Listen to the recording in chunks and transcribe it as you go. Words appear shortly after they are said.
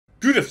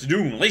Good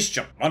afternoon, ladies and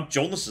gentlemen. I'm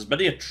John, this is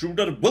Media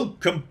Truder.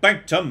 Welcome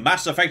back to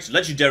Mass Effect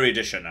Legendary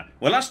Edition.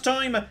 Well, last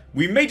time,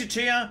 we made it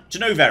here to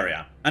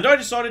Noveria. And I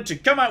decided to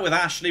come out with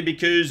Ashley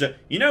because,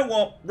 you know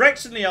what?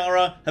 Rex and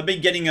Liara have been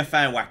getting a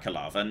fair whack of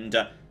love. And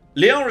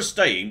Liara's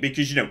staying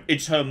because, you know,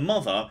 it's her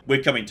mother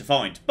we're coming to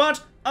find.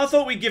 But I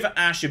thought we'd give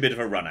Ash a bit of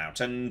a run out.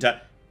 And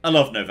I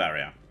love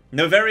Noveria.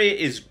 Noveria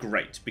is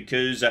great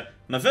because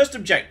my first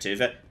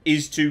objective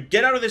is to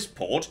get out of this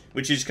port,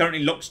 which is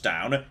currently locked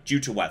down due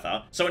to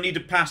weather, so I need a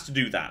pass to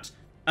do that.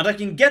 And I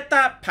can get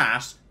that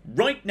pass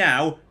right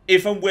now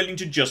if I'm willing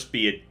to just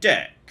be a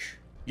dick.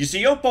 You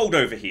see, Uphold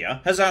over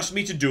here has asked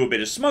me to do a bit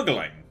of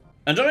smuggling,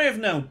 and I have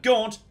now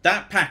got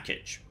that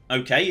package.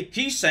 Okay,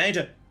 he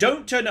said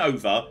don't turn it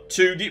over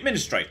to the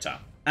administrator.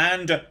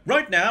 And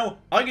right now,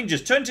 I can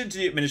just turn it into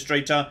the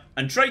administrator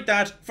and trade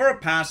that for a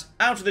pass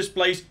out of this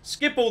place,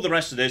 skip all the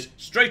rest of this,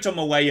 straight on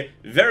my way.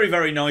 Very,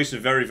 very nice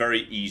and very,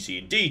 very easy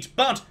indeed.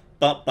 But,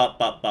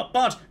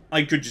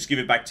 I could just give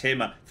it back to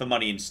him for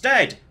money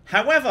instead.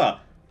 However,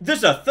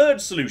 there's a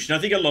third solution I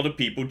think a lot of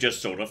people just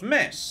sort of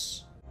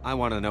miss. I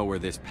want to know where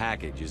this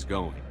package is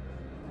going.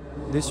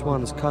 This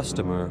one's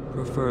customer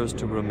prefers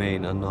to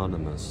remain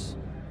anonymous.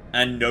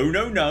 And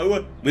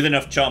no, with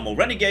enough charm or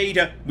renegade,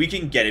 we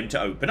can get him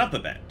to open up a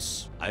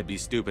bit. I'd be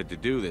stupid to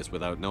do this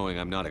without knowing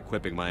I'm not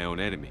equipping my own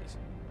enemies.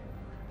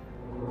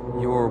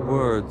 Your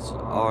words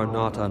are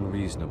not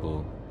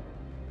unreasonable.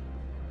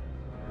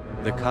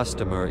 The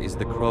customer is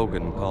the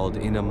Krogan called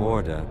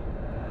Inamorda.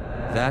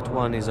 That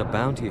one is a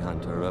bounty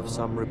hunter of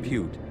some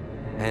repute,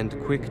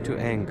 and quick to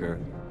anger.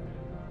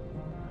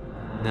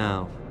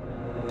 Now,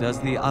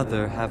 does the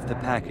other have the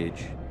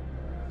package?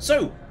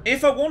 So,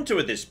 if I want to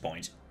at this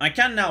point, I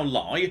can now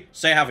lie,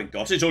 say I haven't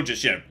got it, or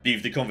just, you know,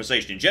 leave the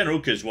conversation in general,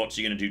 because what's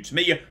he going to do to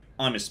me?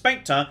 I'm a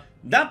Spectre.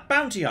 That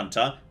bounty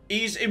hunter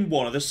is in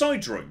one of the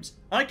side rooms.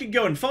 I could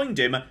go and find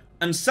him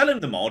and sell him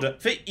the mod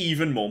for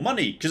even more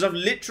money, because I've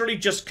literally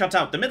just cut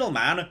out the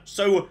middleman,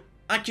 so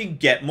I can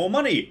get more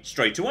money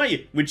straight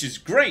away, which is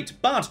great.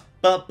 But,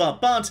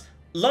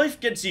 life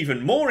gets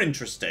even more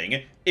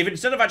interesting if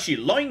instead of actually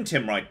lying to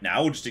him right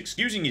now, or just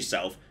excusing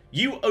yourself,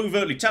 you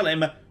overtly tell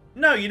him,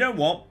 no, you know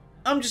what?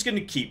 I'm just going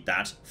to keep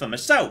that for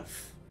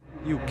myself.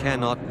 You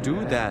cannot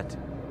do that.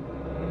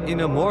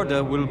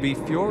 Inamorda will be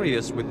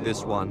furious with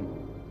this one.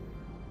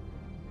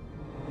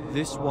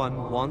 This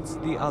one wants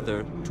the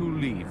other to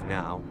leave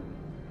now.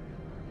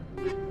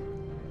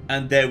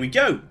 And there we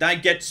go.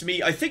 That gets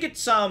me, I think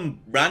it's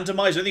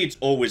randomized. I think it's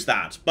always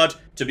that. But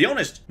to be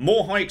honest,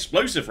 more high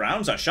explosive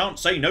rounds, I shan't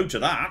say no to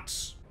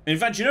that. In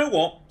fact, you know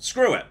what?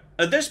 Screw it.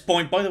 At this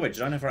point, by the way,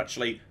 did I never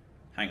actually...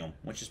 Hang on,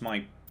 which is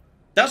my...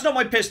 That's not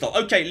my pistol.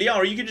 Okay,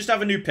 Liara, you can just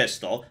have a new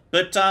pistol.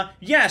 But,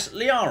 yes,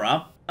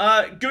 Liara,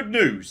 good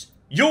news.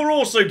 You're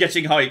also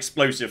getting high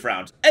explosive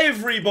rounds.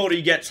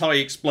 Everybody gets high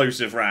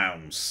explosive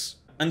rounds.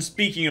 And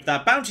speaking of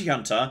that bounty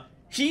hunter,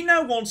 he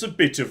now wants a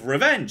bit of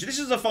revenge. This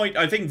is a fight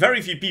I think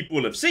very few people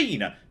will have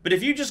seen. But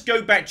if you just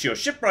go back to your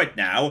ship right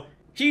now,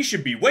 he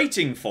should be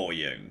waiting for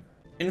you.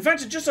 In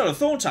fact, I just had a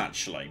thought,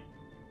 actually.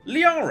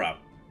 Liara,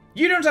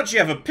 you don't actually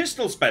have a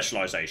pistol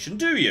specialization,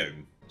 do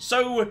you?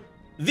 So...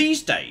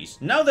 These days,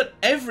 now that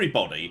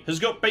everybody has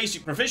got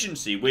basic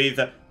proficiency with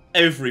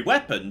every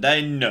weapon,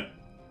 then...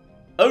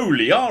 Oh,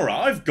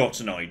 Liara, I've got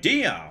an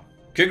idea.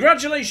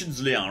 Congratulations,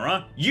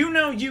 Liara. You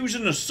now use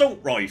an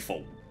assault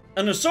rifle.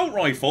 An assault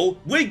rifle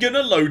we're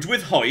gonna load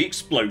with high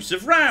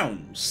explosive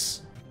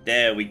rounds.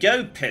 There we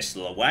go,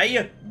 pistol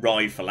away,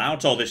 rifle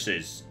out. Oh, this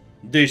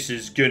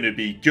is gonna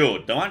be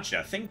good. Though, actually,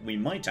 I think we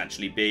might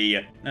actually be...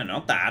 No,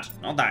 not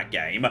that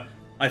game.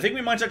 I think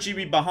we might actually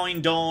be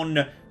behind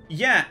on...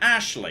 Yeah,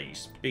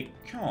 Ashley's,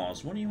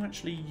 because what are you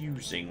actually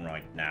using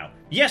right now?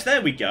 Yes, there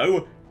we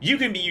go. You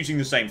can be using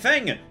the same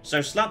thing,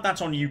 so slap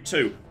that on you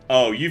too.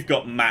 Oh, you've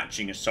got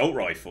matching assault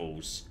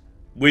rifles.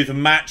 With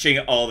matching...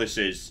 Oh, this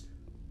is...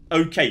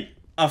 Okay,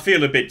 I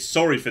feel a bit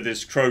sorry for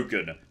this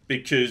Krogan,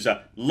 because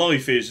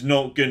life is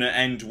not gonna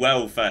end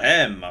well for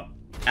him.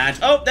 And...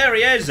 Oh, there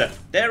he is!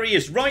 There he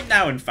is right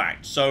now, in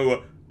fact.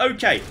 So,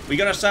 okay, we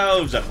got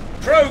ourselves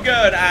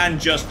Krogan, and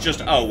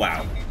just... Oh,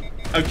 wow.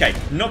 Okay,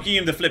 knocking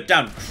him the flip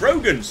down.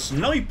 Krogan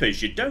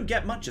snipers, you don't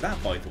get much of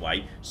that, by the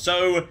way.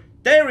 So,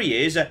 there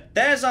he is.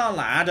 There's our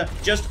lad.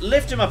 Just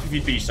lift him up if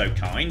you'd be so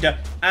kind.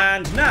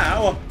 And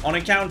now, on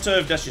account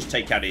of... Let's just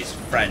take out his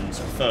friends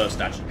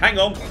first, actually. Hang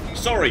on.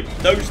 Sorry.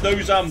 Those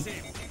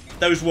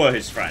were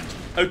his friends.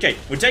 Okay,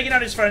 we're taking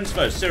out his friends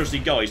first. Seriously,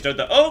 guys, don't...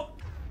 Oh!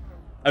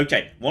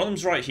 Okay, one of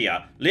them's right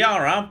here.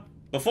 Liara,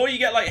 before you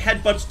get, like,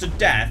 headbutts to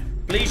death,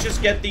 please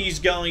just get these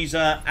guys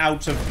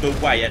out of the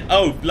way. And,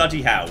 oh,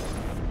 bloody hell.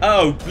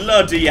 Oh,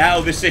 bloody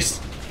hell, this is...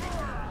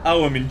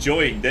 Oh, I'm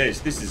enjoying this.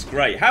 This is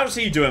great. How's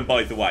he doing,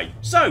 by the way?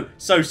 So.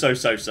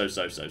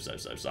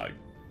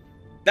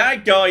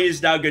 That guy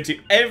is now going to...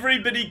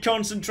 Everybody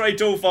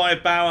concentrate all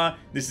firepower.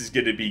 This is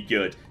going to be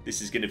good.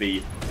 This is going to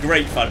be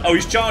great fun. Oh,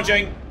 he's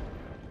charging.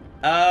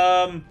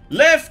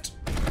 Lift.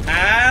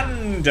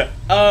 And...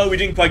 Oh, we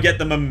didn't quite get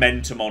the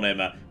momentum on him,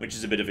 which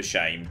is a bit of a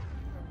shame.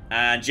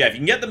 And yeah, if you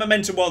can get the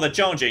momentum while they're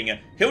charging,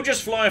 he'll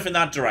just fly off in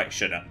that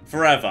direction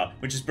forever,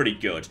 which is pretty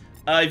good.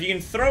 If you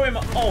can throw him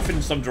off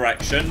in some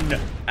direction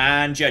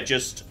and yeah,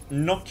 just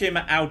knock him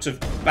out of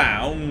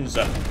bounds.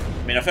 I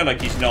mean, I feel like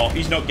he's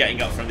not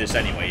getting up from this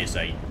anyway, is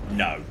he?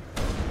 No.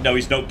 No,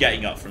 he's not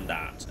getting up from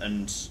that.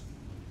 And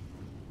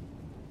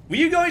were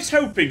you guys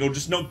helping or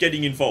just not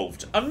getting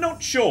involved? I'm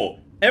not sure.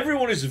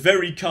 Everyone is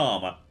very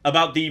calm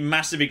about the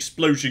massive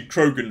explosion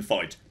Krogan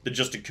fight that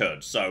just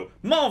occurred, so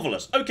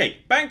marvellous. Okay,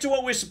 back to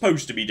what we're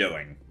supposed to be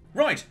doing.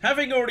 Right,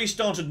 having already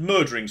started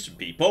murdering some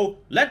people,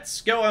 let's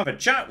go have a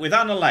chat with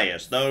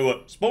Annaleus,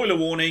 though, spoiler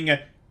warning,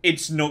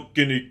 it's not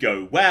gonna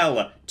go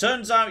well.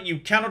 Turns out you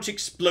cannot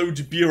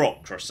explode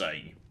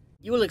bureaucracy.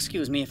 You will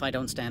excuse me if I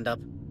don't stand up.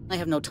 I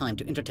have no time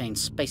to entertain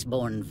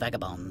spaceborne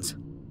vagabonds.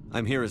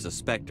 I'm here as a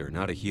Spectre,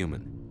 not a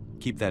human.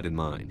 Keep that in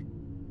mind.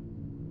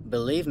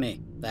 Believe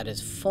me, that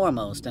is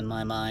foremost in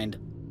my mind.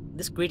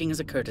 This greeting is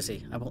a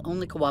courtesy. I will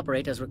only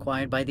cooperate as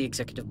required by the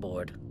Executive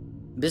Board.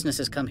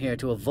 Businesses come here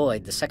to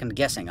avoid the second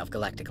guessing of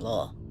galactic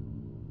law.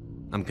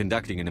 I'm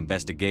conducting an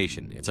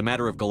investigation. It's a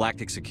matter of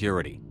galactic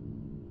security.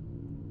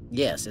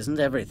 Yes, isn't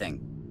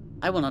everything?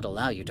 I will not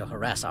allow you to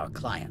harass our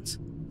clients.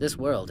 This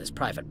world is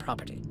private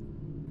property.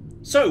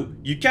 So,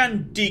 you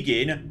can dig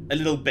in a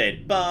little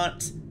bit,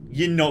 but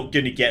you're not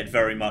going to get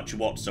very much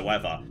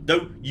whatsoever.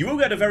 Though, you will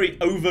get a very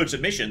overt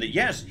admission that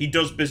yes, he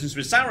does business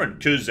with Saren,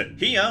 because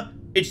here,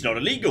 it's not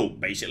illegal.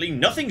 Basically,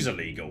 nothing's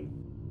illegal.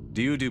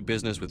 Do you do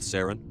business with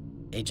Saren?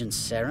 Agent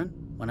Saren?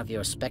 One of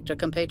your Spectre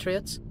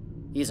compatriots?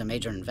 He is a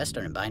major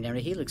investor in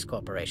Binary Helix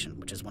Corporation,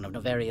 which is one of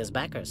Noveria's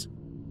backers.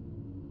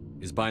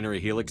 Is Binary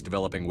Helix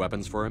developing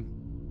weapons for him?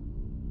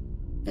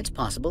 It's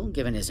possible,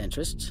 given his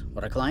interests.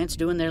 What our clients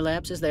do in their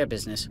labs is their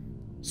business.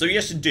 So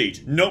yes,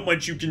 indeed, not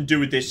much you can do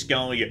with this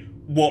guy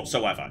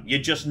whatsoever. You're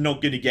just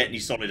not going to get any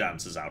solid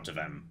answers out of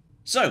him.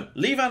 So,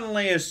 leave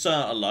Annaleus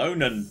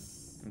alone and...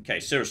 Okay,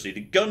 seriously,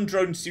 the gun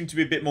drones seem to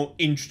be a bit more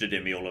interested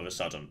in me all of a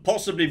sudden.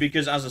 Possibly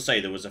because, as I say,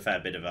 there was a fair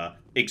bit of a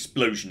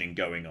explosioning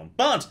going on.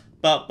 But,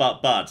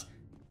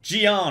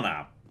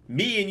 Gianna,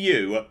 me and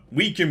you,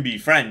 we can be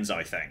friends,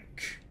 I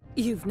think.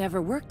 You've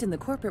never worked in the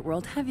corporate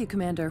world, have you,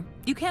 Commander?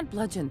 You can't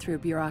bludgeon through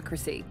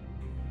bureaucracy.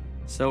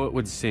 So it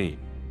would seem.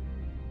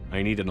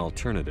 I need an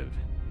alternative.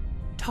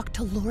 Talk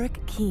to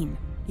Lorik Keen.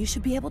 You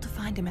should be able to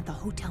find him at the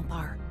hotel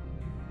bar.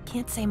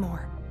 Can't say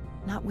more.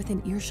 Not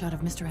within earshot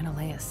of Mr.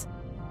 Annaleus.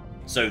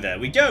 So there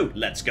we go,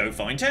 let's go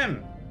find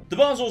him. The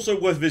bar's also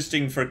worth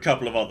visiting for a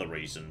couple of other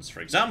reasons. For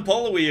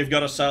example, we have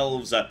got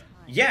ourselves,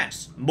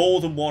 yes,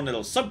 more than one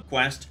little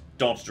sub-quest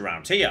dotted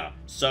around here.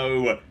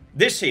 So,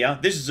 this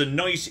is a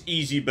nice,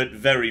 easy, but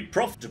very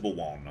profitable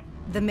one.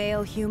 The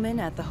male human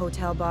at the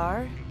hotel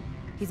bar?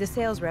 He's a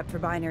sales rep for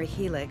Binary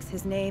Helix.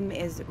 His name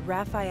is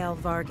Rafael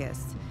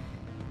Vargas.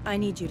 I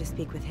need you to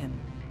speak with him.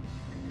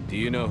 Do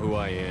you know who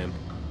I am?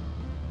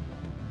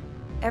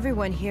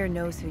 Everyone here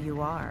knows who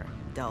you are,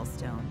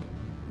 Dullstone.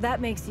 That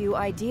makes you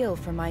ideal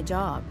for my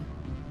job.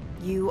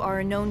 You are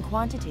a known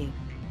quantity,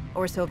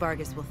 or so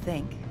Vargas will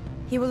think.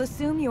 He will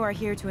assume you are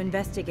here to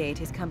investigate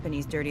his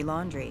company's dirty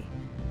laundry.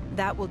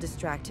 That will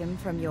distract him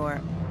from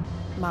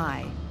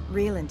my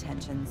real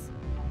intentions.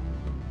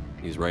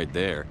 He's right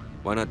there.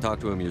 Why not talk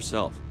to him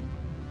yourself?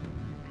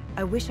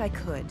 I wish I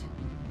could.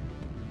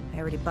 I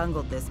already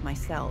bungled this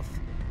myself.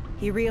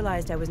 He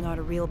realized I was not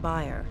a real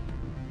buyer.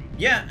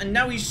 Yeah, and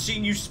now he's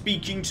seen you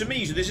speaking to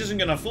me, so this isn't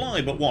gonna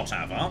fly, but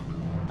whatever.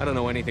 I don't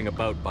know anything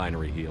about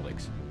Binary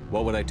Helix.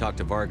 What would I talk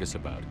to Vargas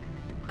about?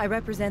 I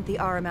represent the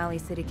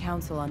Aramali City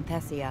Council on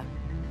Thessia.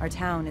 Our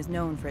town is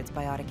known for its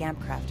biotic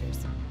amp crafters.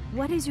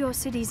 What is your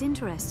city's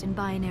interest in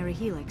Binary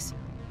Helix?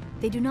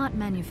 They do not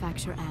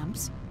manufacture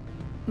amps.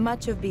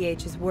 Much of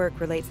BH's work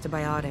relates to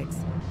biotics.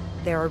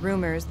 There are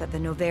rumors that the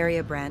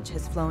Noveria branch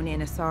has flown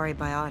in Asari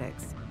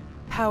biotics.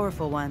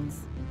 Powerful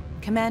ones.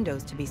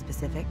 Commandos, to be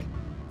specific.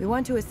 We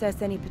want to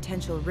assess any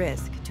potential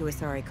risk to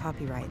Asari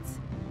copyrights.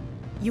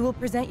 You will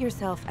present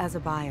yourself as a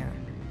buyer,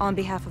 on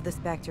behalf of the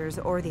Spectres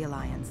or the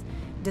Alliance.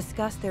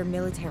 Discuss their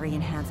military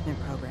enhancement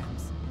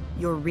programs.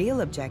 Your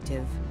real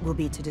objective will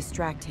be to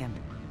distract him.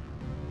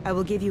 I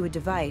will give you a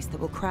device that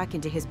will crack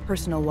into his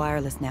personal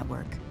wireless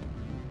network.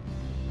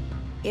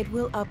 It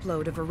will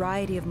upload a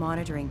variety of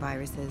monitoring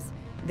viruses.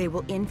 They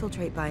will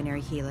infiltrate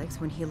Binary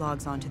Helix when he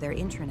logs onto their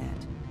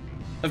intranet.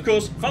 Of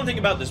course, fun thing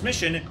about this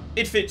mission,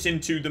 it fits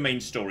into the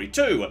main story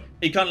too.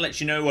 It kind of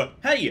lets you know,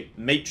 hey,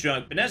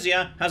 Matriarch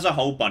Benezia has a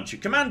whole bunch of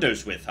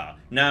commandos with her.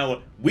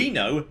 Now, we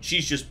know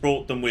she's just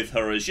brought them with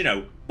her as,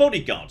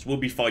 bodyguards. We'll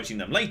be fighting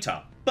them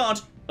later.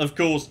 But, of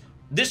course,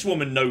 this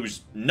woman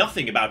knows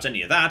nothing about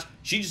any of that.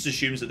 She just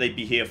assumes that they'd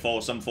be here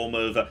for some form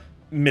of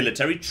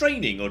military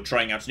training or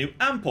trying out a new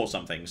amp or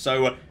something.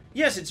 So,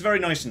 yes, it's very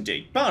nice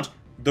indeed. But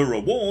the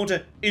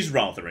reward is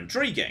rather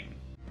intriguing.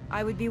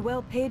 I would be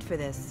well paid for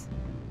this.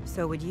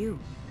 So would you.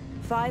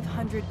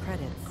 500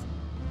 credits.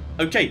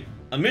 Okay,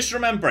 I'm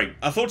misremembering.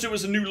 I thought it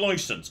was a new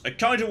license. I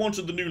kinda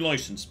wanted the new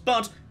license,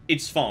 but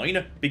it's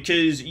fine,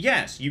 because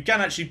yes, you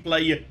can actually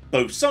play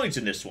both sides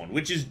in this one,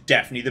 which is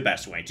definitely the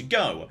best way to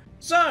go.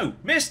 So,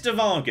 Mr.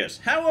 Vargas,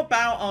 how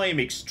about I am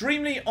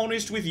extremely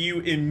honest with you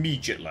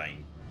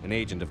immediately? An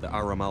agent of the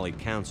Aramali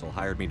Council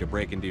hired me to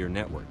break into your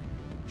network.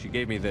 She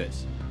gave me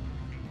this.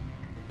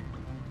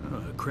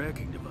 Oh, a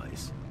cracking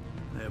device.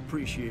 I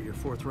appreciate your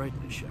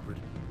forthrightness, Shepard.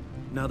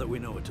 Now that we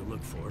know what to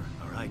look for,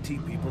 our IT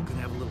people can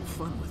have a little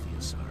fun with the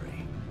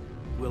Asari.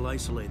 We'll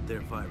isolate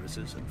their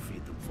viruses and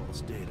feed them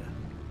false data.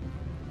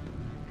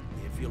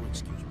 If you'll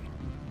excuse me.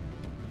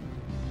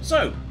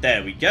 So,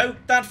 there we go.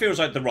 That feels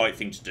like the right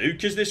thing to do,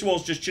 because this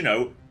was just, you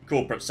know,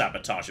 corporate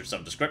sabotage of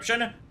some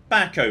description.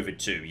 Back over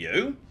to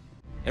you.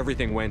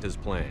 Everything went as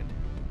planned.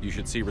 You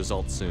should see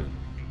results soon.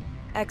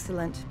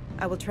 Excellent.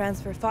 I will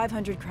transfer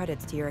 500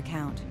 credits to your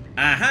account.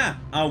 Aha!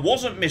 I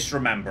wasn't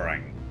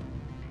misremembering.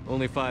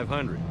 Only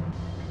 500.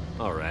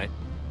 All right.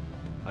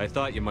 I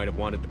thought you might have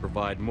wanted to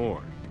provide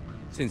more.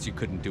 Since you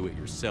couldn't do it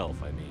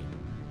yourself, I mean.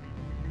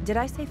 Did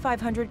I say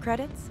 500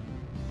 credits?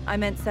 I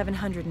meant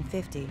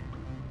 750.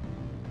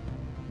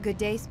 Good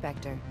day,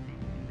 Spectre.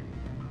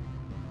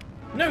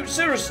 No,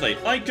 seriously,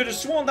 I could have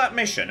sworn that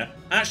mission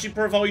actually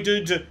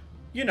provided,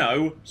 you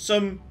know,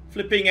 some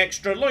flipping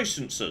extra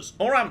licenses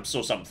or amps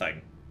or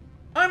something.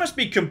 I must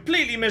be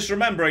completely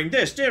misremembering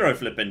this, dear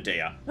flippin'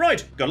 dear.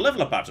 Right, got a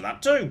level up out of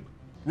that too.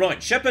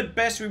 Right, Shepard,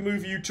 best we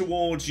move you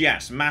towards,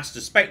 yes,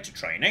 Master Spectre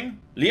training.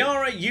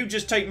 Liara, you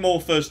just take more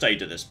first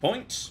aid at this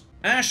point.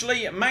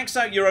 Ashley, max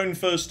out your own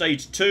first aid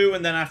too,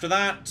 and then after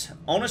that,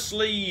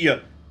 honestly,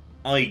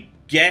 I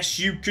guess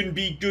you can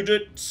be good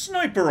at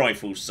sniper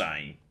rifles,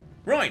 say.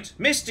 Right,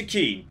 Mr.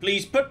 Keen,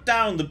 please put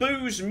down the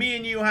booze, me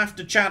and you have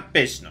to chat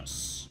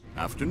business.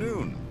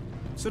 Afternoon.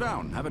 Sit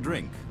down, have a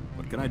drink.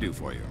 What can I do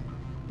for you?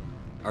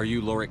 Are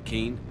you Lorik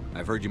Keen?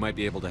 I've heard you might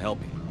be able to help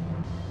me.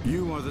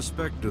 You are the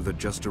Spectre that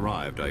just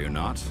arrived, are you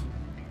not?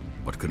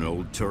 What can an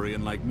old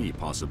Turian like me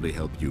possibly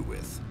help you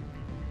with?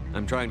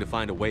 I'm trying to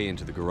find a way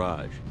into the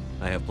garage.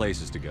 I have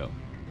places to go.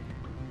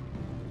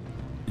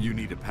 You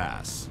need a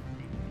pass.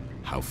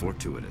 How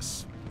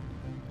fortuitous.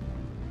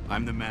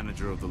 I'm the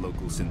manager of the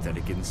local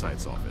Synthetic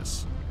Insights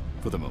office.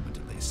 For the moment,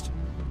 at least.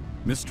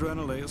 Mr.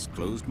 Analaeus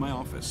closed my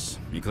office.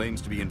 He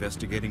claims to be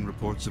investigating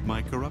reports of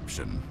my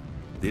corruption.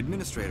 The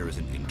administrator is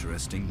an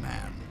interesting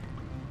man.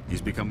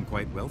 He's become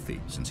quite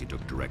wealthy since he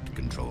took direct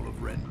control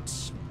of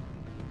rents.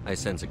 I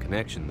sense a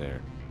connection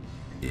there.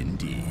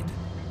 Indeed.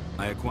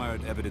 I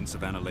acquired evidence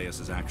of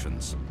Analaeus'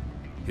 actions.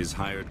 His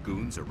hired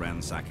goons are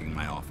ransacking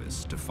my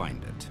office to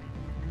find it.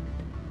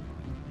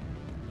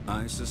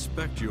 I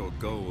suspect your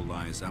goal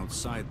lies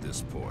outside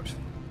this port.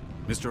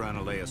 Mr.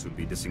 Analaeus would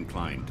be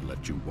disinclined to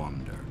let you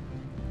wander.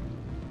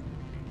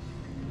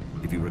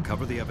 If you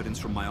recover the evidence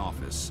from my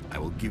office, I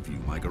will give you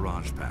my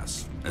garage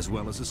pass, as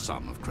well as a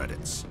sum of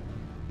credits.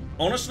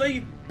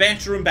 Honestly,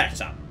 better and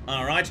better.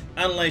 Alright,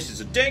 Analaeus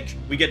is a dick,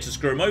 we get to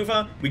screw him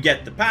over, we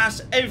get the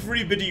pass,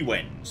 everybody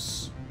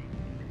wins.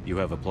 You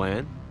have a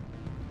plan?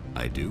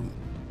 I do.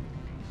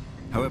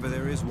 However,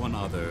 there is one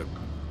other...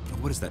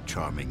 What is that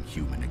charming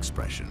human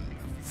expression?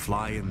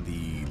 Fly in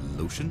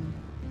the lotion?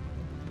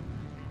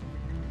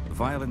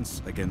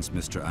 Violence against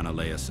Mr.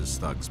 Analaeus'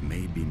 thugs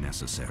may be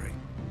necessary.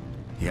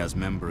 He has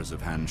members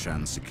of Han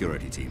Shan's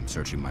security team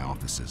searching my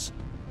offices.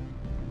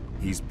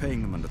 He's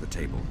paying them under the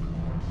table.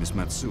 Miss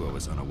Matsuo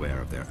is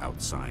unaware of their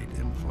outside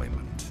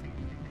employment.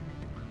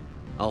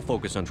 I'll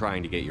focus on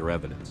trying to get your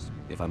evidence.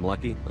 If I'm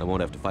lucky, I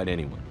won't have to fight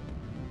anyone.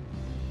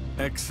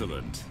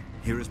 Excellent.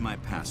 Here is my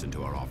pass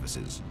into our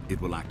offices.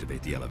 It will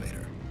activate the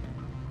elevator.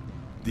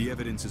 The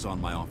evidence is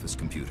on my office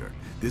computer.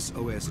 This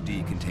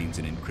OSD contains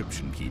an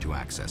encryption key to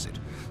access it.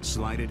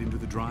 Slide it into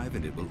the drive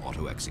and it will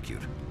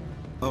auto-execute.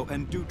 Oh,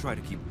 and do try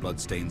to keep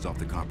bloodstains off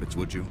the carpets,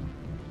 would you?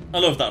 I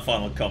love that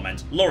final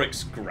comment.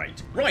 Lorik's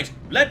great. Right,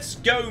 let's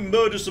go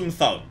murder some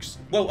thugs.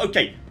 Well,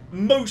 okay,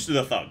 most of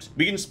the thugs.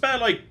 We can spare,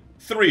 like,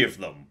 3 of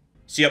them.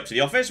 See, up to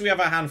the office, we have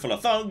a handful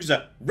of thugs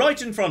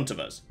right in front of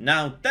us.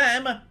 Now,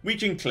 them, we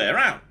can clear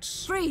out.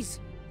 Freeze!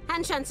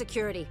 Hanshan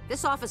security.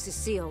 This office is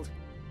sealed.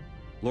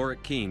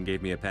 Lorik Keen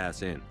gave me a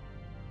pass in.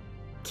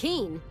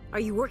 Keen? Are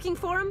you working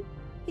for him?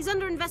 He's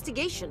under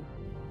investigation.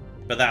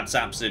 But that's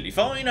absolutely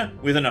fine.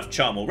 With enough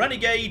charm or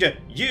renegade,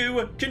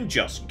 you can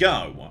just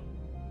go.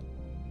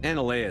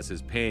 Analaeus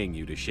is paying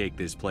you to shake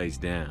this place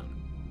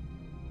down.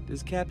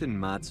 Does Captain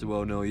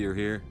Matsuo know you're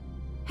here?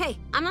 Hey,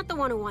 I'm not the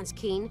one who wants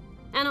Keen.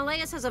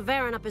 Analaeus has a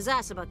Varen up his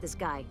ass about this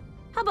guy.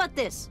 How about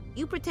this?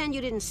 You pretend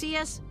you didn't see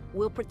us,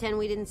 we'll pretend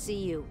we didn't see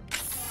you.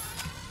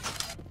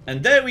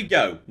 And there we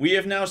go. We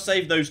have now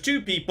saved those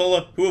 2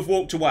 people who have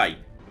walked away.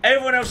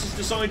 Everyone else has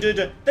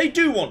decided they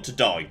do want to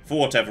die, for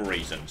whatever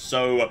reason.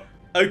 So,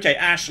 okay,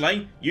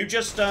 Ashley, you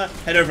just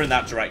head over in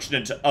that direction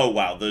and oh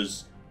wow,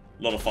 there's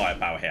a lot of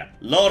firepower here.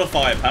 A lot of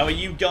firepower.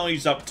 You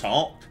guys up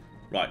top.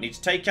 Right, need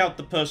to take out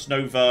the person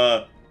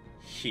over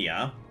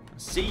here.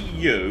 See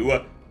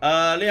you.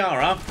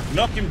 Liara,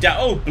 knock him down.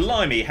 Oh,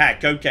 blimey,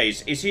 heck. Okay,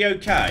 is he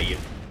okay? I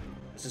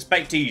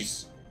suspect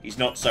he's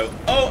not so...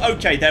 Oh,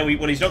 okay,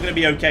 well, he's not going to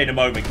be okay in a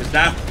moment, because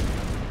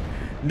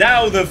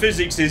Now the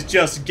physics is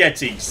just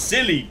getting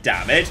silly,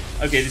 damn it.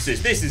 Okay, this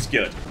is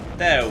good.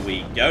 There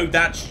we go.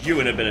 That's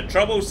you in a bit of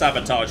trouble.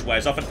 Sabotage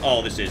wears off and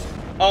oh, this is...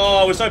 Oh,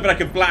 I was hoping I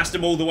could blast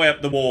him all the way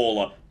up the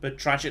wall. But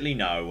tragically,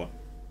 no.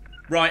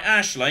 Right,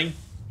 Aisling,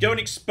 go and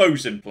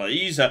expose him,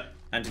 please.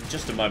 And in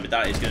just a moment,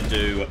 that is going to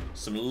do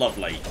some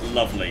lovely,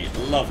 lovely,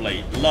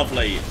 lovely,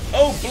 lovely...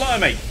 Oh,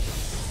 blimey!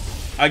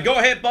 I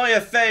got hit by a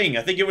thing.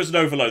 I think it was an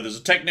overload. There's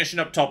a technician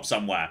up top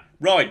somewhere.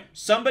 Right,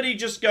 somebody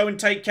just go and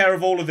take care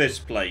of all of this,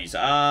 please.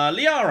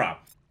 Liara,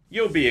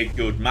 you'll be a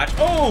good match.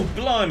 Oh,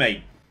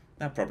 blimey.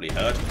 That probably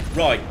hurt.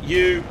 Right,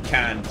 you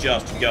can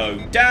just go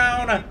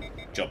down.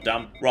 Job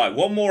done. Right,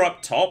 one more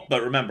up top.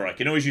 But remember, I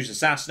can always use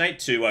Assassinate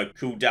to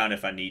cool down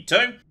if I need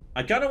to.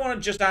 I kind of want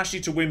to just ask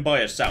you to win by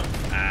herself.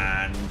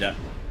 And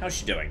how's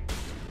she doing?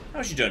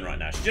 How's she doing right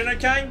now? She's doing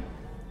okay?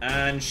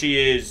 And she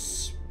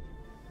is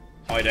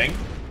hiding.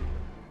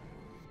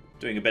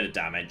 Doing a bit of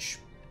damage.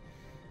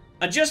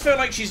 I just feel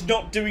like she's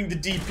not doing the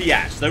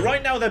DPS. Though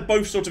right now they're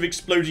both sort of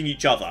exploding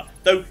each other.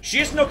 Though she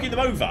is knocking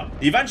them over.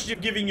 The advantage of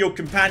giving your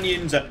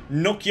companions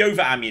knock you over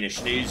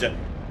ammunition is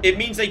it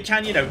means they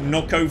can, you know,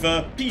 knock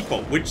over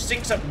people. Which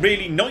syncs up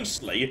really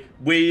nicely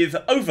with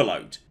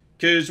Overload.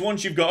 Because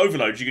once you've got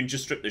Overload, you can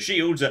just strip the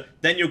shields.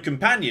 Then your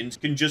companions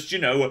can just, you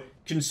know,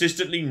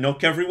 consistently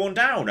knock everyone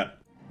down.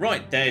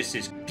 Right, there's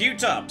his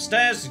computer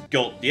upstairs.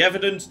 Got the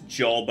evidence.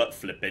 Job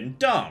flipping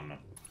done.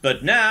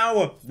 But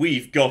now,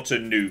 we've got a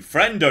new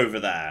friend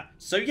over there.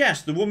 So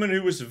yes, the woman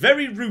who was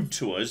very rude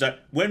to us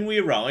when we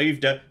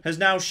arrived has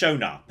now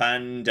shown up.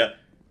 And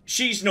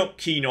she's not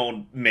keen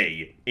on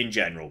me, in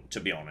general, to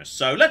be honest.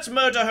 So let's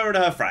murder her and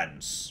her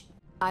friends.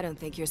 I don't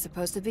think you're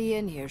supposed to be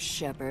in here,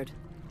 Shepard.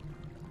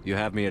 You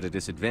have me at a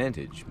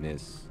disadvantage,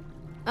 miss.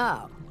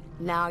 Oh,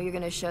 now you're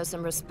gonna show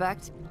some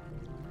respect?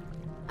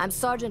 I'm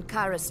Sergeant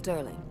Kyra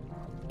Sterling,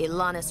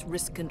 Ilanis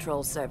Risk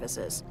Control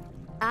Services.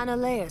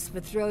 Ananias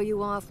would throw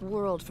you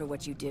off-world for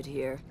what you did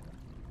here.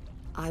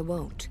 I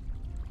won't.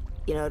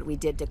 You know what we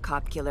did to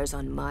cop killers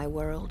on my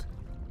world?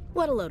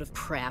 What a load of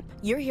crap.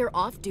 You're here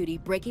off-duty,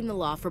 breaking the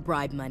law for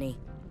bribe money.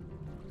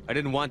 I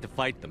didn't want to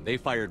fight them. They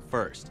fired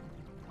first.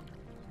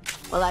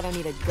 Well, I don't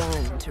need a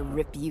gun to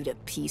rip you to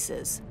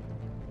pieces.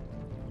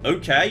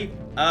 Okay,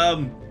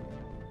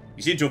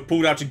 you seem to have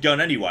pulled out a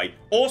gun anyway.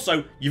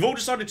 Also, you've all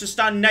decided to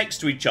stand next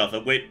to each other,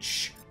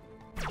 which...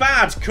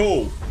 Bad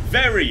call.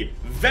 Very,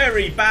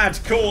 very bad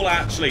call,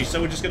 actually.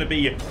 So we're just going to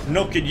be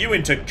knocking you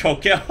into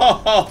cock. Ha ha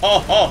ha ha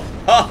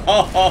ha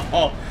ha ha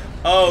ha.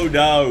 Oh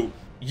no.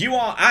 You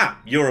are... Ah,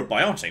 you're a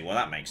biotic. Well,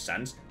 that makes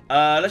sense.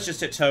 Let's just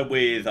hit her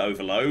with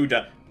Overload.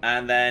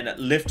 And then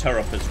lift her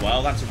up as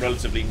well. That's a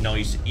relatively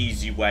nice,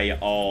 easy way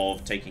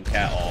of taking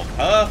care of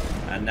her.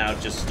 And now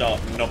just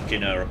start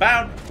knocking her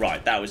about.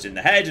 Right, that was in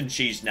the head, and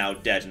she's now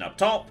dead and up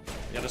top.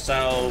 We got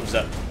ourselves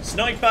a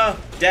sniper,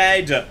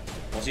 dead.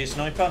 Was he a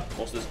sniper?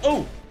 What's this?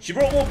 Oh, she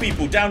brought more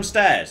people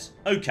downstairs.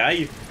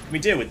 Okay, can we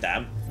deal with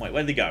them? Wait,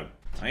 where'd they go?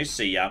 I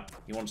see ya.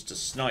 He wants to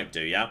snipe,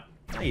 do ya?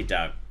 No, you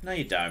don't. No,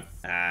 you don't.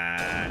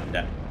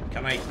 And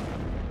can I...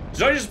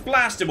 Did I just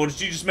blast him, or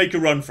did you just make a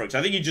run for it? 'Cause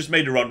I think he just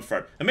made a run for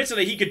it.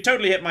 Admittedly, he could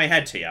totally hit my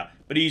head here,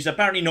 but he's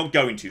apparently not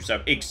going to,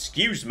 so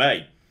excuse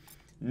me.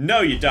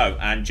 No, you don't.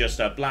 And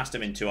just blast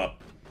him into a...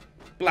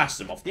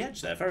 Blast him off the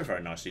edge there. Very,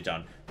 very nicely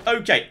done.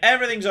 Okay,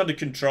 everything's under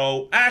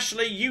control.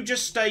 Ashley, you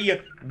just stay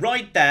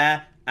right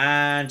there,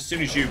 and as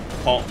soon as you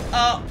pop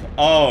up...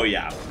 Oh,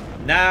 yeah.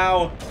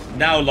 Now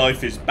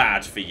life is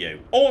bad for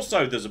you.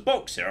 Also, there's a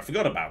box here. I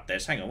forgot about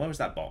this. Hang on, where was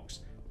that box?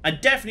 I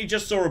definitely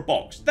just saw a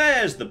box.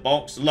 There's the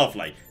box.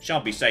 Lovely.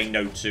 Shan't be saying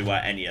no to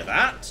any of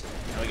that.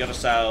 And we got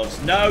ourselves...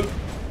 No.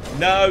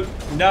 No.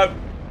 No.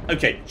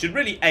 Okay, should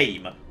really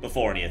aim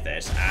before any of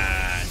this.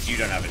 And you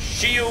don't have a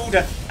shield.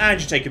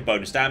 And you're taking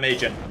bonus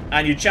damage.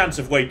 And your chance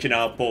of waking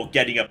up or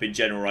getting up in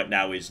general right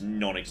now is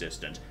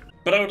non-existent.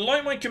 But I would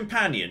like my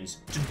companions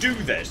to do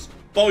this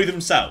by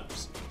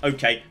themselves.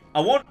 Okay,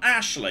 I want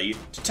Ashley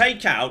to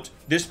take out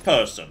this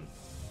person.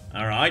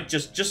 Alright,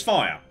 just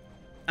fire.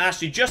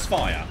 Ashley, just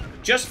fire.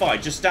 Just fire.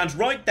 Just stand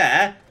right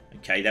there.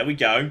 Okay, there we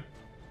go.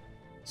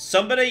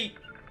 Somebody,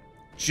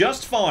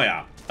 just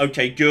fire.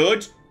 Okay,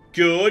 good.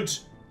 Good.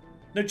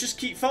 No, just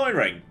keep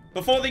firing.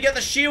 Before they get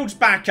the shields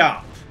back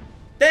up.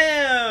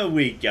 There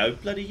we go.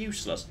 Bloody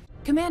useless.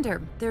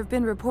 Commander, there have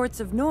been reports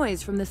of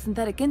noise from the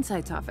Synthetic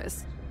Insights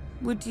office.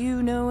 Would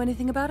you know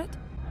anything about it?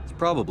 It's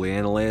probably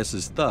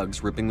Ananias'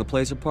 thugs ripping the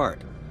place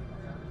apart.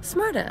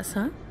 Smartass,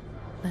 huh?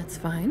 That's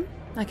fine.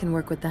 I can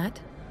work with that.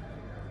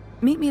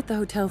 Meet me at the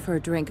hotel for a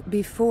drink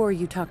before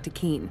you talk to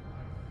Keen.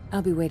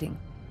 I'll be waiting.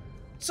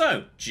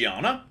 So,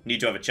 Gianna, need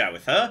to have a chat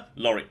with her.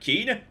 Lorik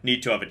Keen,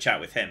 need to have a chat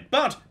with him.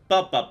 But,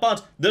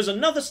 there's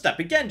another step.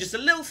 Again, just a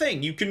little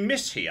thing you can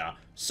miss here.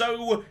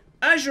 So,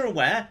 as you're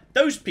aware,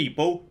 those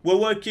people were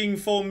working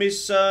for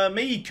Miss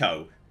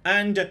Miiko.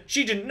 And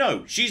she didn't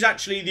know. She's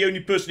actually the only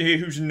person here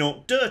who's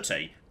not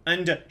dirty.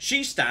 And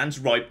she stands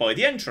right by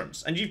the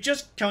entrance. And you've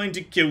just kind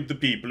of killed the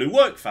people who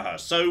work for her.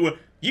 So...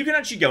 you can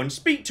actually go and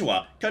speak to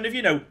her. Kind of,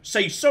 you know,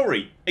 say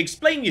sorry.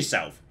 Explain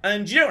yourself.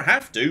 And you don't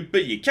have to,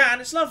 but you can.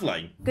 It's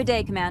lovely. Good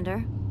day,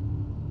 Commander.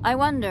 I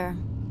wonder,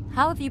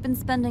 how have you been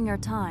spending your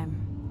time?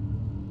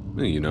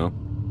 Well, you know,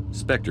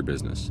 Spectre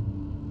business.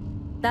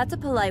 That's a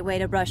polite way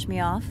to brush me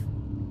off.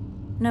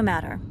 No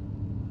matter.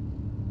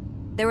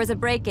 There was a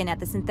break-in at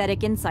the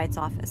Synthetic Insights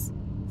office.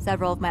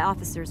 Several of my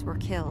officers were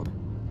killed.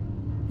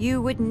 You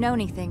wouldn't know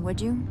anything,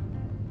 would you?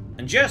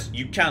 And yes,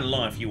 you can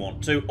lie if you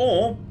want to,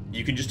 or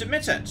you can just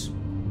admit it.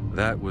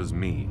 That was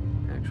me,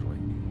 actually.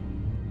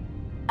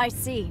 I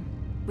see.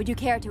 Would you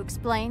care to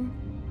explain?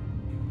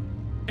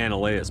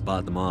 Ananias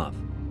bought them off.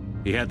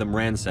 He had them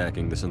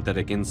ransacking the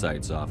Synthetic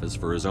Insights office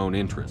for his own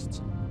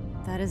interests.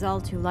 That is all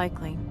too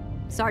likely.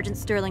 Sergeant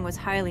Sterling was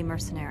highly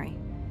mercenary.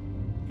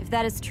 If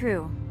that is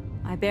true,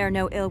 I bear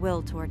no ill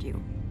will toward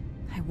you.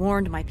 I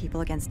warned my people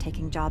against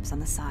taking jobs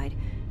on the side.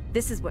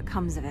 This is what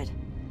comes of it.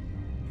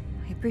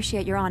 I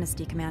appreciate your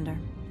honesty, Commander.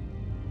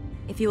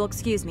 If you will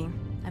excuse me,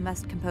 I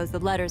must compose the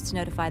letters to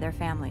notify their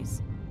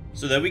families.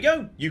 So there we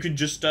go. You can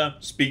just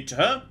speak to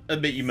her,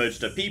 admit you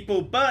murdered her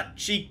people, but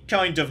she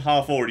kind of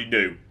half already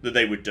knew that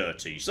they were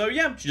dirty. So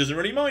yeah, she doesn't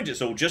really mind.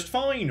 It's all just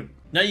fine.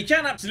 Now you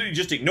can absolutely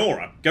just ignore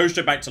her. Go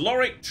straight back to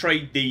Lorik,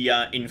 trade the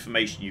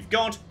information you've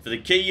got for the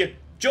key.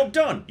 Job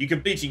done. You're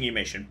completing your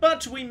mission.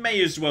 But we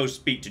may as well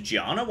speak to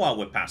Gianna while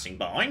we're passing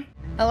by.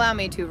 Allow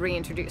me to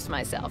reintroduce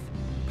myself.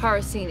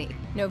 Parasini,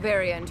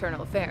 Noveria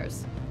Internal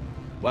Affairs.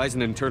 Why is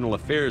an internal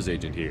affairs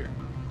agent here?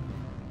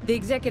 The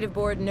executive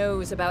board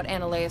knows about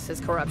Ananias'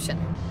 corruption.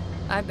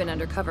 I've been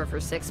undercover for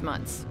 6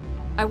 months.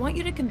 I want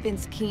you to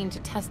convince Keen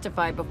to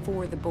testify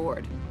before the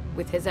board.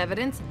 With his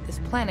evidence, this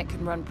planet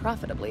can run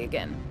profitably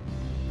again.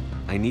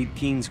 I need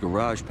Keen's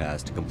garage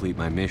pass to complete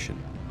my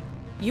mission.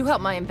 You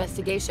help my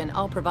investigation,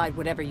 I'll provide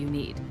whatever you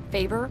need.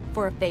 Favor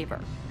for a favor.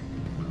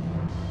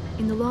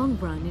 In the long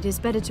run, it is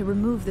better to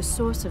remove the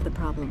source of the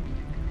problem.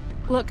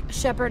 Look,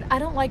 Shepard, I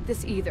don't like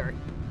this either.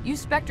 You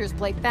Spectres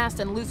play fast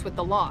and loose with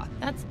the law.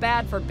 That's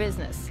bad for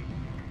business.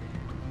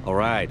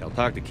 Alright, I'll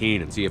talk to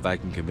Keen and see if I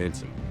can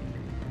convince him.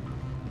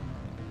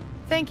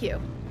 Thank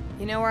you.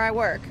 You know where I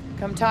work.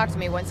 Come talk to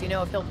me once you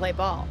know if he'll play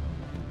ball.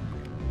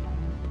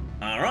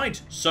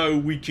 Alright, so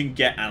we can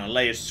get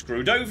Ananias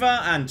screwed over,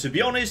 and to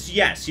be honest,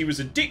 yes, he was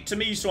a dick to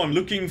me, so I'm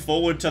looking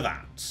forward to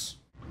that.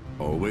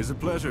 Always a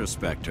pleasure,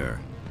 Spectre.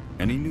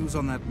 Any news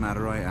on that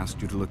matter I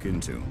asked you to look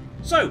into?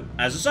 So,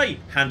 as I say,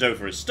 hand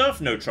over his stuff,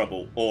 no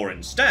trouble. Or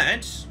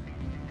instead...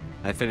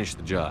 I finished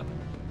the job,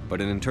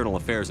 but an internal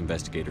affairs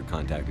investigator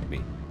contacted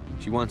me.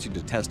 She wants you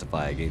to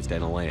testify against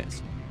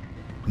Ananias.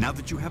 Now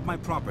that you have my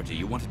property,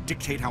 you want to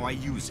dictate how I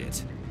use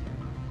it.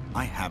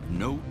 I have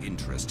no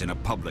interest in a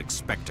public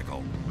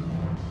spectacle.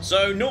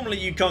 So, normally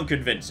you can't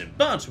convince him,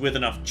 but with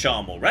enough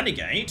charm or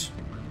renegade...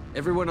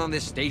 Everyone on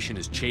this station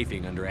is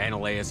chafing under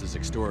Ananias'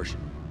 extortion.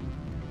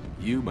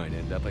 You might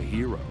end up a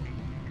hero.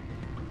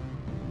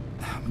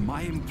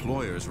 My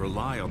employers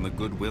rely on the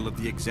goodwill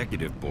of the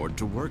executive board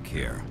to work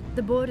here.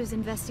 The board is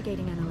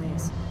investigating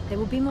Ananias. They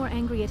will be more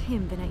angry at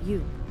him than at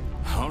you.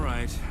 All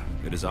right.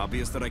 It is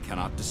obvious that I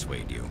cannot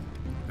dissuade you.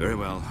 Very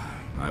well.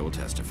 I will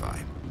testify.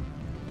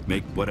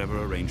 Make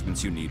whatever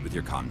arrangements you need with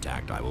your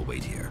contact. I will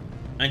wait here.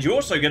 And you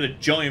also get a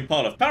giant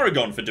pile of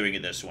Paragon for doing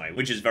it this way,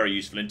 which is very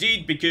useful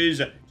indeed, because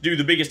to do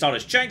the biggest,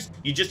 hardest checks,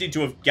 you just need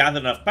to have gathered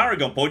enough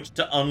Paragon points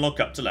to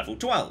unlock up to level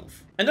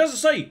 12. And as I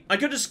say, I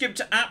could have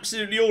skipped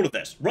absolutely all of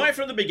this. Right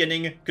from the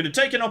beginning, could have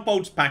taken up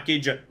Bolt's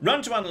package,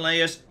 run to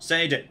Ananias,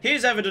 said,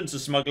 here's evidence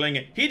of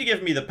smuggling, he'd have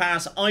given me the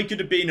pass, I could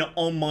have been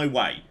on my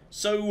way.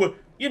 So,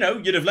 you know,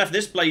 you'd have left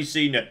this place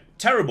in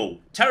terrible,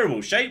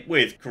 terrible shape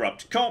with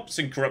corrupt cops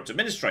and corrupt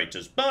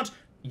administrators, but...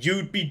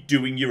 you'd be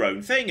doing your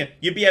own thing.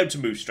 You'd be able to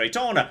move straight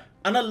on.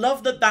 And I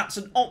love that that's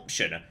an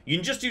option. You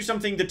can just do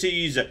something that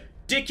is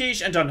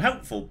dickish and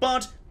unhelpful,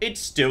 but it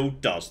still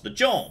does the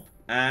job.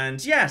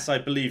 And yes, I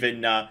believe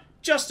in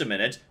just a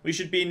minute, we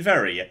should be in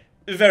very,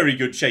 very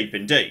good shape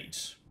indeed.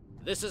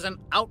 This is an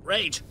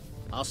outrage.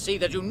 I'll see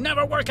that you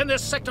never work in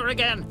this sector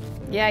again.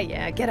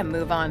 Yeah, get a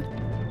move on.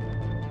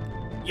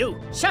 You,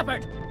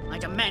 Shepard! I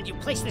demand you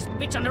place this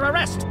bitch under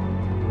arrest!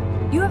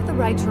 You have the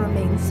right to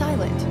remain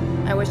silent.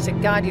 I wish to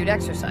God you'd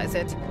exercise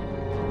it.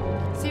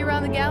 See you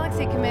around the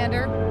galaxy,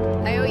 Commander.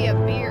 I owe you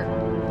a beer.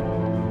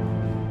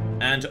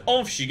 And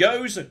off she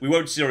goes. We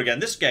won't see her again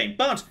this game,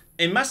 but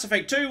in Mass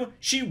Effect 2,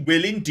 she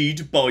will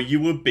indeed buy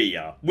you a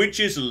beer, which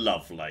is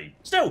lovely.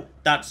 Still,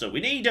 that's all we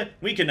need.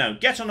 We can now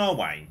get on our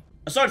way.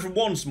 Aside from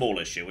one small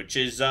issue, which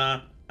is,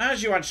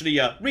 as you actually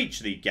reach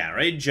the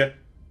garage,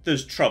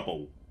 there's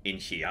trouble in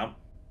here.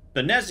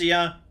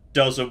 Benezia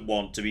doesn't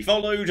want to be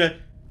followed.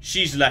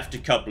 She's left a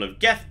couple of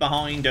Geth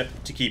behind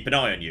to keep an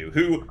eye on you,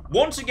 who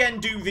once again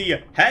do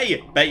the,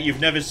 hey, bet you've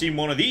never seen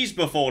one of these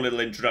before little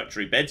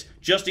introductory bits,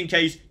 just in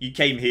case you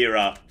came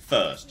here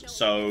first.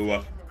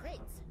 So,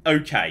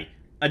 okay.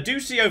 I do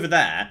see over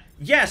there,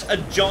 yes, a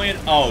giant,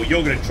 oh,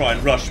 you're going to try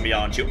and rush me,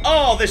 aren't you?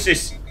 Oh, this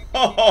is,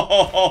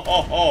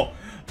 oh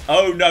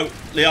no,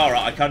 Liara,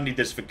 I kind of need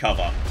this for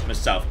cover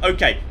myself.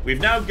 Okay, we've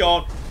now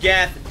got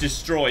Geth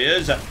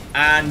destroyers,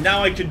 and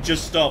now I can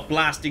just start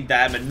blasting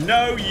them, and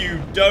no,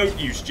 you don't,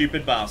 you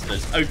stupid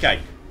bastards.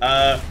 Okay,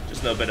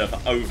 Just a little bit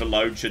of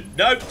overload should...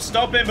 Nope,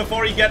 stop him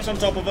before he gets on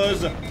top of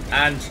us.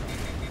 And,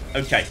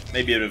 okay,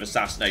 maybe a bit of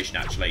assassination,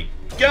 actually.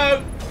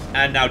 Go!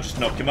 And now just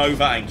knock him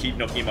over and keep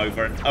knocking him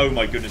over. And oh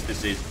my goodness,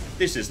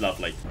 this is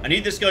lovely. I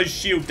need this guy's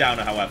shield down,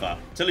 however.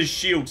 Till his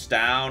shield's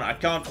down, I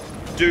can't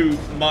do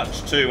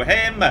much to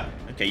him.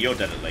 Okay, you're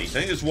dead at least. I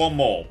think there's one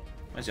more.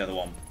 Where's the other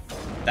one?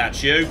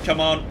 That's you.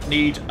 Come on.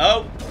 Need...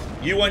 Oh,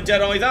 you weren't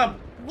dead either.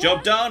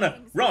 Job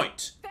done.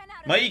 Right.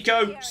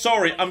 Maiko,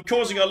 sorry, I'm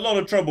causing a lot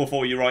of trouble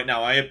for you right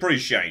now. I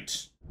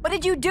appreciate. What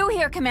did you do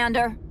here,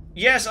 Commander?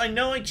 Yes, I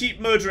know I keep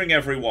murdering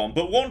everyone,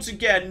 but once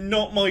again,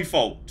 not my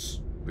fault.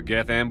 The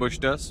Geth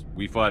ambushed us.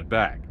 We fought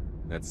back.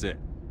 That's it.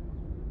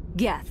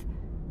 Geth,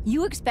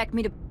 you expect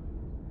me to...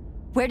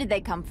 Where did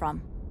they come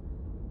from?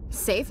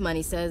 Safe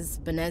Money says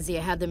Benezia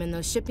had them in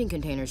those shipping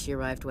containers she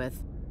arrived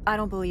with. I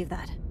don't believe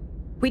that.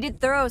 We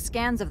did thorough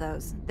scans of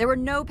those. There were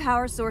no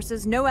power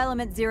sources, no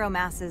element zero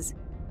masses.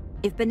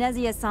 If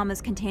Benezia Sama's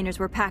containers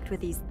were packed with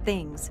these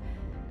things,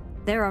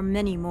 there are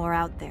many more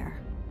out there.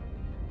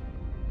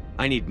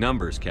 I need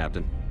numbers,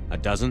 Captain. A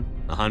dozen?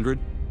 100?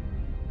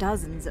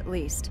 Dozens, at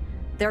least.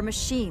 They're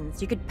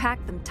machines. You could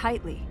pack them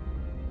tightly.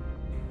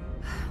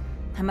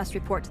 I must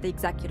report to the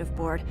executive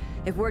board.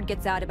 If word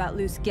gets out about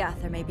loose Geth,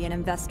 there may be an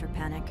investor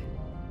panic.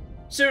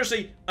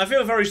 Seriously, I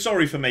feel very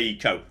sorry for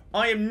Meiko.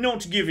 I am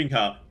not giving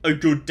her a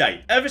good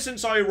day. Ever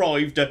since I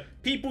arrived,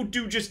 people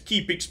do just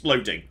keep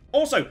exploding.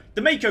 Also,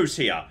 the Meiko's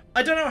here.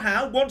 I don't know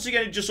how. Once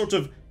again, it just sort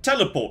of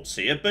teleports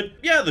here, but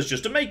yeah, there's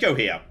just a Meiko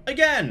here.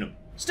 Again.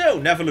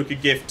 Still, never look a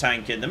gift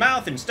tank in the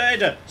mouth.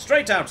 Instead,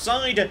 straight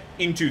outside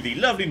into the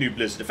lovely new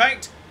Blizzard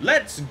effect.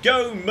 Let's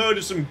go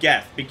murder some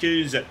Geth,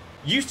 because you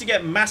used to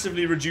get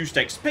massively reduced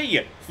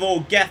XP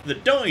for Geth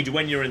that died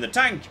when you're in the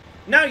tank.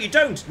 Now you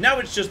don't. Now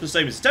it's just the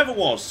same as it ever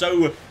was.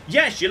 So,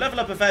 yes, you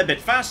level up a fair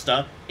bit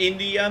faster in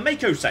the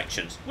Mako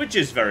sections, which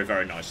is very,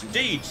 very nice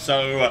indeed.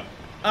 So,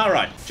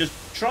 alright, just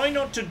try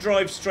not to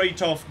drive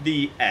straight off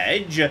the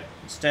edge.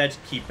 Instead,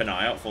 keep an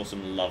eye out for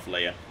some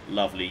lovely,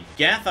 lovely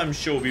Geth. I'm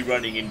sure we'll be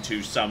running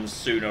into some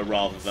sooner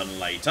rather than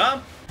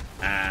later.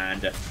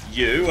 And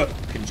you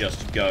can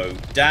just go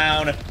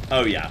down.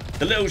 Oh, yeah,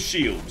 the little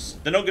shields.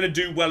 They're not going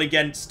to do well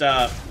against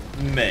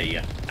me,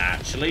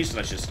 actually. So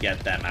let's just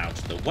get them out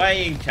of the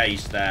way in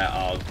case there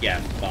are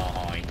Geth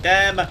behind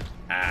them.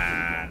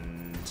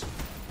 And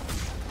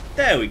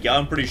there we go.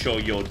 I'm pretty sure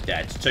you're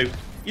dead too.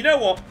 You know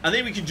what? I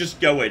think we can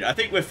just go in. I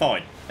think we're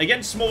fine.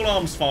 Against small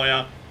arms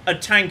fire, a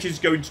tank is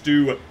going to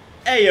do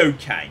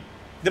A-okay.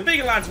 The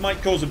bigger lads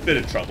might cause a bit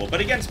of trouble,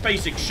 but against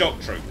basic shock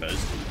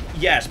troopers,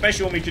 yeah,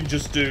 especially when we can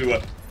just do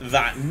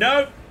that.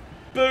 No.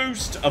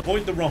 Boost.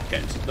 Avoid the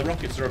rockets. The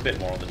rockets are a bit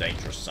more on the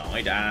dangerous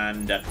side.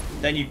 And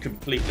then you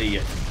completely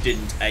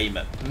didn't aim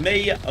at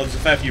me. Oh, there's a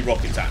fair few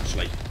rockets,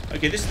 actually.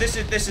 Okay,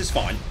 this is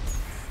fine.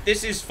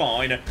 This is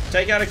fine.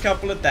 Take out a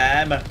couple of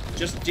them.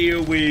 Just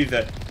deal with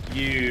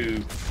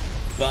you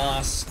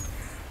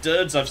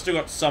bastards. I've still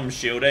got some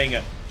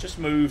shielding. Just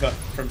move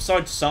from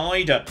side to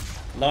side.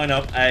 Line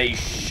up a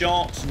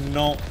shot.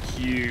 Knock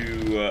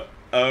you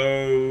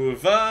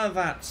over.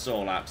 That's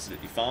all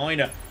absolutely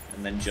fine.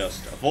 And then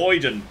just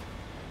avoid. And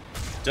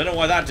don't know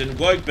why that didn't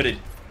work, but it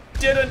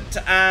didn't.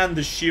 And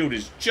the shield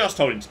is just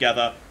holding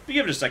together. If you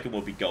give it a second,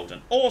 we'll be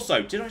golden.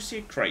 Also, did I see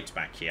a crate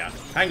back here?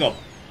 Hang on.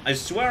 I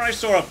swear I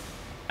saw a...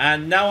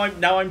 And now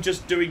I'm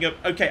just doing a...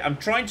 Okay, I'm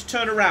trying to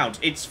turn around.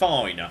 It's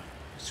fine. I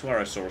swear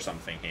I saw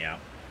something here.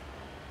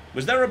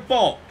 Was there a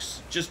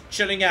box just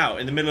chilling out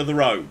in the middle of the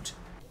road?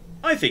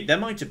 I think there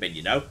might have been,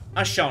 you know.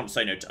 I shan't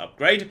say no to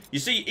upgrade. You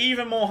see,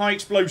 even more high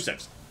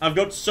explosives. I've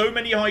got so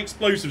many high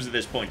explosives at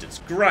this point. It's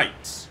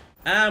great.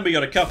 And we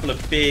got a couple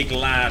of big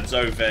lads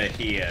over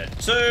here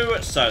too,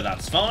 so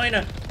that's fine.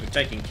 We've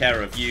taken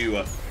care of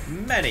you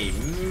many,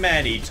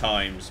 many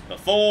times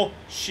before.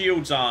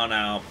 Shields are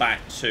now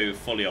back to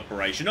fully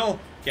operational.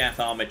 Geth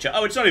armature.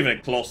 Oh, it's not even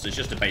a Colossus, it's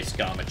just a basic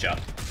armature.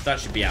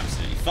 That should be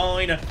absolutely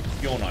fine.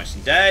 You're nice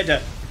and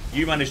dead.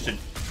 You managed to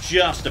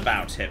just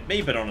about hit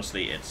me, but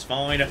honestly, it's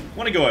fine.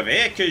 Want to go over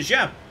here, because,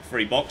 yeah,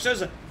 free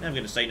boxes. I'm going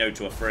to say no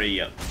to a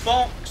free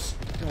box.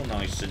 You're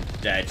nice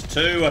and dead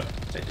too.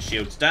 Take the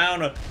shields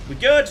down. We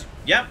good?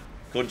 Yeah,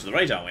 according to the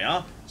radar we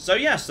are. So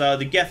yes,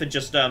 the Geth are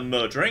just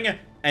murdering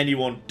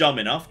anyone dumb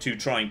enough to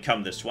try and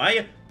come this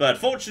way. But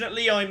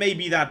fortunately, I may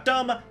be that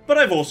dumb, but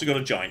I've also got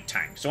a giant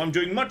tank. So I'm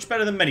doing much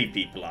better than many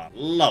people are.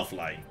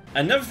 Lovely.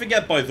 And never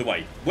forget, by the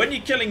way, when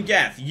you're killing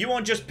Geth, you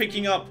are just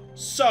picking up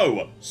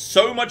so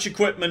much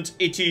equipment,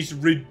 it is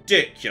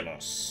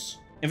ridiculous.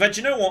 In fact,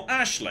 you know what,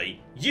 Ashley?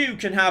 You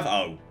can have...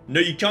 Oh, no,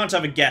 you can't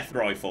have a Geth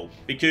rifle,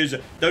 because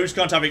those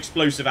can't have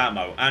explosive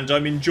ammo, and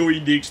I'm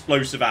enjoying the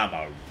explosive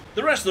ammo.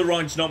 The rest of the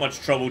ride's not much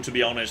trouble, to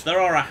be honest. There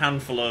are a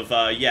handful of,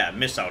 yeah,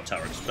 missile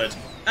turrets, but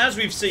as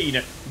we've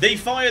seen, they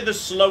fire the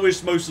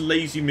slowest, most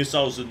lazy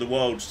missiles in the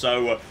world,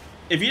 so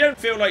if you don't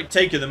feel like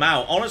taking them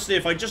out, honestly,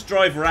 if I just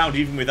drive around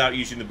even without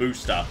using the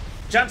booster,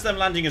 chance of them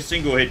landing a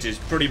single hit is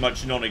pretty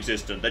much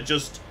non-existent. They're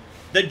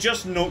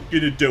just not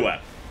gonna do it.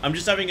 I'm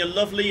just having a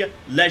lovely,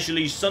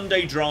 leisurely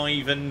Sunday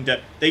drive, and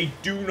they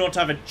do not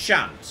have a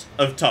chance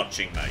of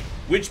touching me.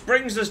 Which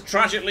brings us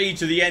tragically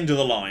to the end of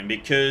the line,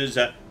 because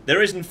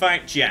there is, in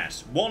fact,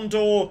 yes, one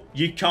door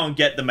you can't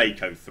get the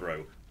Mako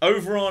through.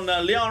 Over on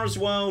Liara's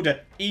world,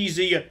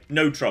 easy,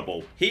 no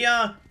trouble.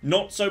 Here,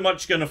 not so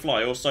much gonna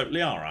fly. Also,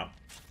 Liara.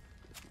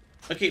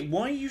 Okay,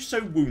 why are you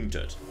so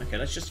wounded? Okay,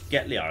 let's just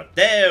get Liara.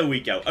 There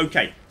we go.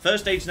 Okay,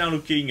 first aid's now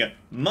looking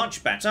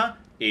much better.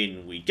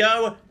 In we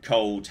go.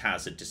 Cold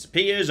hazard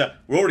disappears.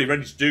 We're already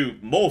ready to do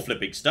more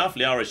flipping stuff.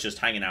 Liara's just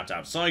hanging out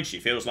outside. She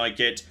feels like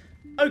it.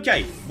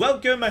 Okay,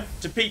 welcome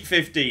to Peak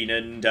 15,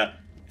 and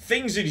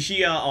things in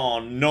here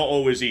are not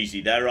always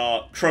easy. There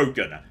are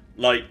Krogan,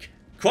 like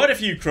quite a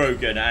few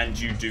Krogan, and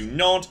you do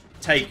not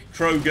take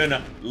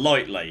Krogan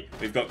lightly.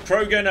 We've got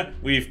Krogan,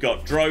 we've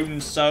got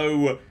drones,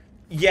 so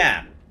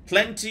yeah,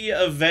 plenty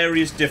of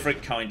various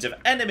different kinds of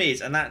enemies,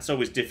 and that's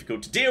always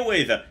difficult to deal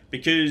with,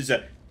 because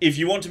if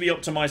you want to be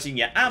optimizing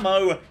your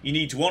ammo, you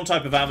need one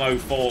type of ammo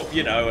for,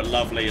 you know,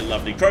 lovely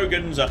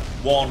Krogans,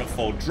 one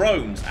for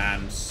drones,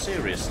 and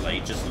seriously,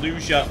 just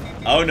lose your...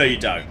 Oh, no you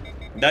don't.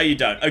 No, you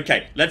don't.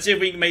 Okay, let's see if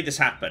we can make this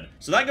happen.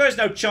 So that guy's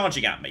now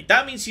charging at me.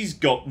 That means he's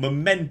got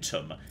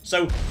momentum.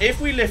 So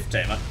if we lift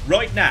him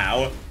right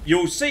now,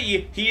 you'll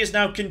see he is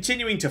now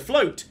continuing to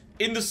float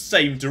in the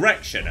same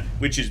direction,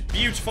 which is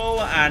beautiful.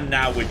 And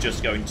now we're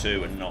just going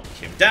to knock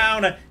him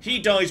down. He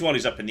dies while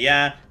he's up in the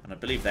air. And I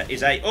believe there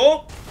is a...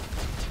 Oh!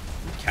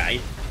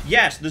 Okay.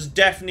 Yes, there's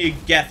definitely a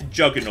Geth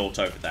Juggernaut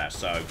over there.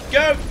 So,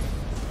 go!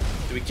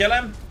 Do we kill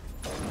him?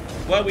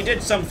 Well, we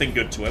did something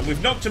good to him.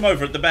 We've knocked him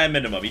over at the bare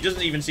minimum. He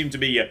doesn't even seem to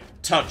be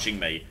touching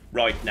me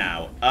right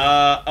now.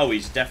 Oh,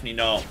 he's definitely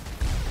not.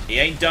 He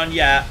ain't done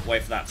yet.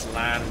 Wait for that to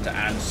land.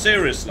 And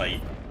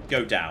seriously,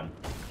 go down.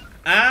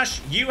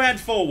 Ash, you head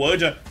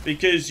forward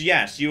because,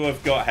 yes, you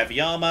have got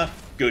heavy armor,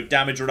 good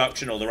damage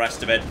reduction, all the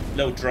rest of it.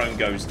 Little drone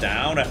goes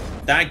down.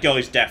 That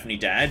guy's definitely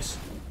dead.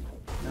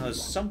 Now,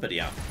 there's somebody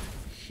up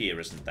here,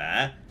 isn't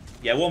there?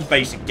 Yeah, one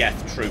basic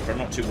Geth trooper. I'm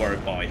not too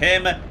worried by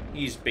him.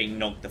 He's being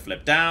knocked the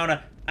flip down.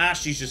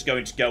 Ashley's just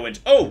going to go into...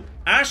 Oh!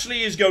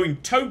 Ashley is going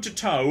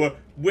toe-to-toe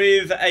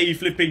with a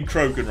flipping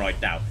Krogan right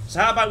now.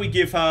 So how about we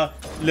give her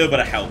a little bit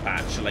of help,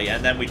 actually,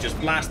 and then we just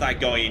blast that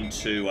guy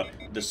into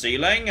the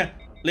ceiling.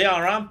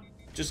 Liara,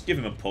 just give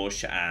him a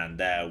push, and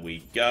there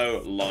we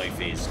go. Life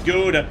is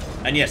good.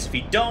 And yes, if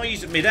he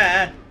dies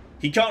mid-air,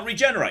 he can't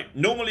regenerate.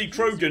 Normally,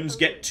 Krogans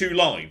get 2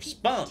 lives,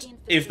 but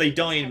if they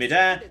die in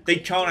mid-air, they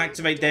can't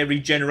activate their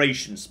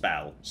regeneration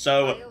spell.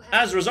 So,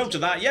 as a result of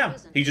that, yeah,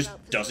 he just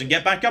doesn't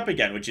get back up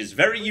again, which is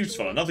very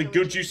useful. Another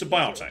good use of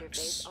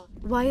biotics.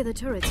 Why are the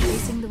turrets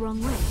facing the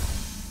wrong way?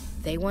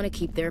 They want to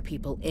keep their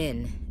people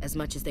in as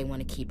much as they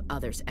want to keep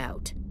others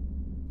out.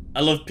 I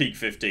love Peak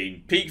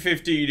 15. Peak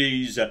 15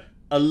 is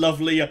a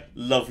lovely,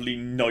 lovely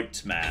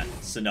nightmare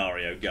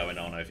scenario going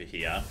on over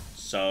here.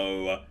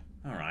 So,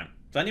 alright.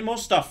 Plenty more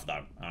stuff,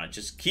 though. Alright,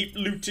 just keep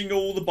looting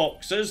all the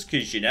boxes,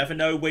 because you never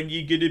know when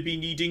you're going to be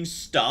needing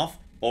stuff,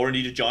 or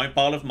need a giant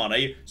pile of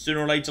money.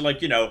 Sooner or later,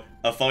 like, you know,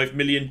 a $5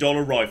 million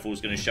rifle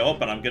is going to show up,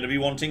 and I'm going to be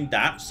wanting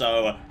that,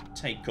 so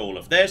take all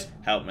of this,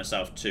 help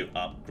myself to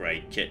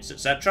upgrade kits,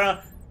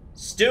 etc.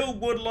 Still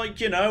would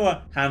like, you know,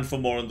 a handful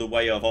more in the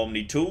way of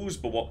Omni tools,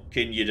 but what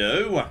can you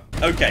do?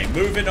 Okay,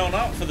 moving on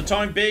up. For the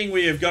time being,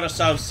 we have got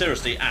ourselves...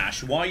 Seriously,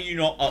 Ash, why are you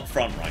not up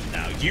front right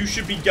now? You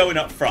should be going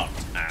up front.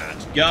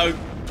 And go.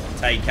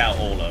 Take out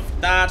all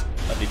of that.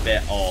 Lovely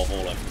bit of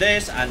all of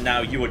this. And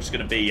now you are just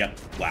going to be...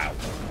 wow.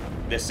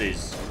 This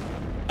is...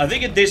 I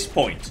think at this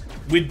point,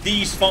 with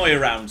these fire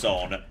rounds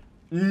on,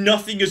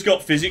 nothing has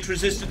got physics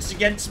resistance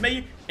against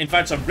me. In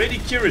fact, I'm really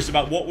curious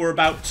about what we're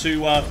about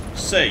to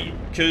see,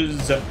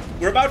 because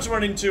we're about to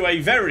run into a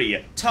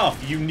very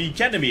tough,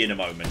 unique enemy in a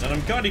moment, and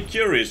I'm kind of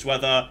curious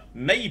whether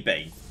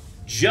maybe,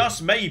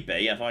 just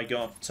maybe, have I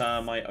got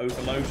my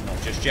overload?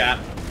 Not just yet.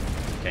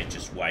 Okay,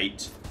 just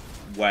wait.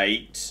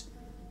 Wait.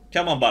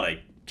 Come on,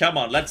 buddy. Come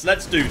on, let's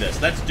do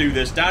this. Let's do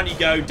this. Down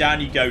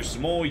you go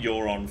some more.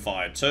 You're on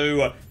fire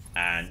too.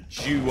 And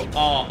you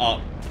are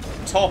up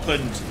top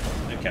and...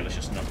 Okay, let's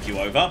just knock you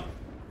over.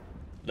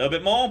 A little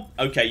bit more.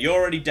 Okay, you're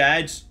already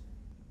dead.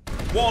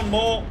 One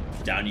more.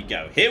 Down you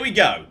go. Here we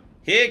go.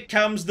 Here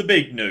comes the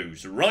big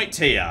news. Right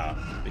here.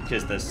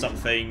 Because there's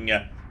something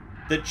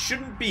that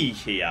shouldn't be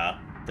here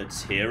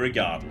that's here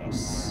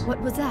regardless. What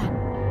was that?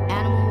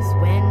 Animals,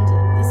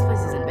 wind. This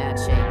place is in bad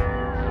shape.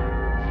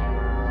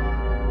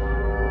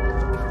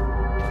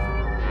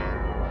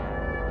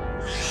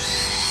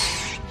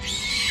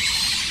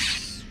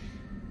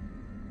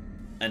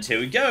 And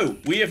here we go.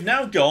 We have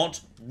now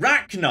got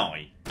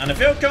Rachni. And I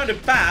feel kind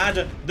of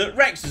bad that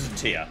Rex isn't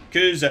here,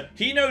 because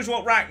he knows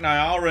what Rachni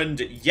are, and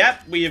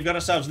yep, we have got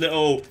ourselves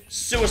little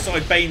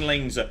suicide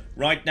banelings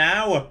right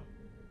now.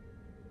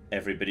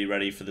 Everybody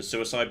ready for the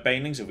suicide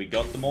banelings? Have we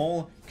got them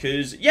all?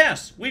 Because,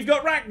 yes, we've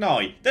got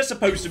Rachni. They're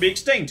supposed to be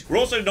extinct. We're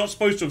also not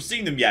supposed to have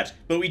seen them yet,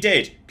 but we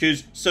did,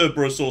 because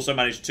Cerberus also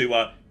managed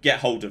to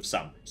get hold of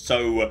some.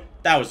 So,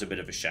 that was a bit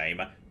of a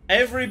shame.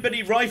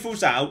 Everybody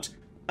rifles out.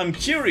 I'm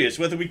curious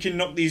whether we can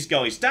knock these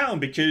guys down,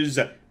 because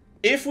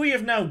if we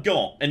have now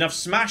got enough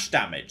smash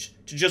damage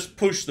to just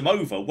push them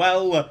over,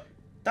 well,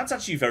 that's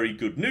actually very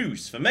good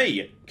news for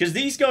me. Because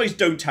these guys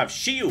don't have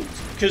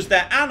shields, because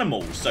they're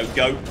animals. So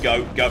go,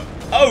 go, go.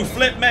 Oh,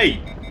 flip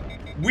me.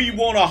 We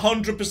want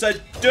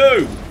 100%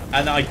 do.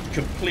 And I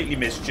completely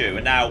missed you.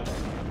 And now,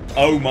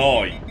 oh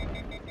my.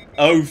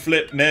 Oh,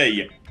 flip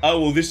me.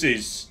 Oh, well, this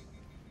is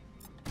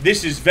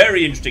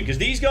very interesting, because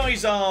these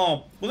guys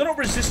are, well, they're not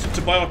resistant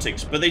to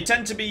biotics, but they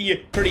tend to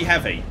be pretty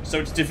heavy, so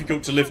it's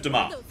difficult to lift them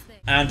up.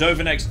 And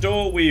over next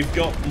door, we've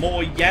got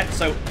more yet,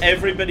 so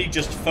everybody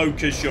just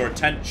focus your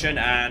attention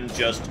and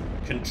just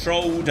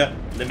controlled,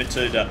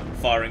 limited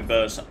firing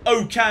bursts.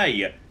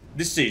 Okay,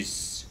 this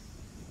is...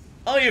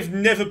 I have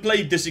never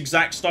played this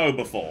exact style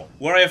before,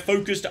 where I have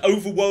focused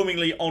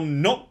overwhelmingly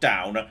on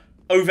knockdown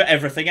over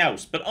everything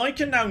else, but I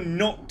can now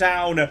knock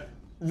down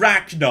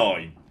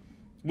Rachni,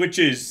 which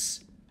is...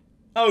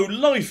 Oh,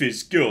 life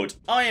is good.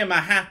 I am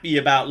happy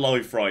about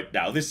life right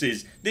now. This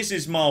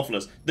is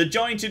marvellous. The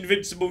giant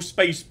invincible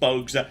space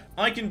bugs,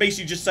 I can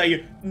basically just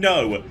say,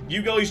 no,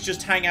 you guys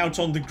just hang out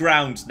on the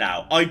ground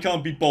now. I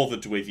can't be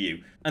bothered with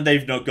you. And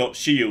they've not got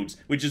shields,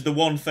 which is the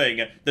one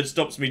thing that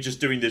stops me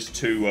just doing this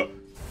to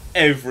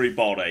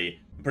everybody.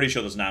 I'm pretty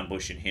sure there's an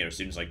ambush in here as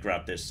soon as I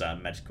grab this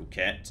medical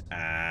kit.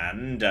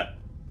 And...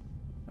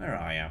 where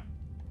are you?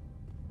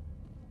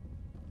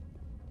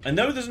 I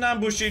know there's an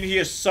ambush in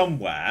here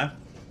somewhere.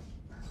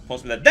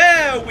 Possibly there.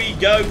 There we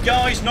go,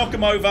 guys. Knock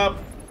them over.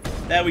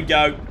 There we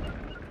go.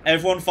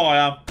 Everyone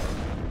fire.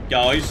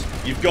 Guys,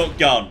 you've got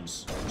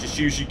guns. Just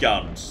use your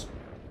guns.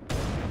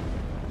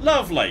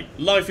 Lovely.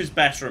 Life is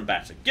better and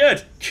better.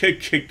 Good.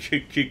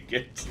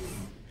 Good.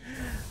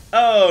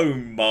 Oh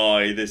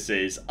my, this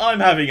is... I'm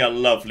having a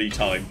lovely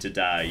time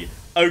today.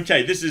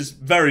 Okay, this is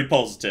very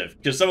positive,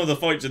 because some of the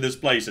fights in this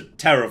place are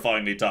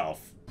terrifyingly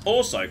tough.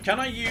 Also, can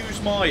I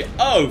use my...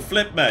 Oh,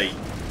 flip me.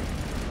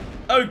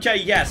 Okay,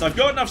 yes, I've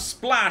got enough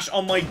splash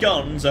on my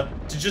guns to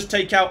just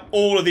take out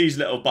all of these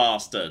little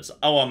bastards.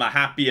 Oh, I'm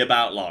happy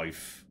about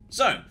life.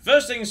 So,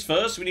 first things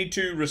first, we need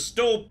to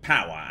restore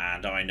power,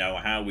 and I know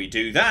how we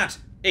do that.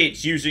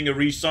 It's using a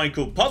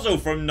recycled puzzle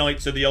from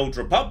Knights of the Old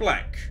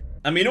Republic.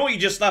 I mean, or you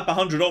just slap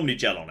 100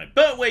 Omnigel on it,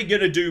 but we're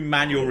gonna do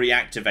manual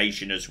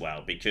reactivation as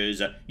well, because,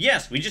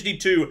 yes, we just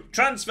need to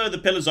transfer the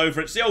pillars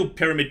over. It's the old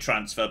pyramid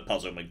transfer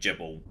puzzle,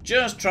 McGibble.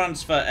 Just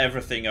transfer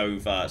everything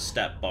over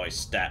step by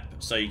step,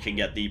 so you can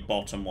get the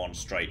bottom one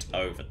straight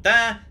over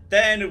there.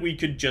 Then we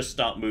could just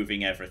start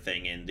moving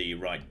everything in the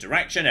right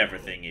direction.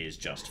 Everything is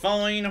just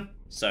fine.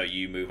 So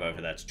you move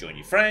over there to join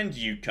your friend,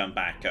 you come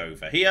back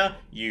over here,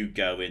 you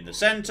go in the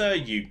center,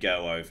 you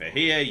go over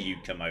here, you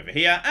come over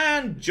here,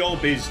 and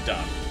job is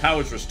done.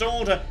 Power's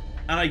restored, and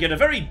I get a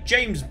very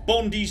James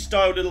Bondy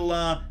style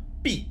little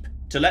beep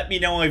to let me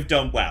know I've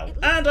done well.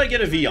 And I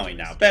get a VI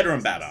now, better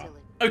and better.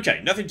 Okay,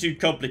 nothing too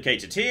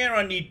complicated here.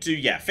 I need to,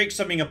 yeah, fix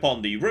something up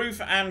on the roof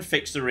and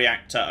fix the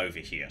reactor over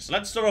here. So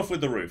let's start off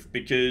with the roof,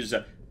 because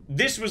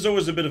this was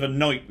always a bit of a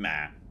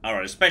nightmare.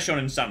 Alright, especially on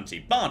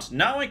Insanity. But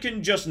now I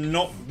can just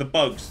knock the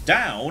bugs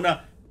down,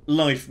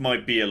 life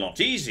might be a lot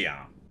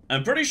easier.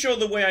 I'm pretty sure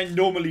the way I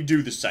normally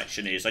do this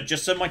section is I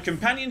just send my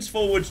companions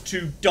forward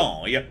to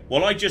die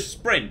while I just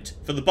sprint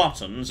for the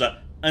buttons,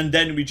 and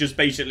then we just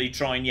basically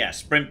try and, yeah,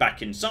 sprint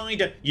back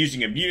inside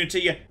using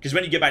immunity, because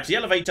when you get back to the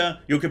elevator,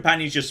 your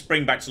companions just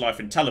spring back to life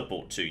and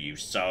teleport to you.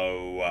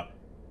 So,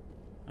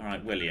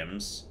 alright,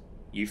 Williams,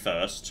 you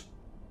first.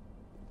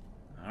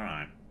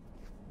 Alright,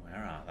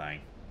 where are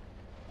they?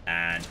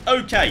 And,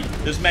 okay,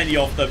 there's many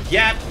of them.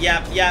 Yep,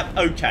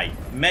 okay.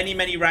 Many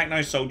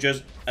Rachni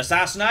soldiers.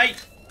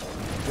 Assassinate.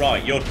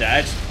 Right, you're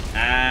dead.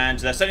 And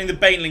they're sending the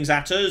banelings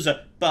at us,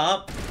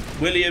 but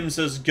Williams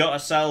has got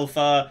herself,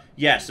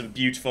 yeah, some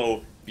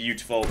beautiful...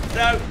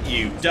 No,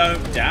 you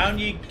don't. Down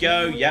you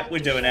go. Yep, we're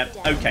doing it.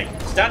 Okay,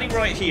 standing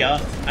right here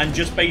and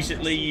just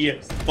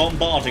basically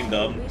bombarding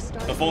them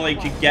before they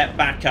can get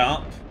back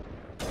up.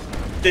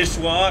 This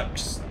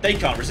works. They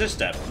can't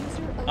resist it.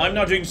 I'm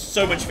now doing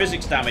so much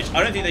physics damage,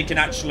 I don't think they can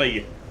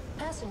actually...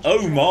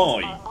 Oh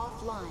my.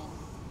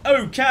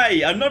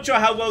 Okay, I'm not sure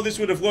how well this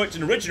would have worked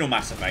in original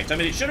Mass Effect. I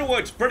mean, it should have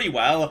worked pretty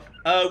well.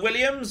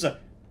 Williams,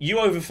 you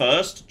over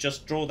first.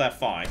 Just draw their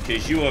fire,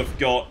 because you have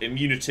got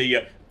immunity,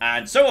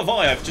 and so have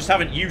I just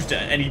haven't used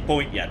it at any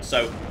point yet.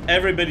 So,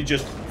 everybody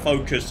just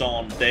focus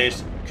on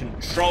this.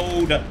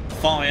 Controlled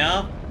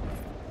fire.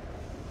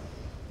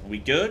 Are we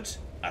good?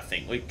 I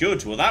think we're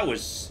good. Well, that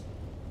was...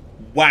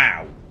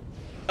 Wow.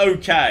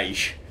 Okay,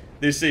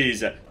 this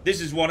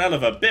is one hell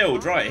of a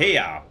build right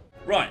here.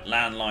 Right,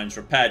 landlines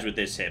repaired with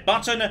this here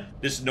button.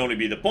 This would normally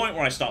be the point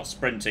where I start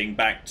sprinting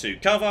back to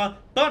cover,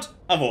 but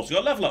I've also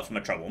got level up for my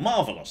trouble.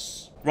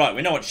 Marvellous. Right,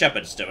 we know what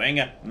Shepard's doing.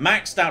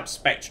 Maxed out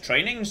Spectre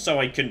training, so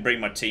I can bring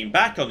my team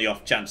back on the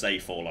off chance they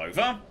fall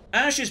over.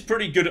 Ash is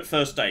pretty good at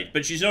first aid,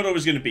 but she's not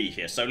always going to be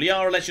here. So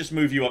Liara, let's just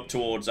move you up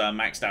towards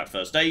maxed out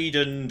first aid,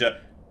 and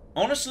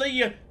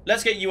honestly,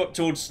 let's get you up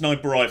towards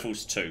sniper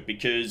rifles too,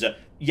 because...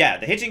 yeah,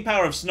 the hitting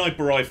power of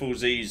sniper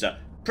rifles is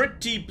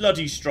pretty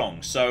bloody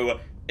strong,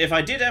 so if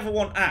I did ever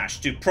want Ash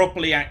to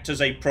properly act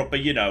as a proper,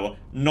 you know,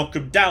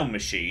 knock-em-down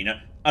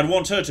machine, I'd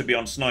want her to be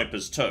on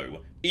snipers too,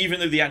 even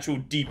though the actual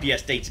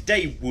DPS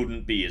day-to-day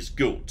wouldn't be as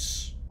good.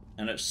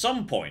 And at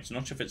some point,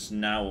 not sure if it's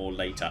now or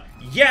later.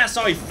 Yes,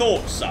 I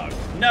thought so.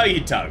 No, you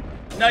don't.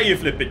 No, you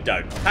flippin'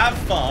 don't. Have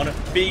fun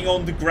being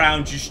on the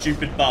ground, you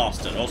stupid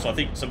bastard. Also, I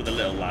think some of the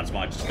little lads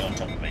might just go on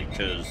top of me,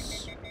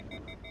 because...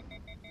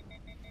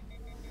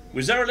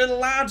 Was there a little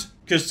lad?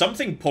 Because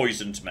something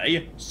poisoned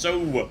me,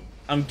 so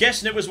I'm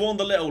guessing it was one of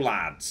the little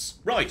lads.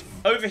 Right,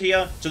 over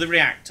here to the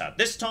reactor.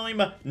 This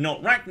time,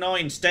 not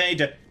Rachni,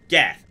 instead,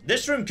 Geth.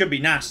 This room could be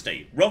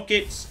nasty.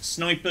 Rockets,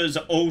 snipers,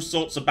 all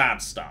sorts of bad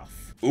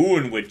stuff. Ooh,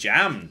 and we're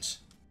jammed.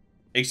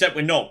 Except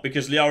we're not,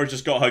 because Liara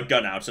just got her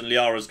gun out, and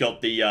Liara's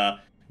got the,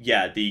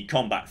 the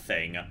combat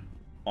thing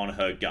on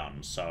her gun.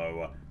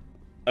 So,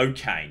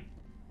 okay.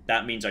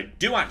 That means I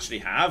do actually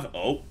have...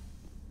 Oh.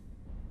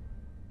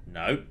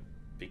 No.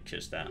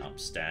 Because they're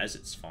upstairs,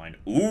 it's fine.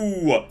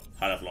 Ooh!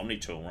 High-level Omni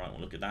tool. Right,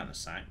 we'll look at that in a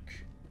sec.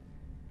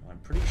 I'm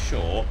pretty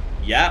sure...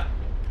 Yeah.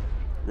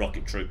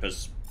 Rocket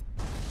troopers.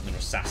 I'm going to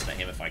assassinate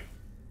him if I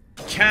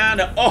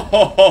can. Oh,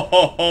 ho, ho,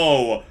 ho,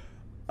 ho.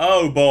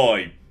 Oh,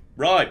 boy.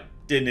 Right.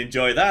 Didn't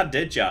enjoy that,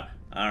 did ya?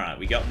 Alright,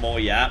 we got more,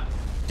 yeah.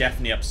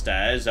 Definitely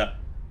upstairs.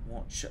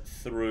 Watch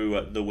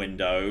through the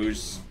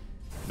windows.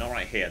 Not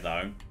right here,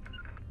 though.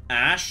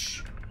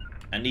 Ash,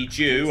 I need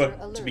you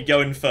to be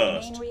going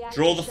first.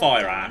 Draw the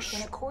fire, Ash.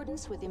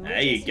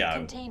 There you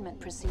go.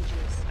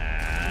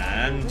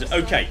 And,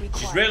 okay,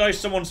 she's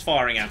realised someone's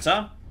firing at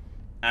her.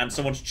 And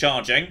someone's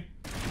charging.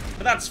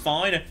 But that's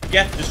fine.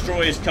 Geth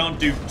destroyers can't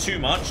do too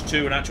much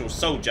to an actual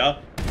soldier.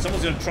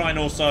 Someone's going to try and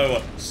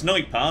also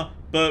snipe her.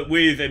 But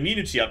with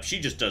immunity up, she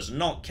just does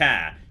not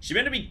care. She's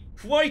meant to be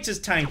quite as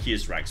tanky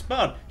as Rex,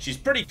 but she's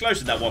pretty close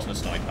and that wasn't a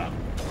sniper.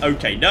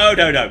 Okay, no.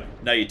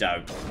 No, you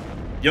don't.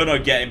 You're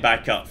not getting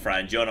back up,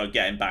 friend. You're not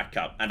getting back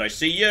up. And I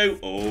see you.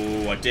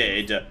 Oh, I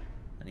did.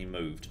 And he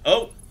moved.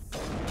 Oh.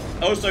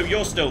 Oh, so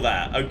you're still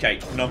there. Okay,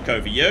 knock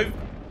over you.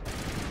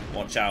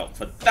 Watch out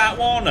for that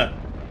one.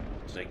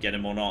 Did I get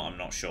him or not? I'm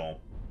not sure.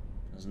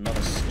 There's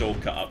another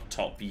stalker up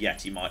top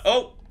yet. He might...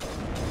 Oh.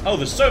 Oh,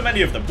 there's so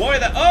many of them. Why are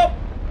there... Oh.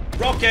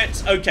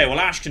 Rockets. Okay, well,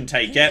 Ash can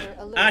take it.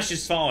 Ash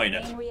is fine.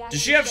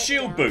 Does she have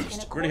shield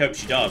boost? Really hope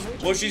she does.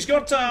 Well, she's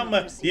got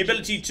the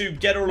ability to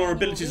get all her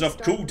abilities off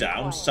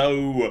cooldown,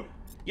 so...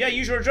 Yeah,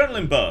 use your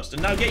adrenaline burst,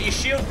 and now get your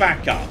shield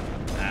back up.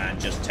 And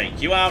just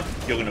take you out.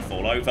 You're going to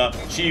fall over.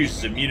 She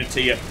uses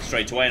immunity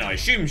straight away, and I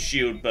assume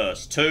shield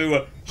burst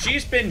too.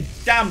 She's been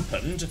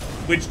dampened,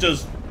 which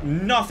does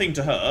nothing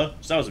to her,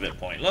 so that was a bit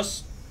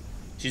pointless.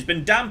 She's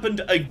been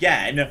dampened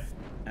again,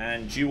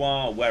 and you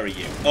are... Where are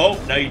you?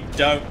 Oh, no, you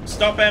don't.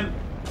 Stop him.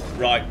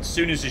 Right, as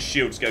soon as his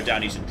shields go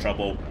down, he's in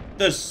trouble.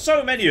 There's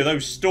so many of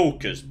those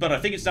stalkers, but I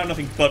think it's now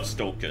nothing but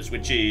stalkers,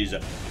 which is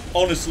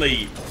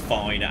honestly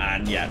fine,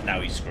 and yeah, now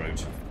he's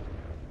screwed.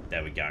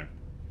 There we go.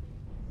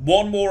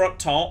 One more up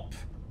top.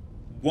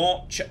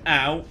 Watch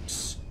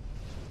out,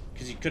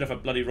 because he could have a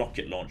bloody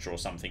rocket launcher or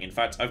something. In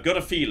fact, I've got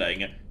a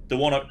feeling the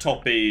one up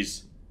top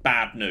is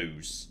bad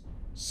news.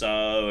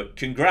 So,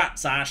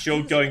 congrats, Ash,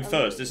 you're going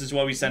first. This is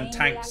why we send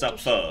tanks up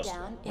first,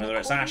 whether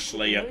it's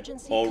Ashley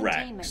or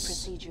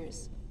Rex.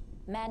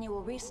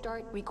 Manual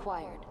restart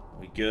required.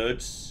 We good?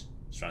 It's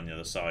around the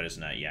other side,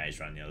 isn't it? Yeah, he's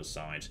around the other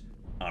side.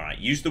 Alright,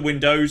 use the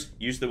windows.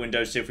 Use the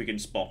windows, see if we can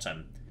spot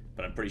him.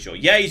 But I'm pretty sure.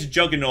 Yeah, he's a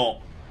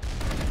juggernaut.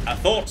 I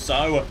thought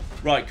so.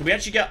 Right, can we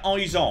actually get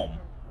eyes on?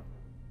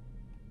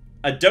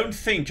 I don't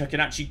think I can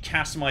actually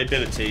cast my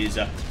abilities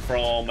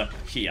from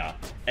here.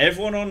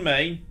 Everyone on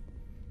me.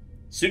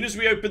 As soon as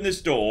we open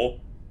this door,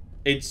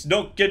 it's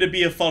not going to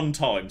be a fun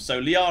time.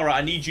 So, Liara,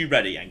 I need you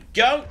ready. And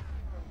go!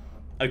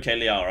 Okay,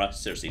 Liara,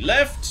 seriously.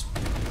 Left.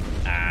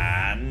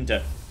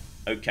 And...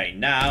 okay,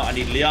 now I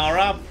need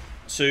Liara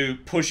to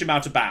push him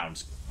out of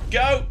bounds.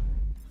 Go!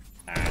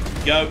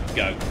 And go,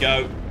 go,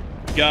 go,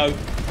 go,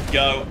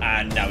 go.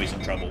 And now he's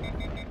in trouble.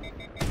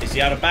 Is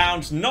he out of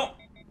bounds? Not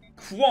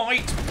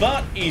quite,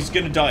 but he's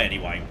going to die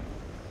anyway.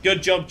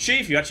 Good job,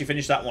 Chief. You actually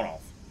finished that one off.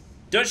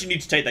 Don't actually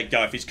need to take that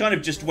guy off. He's kind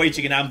of just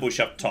waiting an ambush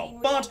up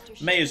top. But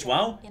may as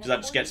well, because that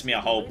just gets me a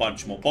whole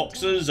bunch more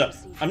boxes.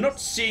 I'm not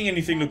seeing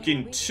anything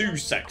looking too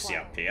sexy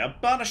up here,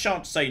 but I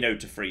shan't say no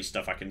to free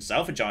stuff I can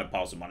sell for giant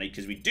piles of money,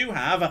 because we do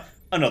have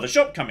another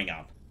shop coming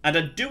up. And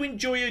I do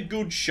enjoy a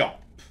good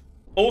shop.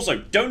 Also,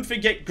 don't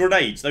forget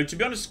grenades. Though, to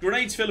be honest,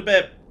 grenades feel a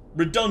bit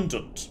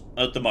redundant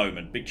at the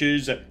moment,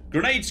 because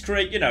grenades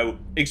create, you know,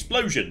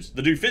 explosions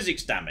that do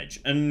physics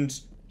damage,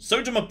 and...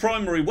 so do my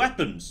primary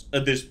weapons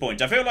at this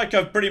point. I feel like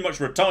I've pretty much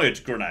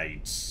retired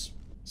grenades.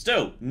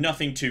 Still,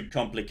 nothing too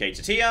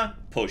complicated here.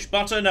 Push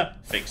button,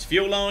 fix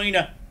fuel line,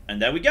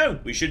 and there we go.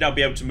 We should now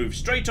be able to move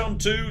straight on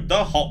to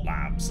the hot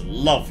labs.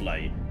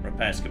 Lovely.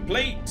 Repairs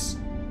complete.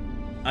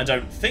 I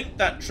don't think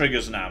that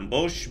triggers an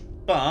ambush,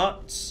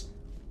 but...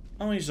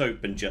 eyes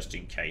open just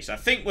in case. I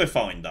think we're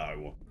fine,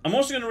 though. I'm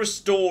also going to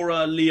restore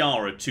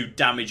Liara to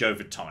damage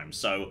over time,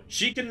 so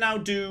she can now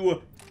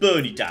do...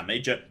 burny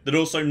damage that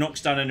also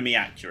knocks down enemy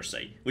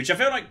accuracy, which I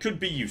feel like could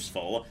be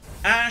useful.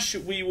 Ash,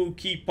 we will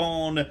keep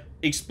on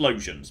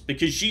explosions,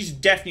 because she's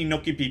definitely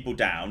knocking people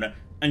down,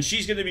 and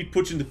she's going to be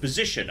put in the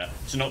position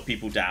to knock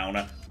people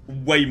down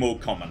way more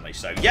commonly.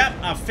 So, yeah,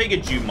 I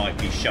figured you might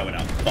be showing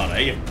up,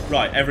 buddy.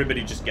 Right,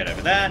 everybody just get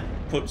over there.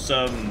 Put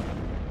some...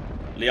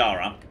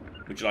 Liara,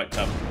 would you like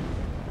to...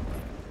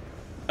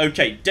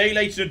 Okay, day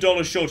later,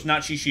 $1 short, and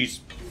actually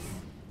she's...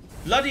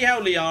 Bloody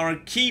hell,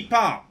 Liara, keep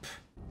up!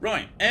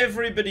 Right,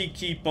 everybody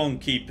keep on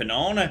keeping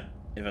on.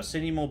 If I see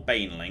any more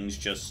banelings,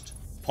 just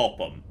pop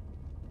them.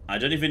 I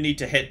don't even need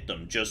to hit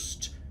them,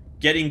 just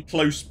getting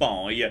close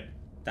by.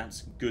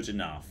 That's good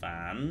enough,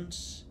 and...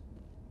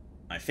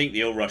 I think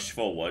they all rushed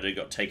forward and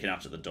got taken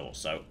out at the door.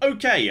 So,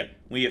 okay,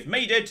 we have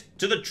made it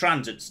to the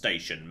transit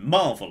station.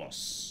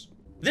 Marvellous.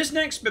 This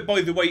next bit,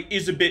 by the way,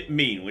 is a bit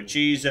mean, which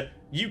is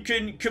you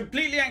can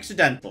completely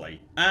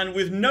accidentally, and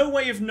with no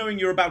way of knowing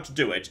you're about to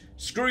do it,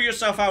 screw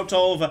yourself out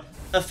of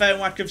a fair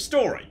whack of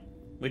story.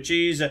 Which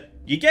is,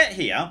 you get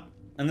here,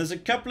 and there's a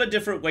couple of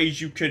different ways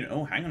you can...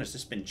 Oh, hang on, has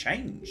this been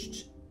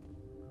changed?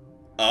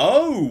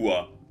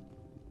 Oh!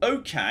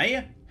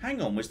 Okay,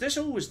 hang on, was this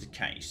always the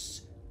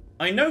case?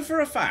 I know for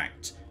a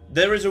fact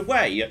there is a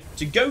way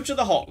to go to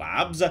the hot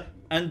labs,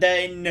 and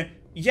then,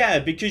 yeah,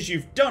 because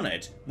you've done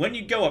it, when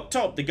you go up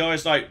top, the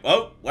guy's like,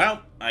 oh,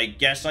 well, I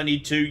guess I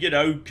need to, you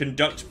know,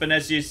 conduct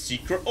Benezia's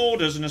secret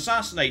orders and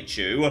assassinate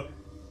you.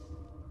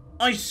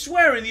 I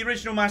swear in the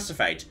original Mass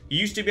Effect, you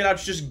used to be allowed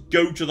to just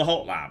go to the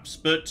hot labs,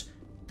 but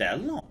they're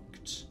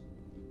locked.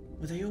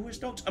 Were they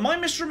always locked? Am I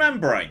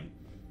misremembering?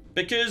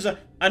 Because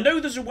I know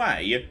there's a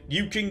way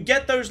you can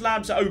get those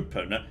labs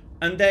open,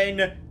 and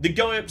then the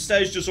guy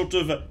upstairs just sort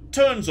of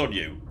turns on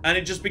you, and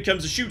it just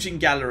becomes a shooting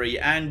gallery,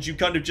 and you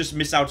kind of just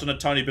miss out on a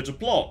tiny bit of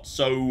plot.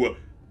 So,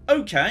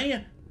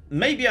 okay,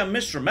 maybe I'm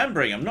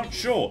misremembering, I'm not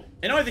sure.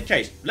 In either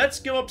case, let's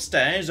go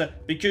upstairs,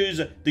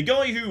 because the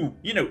guy who,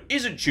 you know,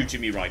 isn't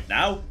shooting me right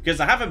now,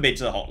 because I haven't been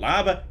to the hot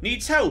lab,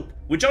 needs help,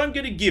 which I'm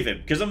going to give him,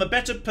 because I'm a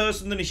better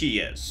person than he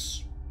is.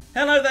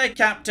 Hello there,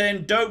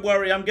 Captain. Don't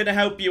worry, I'm going to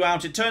help you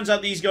out. It turns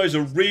out these guys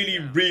are really,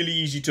 really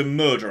easy to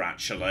murder,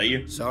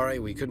 actually. Sorry,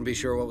 we couldn't be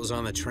sure what was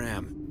on the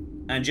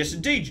tram. And yes,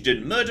 indeed, you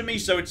didn't murder me,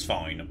 so it's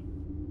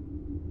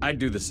fine. I'd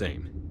do the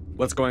same.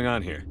 What's going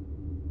on here?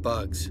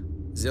 Bugs.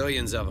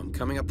 Zillions of them,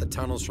 coming up the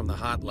tunnels from the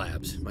hot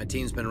labs. My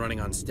team's been running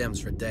on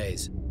stems for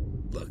days.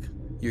 Look,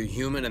 you're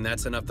human, and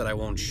that's enough that I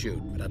won't shoot,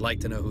 but I'd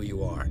like to know who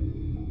you are.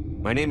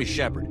 My name is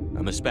Shepard.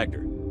 I'm a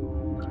Spectre.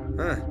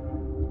 Huh.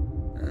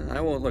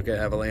 I won't look a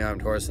heavily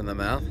armed horse in the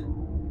mouth.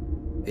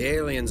 The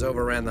aliens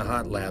overran the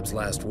hot labs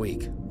last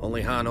week.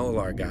 Only Han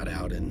Olar got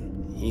out,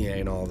 and he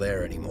ain't all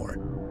there anymore.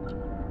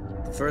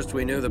 The first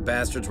we knew, the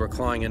bastards were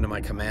clawing into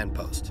my command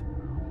post.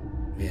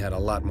 We had a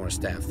lot more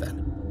staff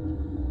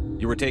then.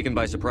 You were taken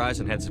by surprise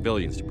and had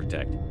civilians to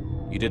protect.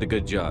 You did a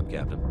good job,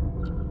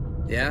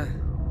 Captain. Yeah?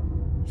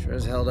 Sure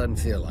as hell doesn't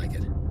feel like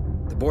it.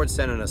 The board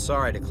sent an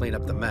Asari to clean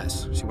up the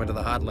mess. She went to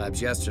the hot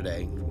labs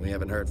yesterday. We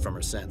haven't heard from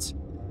her since.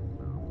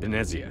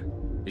 Benezia.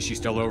 Is she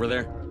still over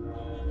there?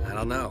 I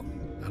don't know.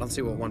 I don't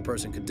see what one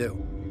person could do.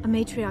 A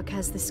matriarch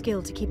has the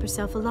skill to keep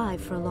herself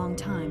alive for a long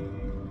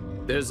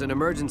time. There's an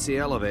emergency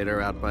elevator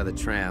out by the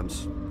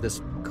trams.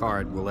 This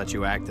card will let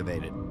you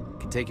activate it.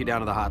 Can take you down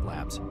to the hot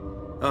labs.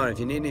 Oh, and if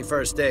you need any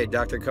first aid,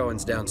 Dr.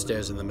 Cohen's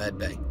downstairs in the med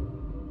bay.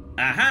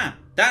 Aha!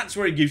 That's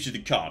where he gives you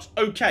the card.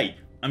 Okay,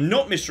 I'm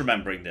not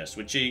misremembering this,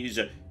 which is...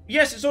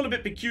 yes, it's all a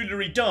bit peculiar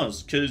he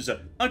does, because,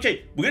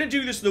 okay, we're going to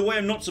do this the way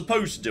I'm not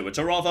supposed to do it,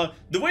 or rather,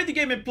 the way the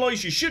game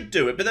implies you should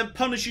do it, but then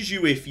punishes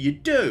you if you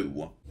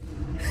do.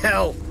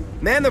 Hell!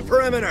 Man the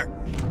perimeter!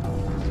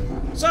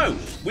 So,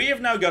 we have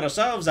now got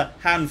ourselves a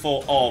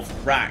handful of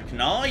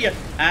Rachni,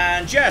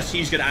 and yes,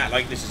 he's going to act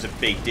like this is a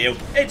big deal.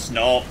 It's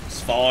not,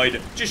 it's fine,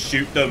 just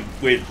shoot them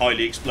with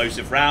highly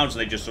explosive rounds,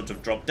 and they just sort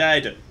of drop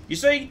dead. You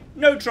see?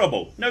 No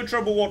trouble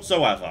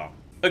whatsoever.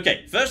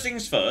 Okay, first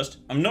things first,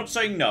 I'm not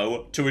saying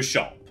no to a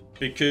shop.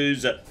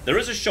 Because there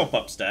is a shop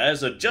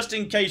upstairs, just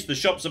in case the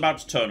shop's about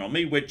to turn on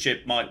me, which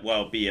it might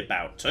well be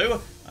about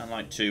to. I'd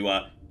like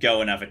to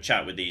go and have a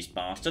chat with these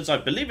bastards. I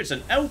believe it's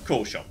an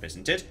Elcor shop,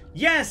 isn't it?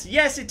 Yes,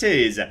 yes it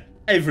is!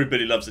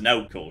 Everybody loves an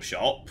Elcor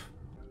shop.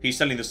 He's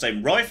selling the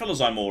same rifle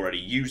as I'm already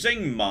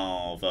using.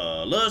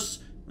 Marvellous.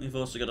 We've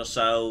also got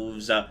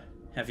ourselves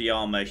heavy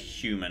armor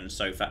human.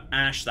 So for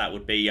Ash, that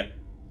would be...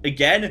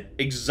 again,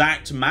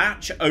 exact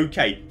match.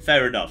 Okay,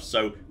 fair enough.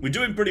 So, we're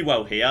doing pretty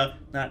well here.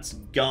 That's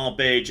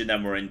garbage, and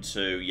then we're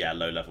into, yeah,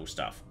 low-level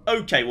stuff.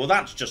 Okay, well,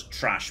 that's just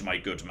trash, my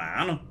good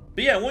man.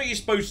 But yeah, what you're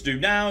supposed to do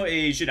now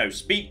is, you know,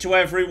 speak to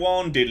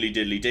everyone,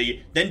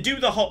 diddly-diddly-dee, then do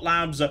the hot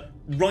labs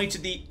right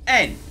at the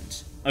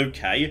end.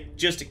 Okay,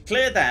 just to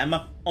clear them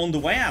on the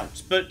way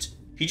out. But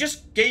he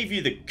just gave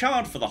you the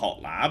card for the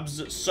hot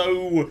labs,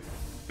 so...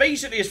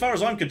 basically, as far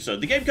as I'm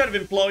concerned, the game kind of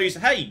implies,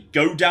 hey,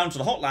 go down to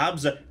the hot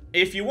labs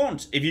if you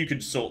want. If you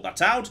can sort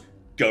that out,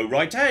 go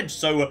right ahead.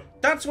 So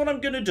that's what I'm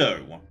going to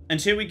do.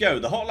 And here we go.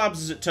 The hot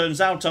labs, as it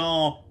turns out,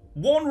 are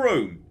one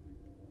room.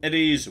 It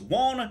is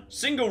one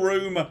single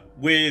room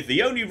with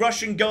the only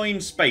Russian guy in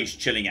space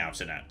chilling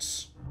out in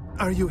it.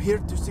 Are you here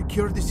to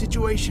secure the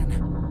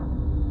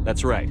situation?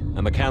 That's right.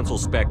 I'm a Council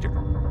Spectre.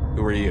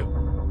 Who are you?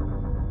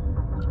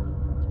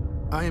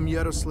 I am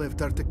Yaroslav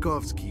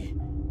Tartakovsky,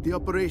 the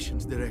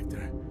operations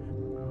director.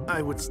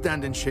 I would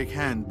stand and shake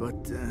hand,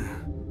 but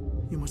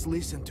you must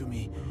listen to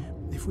me.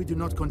 If we do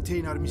not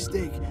contain our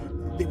mistake,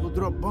 they will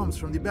drop bombs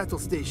from the battle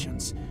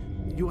stations.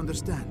 You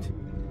understand?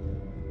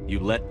 You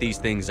let these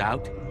things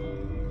out?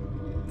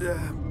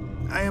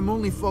 I am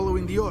only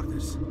following the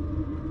orders.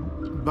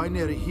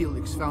 Binary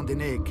Helix found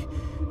an egg.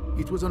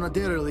 It was on a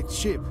derelict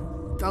ship,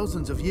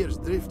 thousands of years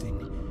drifting.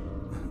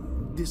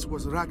 This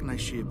was Rachni's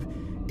ship.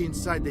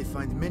 Inside they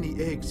find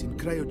many eggs in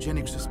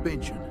cryogenic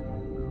suspension.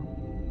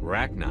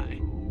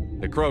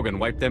 Rachni? The Krogan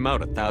wiped them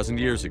out 1,000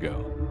 years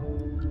ago.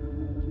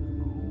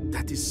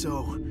 That is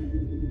so.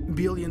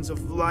 Billions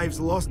of lives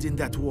lost in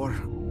that war,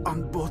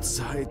 on both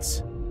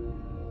sides.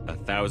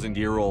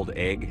 1,000-year-old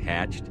egg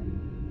hatched?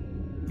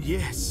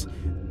 Yes.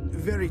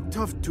 Very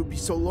tough to be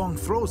so long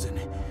frozen.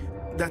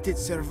 That it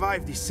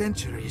survived the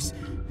centuries.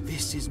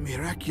 This is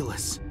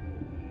miraculous.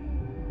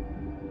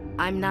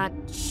 I'm not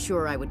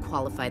sure I would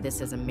qualify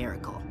this as a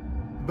miracle.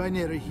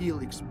 Binary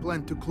Helix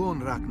planned to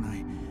clone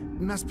Rachni,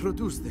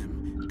 mass-produce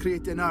them,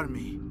 create an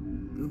army.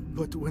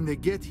 But when they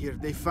get here,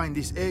 they find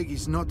this egg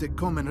is not a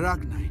common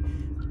Rachni.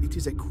 It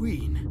is a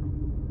queen.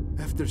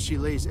 After she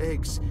lays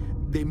eggs,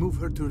 they move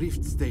her to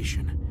Rift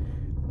Station.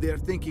 They are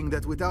thinking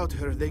that without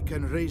her, they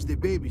can raise the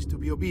babies to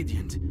be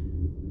obedient.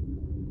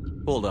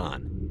 Hold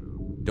on.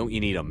 Don't you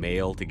need a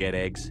male to get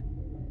eggs?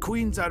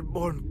 Queens are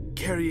born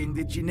carrying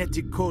the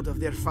genetic code of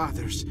their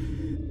fathers.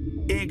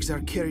 Eggs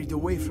are carried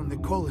away from the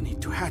colony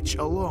to hatch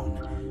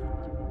alone.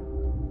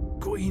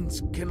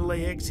 Queens can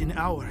lay eggs in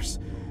hours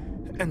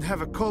and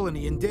have a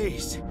colony in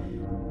days.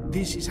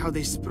 This is how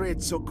they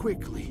spread so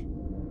quickly.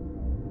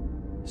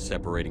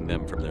 Separating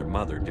them from their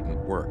mother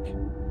didn't work.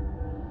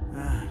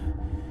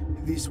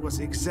 This was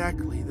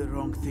exactly the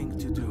wrong thing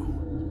to do.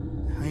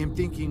 I am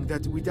thinking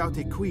that without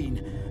a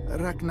queen,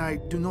 Rachni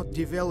do not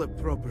develop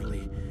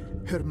properly.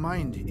 Her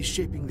mind is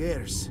shaping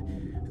theirs.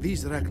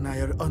 These Rachni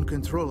are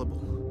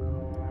uncontrollable.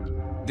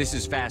 This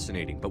is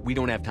fascinating, but we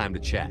don't have time to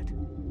chat.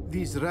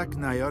 These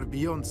Rachni are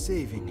beyond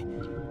saving.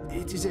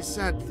 It is a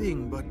sad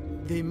thing, but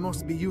they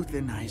must be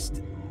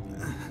euthanized.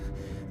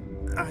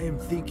 I am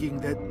thinking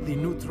that the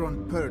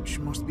neutron purge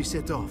must be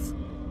set off.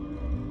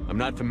 I'm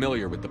not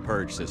familiar with the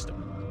purge system.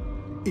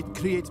 It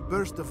creates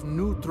bursts of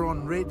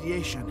neutron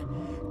radiation,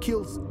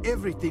 kills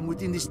everything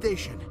within the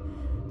station.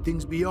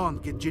 Things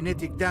beyond get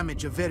genetic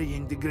damage of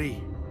varying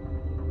degree.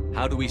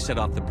 How do we set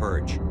off the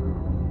purge?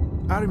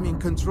 Arming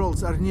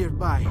controls are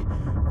nearby.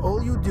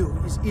 All you do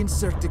is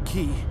insert the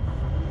key.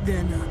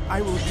 Then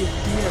I will get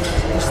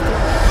nearer the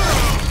storm.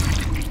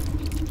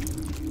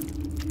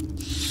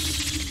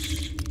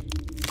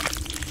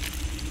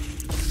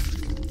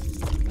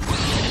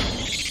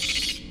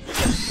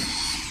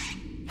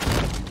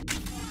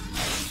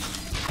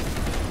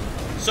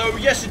 So,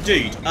 yes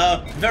indeed,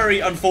 very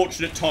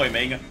unfortunate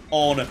timing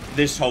on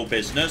this whole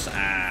business,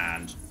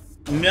 and...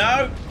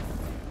 No!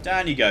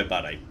 Down you go,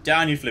 buddy.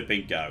 Down you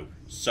flipping go.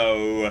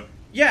 So,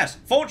 yes,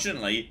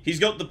 fortunately, he's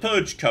got the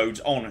purge codes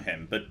on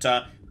him, but,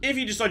 if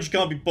you decide you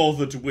can't be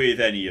bothered with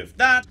any of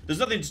that, there's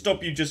nothing to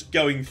stop you just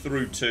going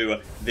through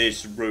to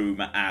this room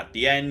at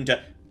the end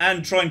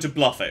and trying to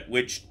bluff it,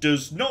 which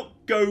does not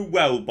go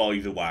well, by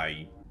the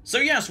way. So,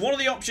 yes, one of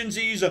the options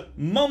is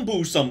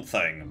mumble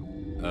something.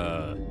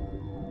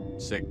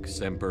 Sic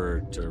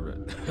semper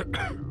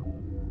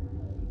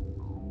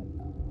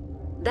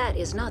That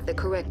is not the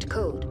correct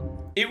code.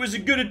 It was a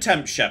good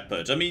attempt,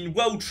 Shepard. I mean,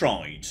 well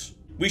tried.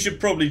 We should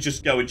probably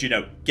just go and, you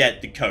know,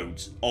 get the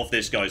codes of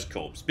this guy's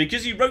corpse.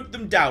 Because he wrote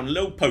them down, a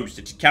little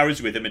post-it he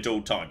carries with him at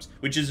all times.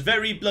 Which is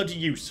very bloody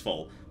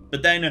useful.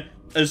 But then,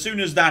 as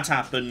soon as that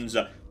happens,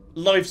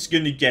 life's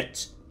gonna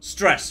get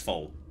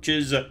stressful.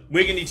 Because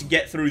we're gonna need to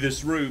get through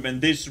this room,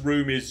 and this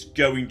room is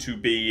going to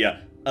be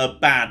a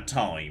bad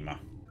time.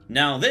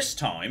 Now this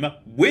time,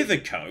 with a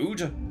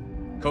code...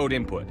 Code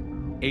input,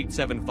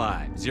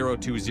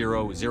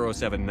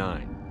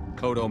 875-020-079.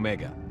 Code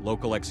Omega,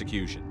 local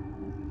execution.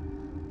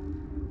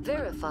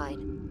 Verified.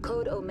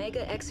 Code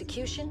Omega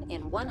execution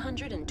in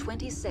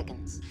 120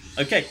 seconds.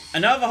 Okay,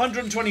 another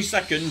 120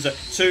 seconds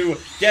to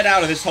get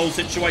out of this whole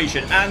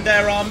situation. And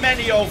there are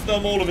many of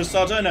them all of a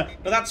sudden.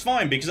 But that's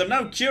fine, because I'm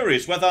now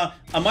curious whether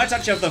I might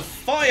actually have the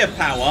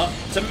firepower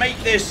to make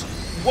this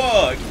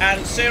work.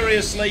 And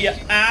seriously,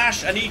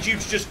 Ash, I need you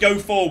to just go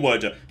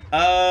forward.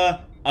 I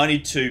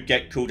need to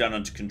get cooldown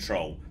under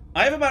control.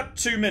 I have about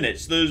 2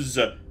 minutes. There's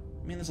a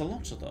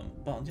lot of them.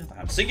 But on the other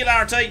hand,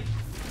 singularity.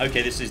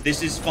 Okay, this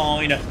is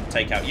fine.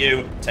 Take out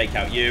you. Take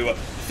out you.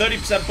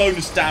 30%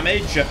 bonus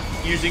damage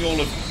using all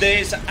of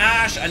this.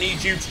 Ash, I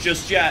need you to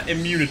just,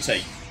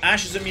 immunity.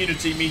 Ash's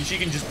immunity means she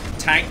can just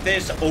tank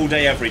this all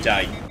day, every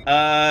day.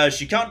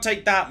 She can't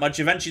take that much.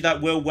 Eventually,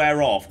 that will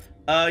wear off.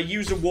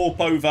 Use a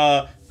warp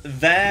over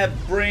there.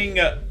 Bring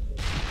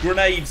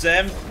grenades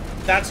in.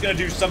 That's going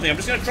to do something. I'm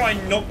just going to try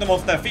and knock them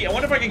off their feet. I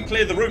wonder if I can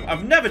clear the room.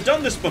 I've never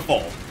done this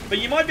before. But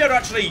you might be able to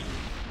actually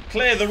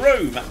clear the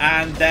room.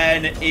 And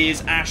then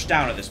is Ash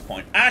down at this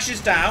point? Ash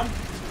is down.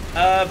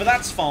 But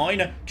that's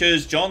fine.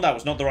 Because, John, that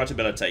was not the right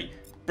ability.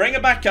 Bring her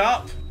back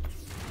up.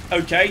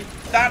 Okay,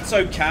 that's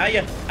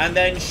okay. And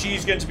then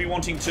she's going to be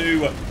wanting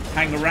to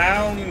hang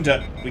around.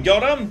 We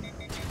got him.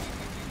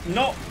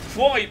 Not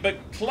quite, but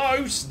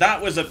close.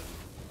 That was a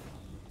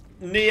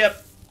near...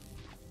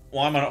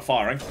 Why am I not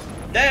firing?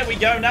 There we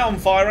go. Now I'm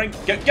firing.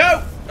 Go!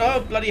 Go! Oh,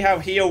 bloody hell.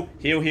 Heal.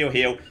 Heal, heal,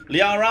 heal.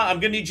 Liara, I'm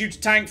going to need you to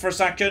tank for a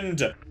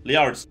second.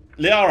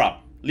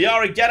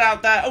 Liara, get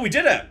out there. Oh, we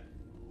did it.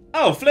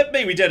 Oh, flip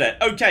me, we did it.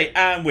 Okay,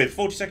 and with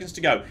 40 seconds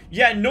to go.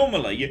 Yeah,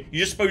 normally,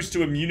 you're supposed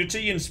to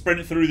immunity and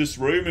sprint through this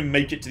room and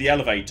make it to the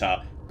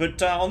elevator.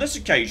 But on this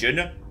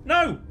occasion,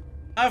 no.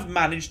 I've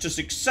managed to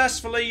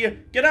successfully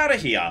get out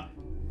of here.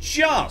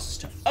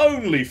 Just.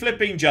 Only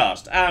flipping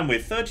just. And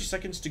with 30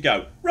 seconds to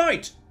go.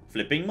 Right.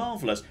 Flipping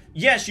marvellous.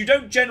 Yes, you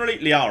don't generally...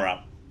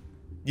 Liara,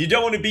 you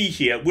don't want to be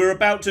here. We're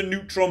about to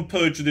neutron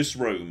purge this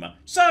room.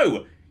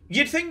 So...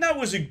 You'd think that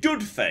was a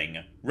good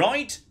thing,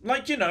 right?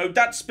 Like, you know,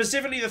 that's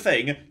specifically the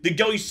thing the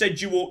guy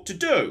said you ought to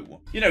do.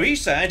 You know, he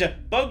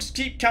said, bugs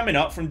keep coming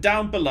up from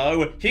down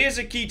below, here's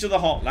a key to the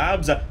hot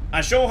labs,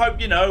 I sure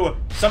hope, you know,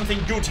 something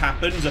good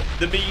happens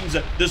that means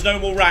there's no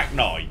more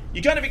Rachni.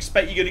 You kind of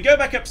expect you're going to go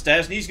back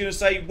upstairs and he's going to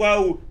say,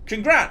 well,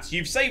 congrats,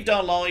 you've saved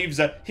our lives,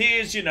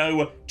 here's, you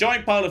know, a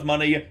giant pile of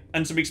money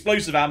and some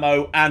explosive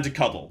ammo and a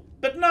cuddle.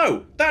 But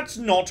no, that's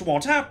not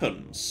what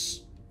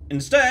happens.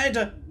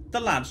 Instead, the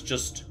lad's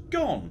just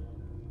gone.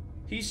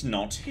 He's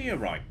not here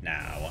right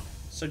now.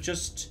 So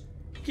just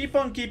keep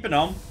on keeping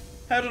on.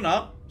 Head on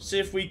up. See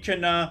if we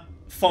can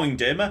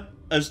find him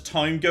as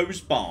time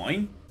goes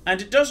by. And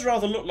it does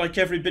rather look like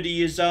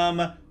everybody is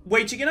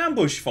waiting in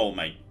ambush for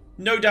me.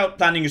 No doubt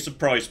planning a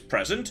surprise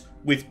present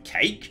with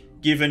cake,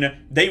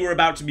 given they were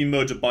about to be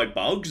murdered by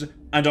bugs.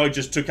 And I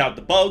just took out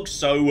the bugs,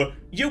 so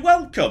you're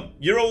welcome.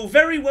 You're all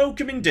very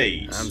welcome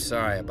indeed. I'm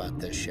sorry about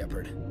this,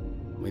 Shepard.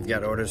 We've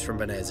got orders from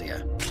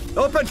Venezia.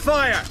 Open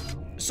fire!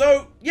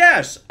 So,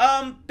 yes,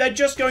 they're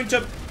just going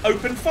to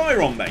open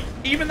fire on me.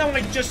 Even though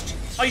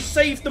I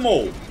saved them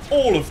all.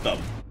 All of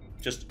them.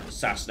 Just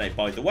assassinate,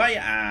 by the way,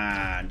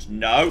 and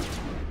no.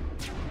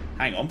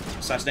 Hang on,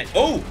 assassinate.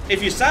 Oh,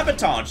 if you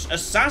sabotage,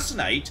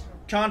 assassinate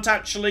can't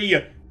actually...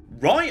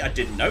 Right, I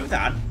didn't know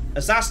that.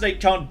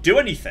 Assassinate can't do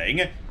anything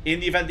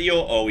in the event that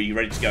you're... Oh, are you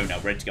ready to go now?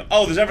 Ready to go.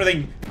 Oh, there's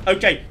everything.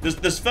 Okay,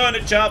 there's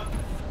furniture.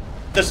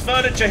 There's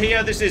furniture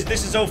here. This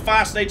is all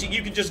fascinating.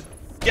 You can just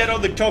get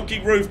on the cocky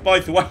roof, by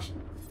the way.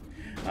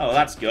 Oh,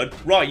 that's good.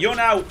 Right, you're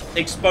now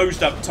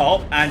exposed up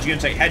top, and you're going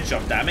to take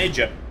headshot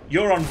damage.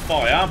 You're on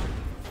fire.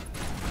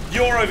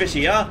 You're over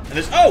here, and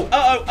there's...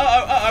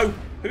 Oh,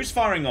 who's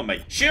firing on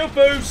me? Shield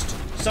boost!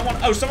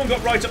 Someone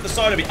got right up the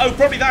side of me. Oh,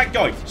 probably that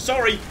guy.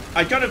 Sorry,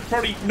 I kind of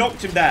probably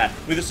knocked him there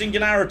with a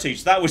singularity,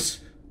 so that was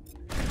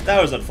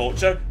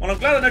unfortunate. Well, I'm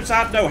glad I noticed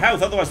I had no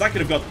health, otherwise that could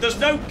have got... There's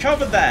no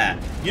cover there.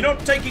 You're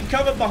not taking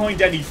cover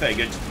behind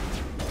anything, and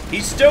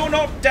he's still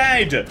not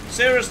dead.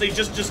 Seriously,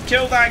 just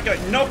kill that guy.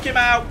 Knock him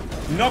out.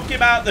 Knock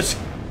him out.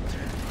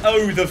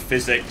 Oh, the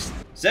physics.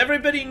 Is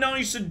everybody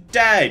nice and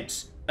dead?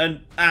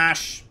 And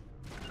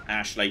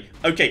Ashley.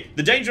 Okay,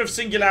 the danger of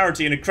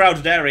singularity in a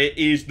crowded area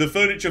is the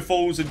furniture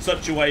falls in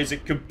such a way as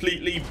it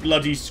completely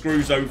bloody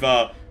screws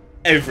over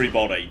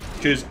everybody.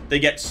 Because they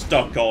get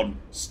stuck on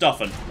stuff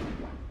and...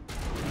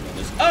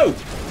 Oh!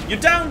 You're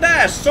down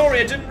there! Sorry,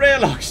 I didn't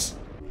realise.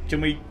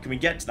 Can we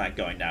get to that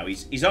guy now?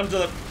 He's under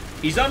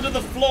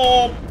the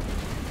floor.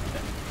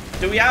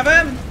 Do we have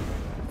him?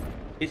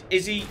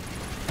 Is he...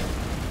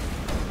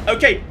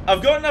 Okay,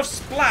 I've got enough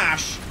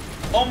splash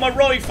on my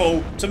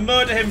rifle to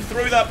murder him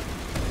through the...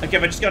 Okay,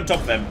 if I just get on top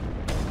of him.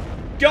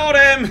 Got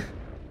him!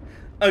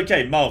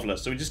 Okay,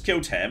 marvellous. So we just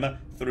killed him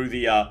through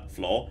the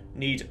floor.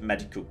 Need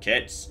medical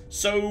kits.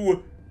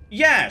 So,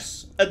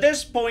 yes. At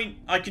this point,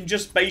 I can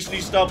just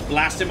basically start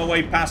blasting my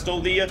way past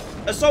all the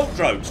assault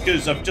drones.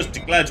 Because I've just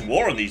declared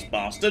war on these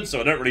bastards, so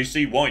I don't really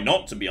see why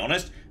not, to be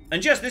honest.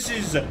 And yes, this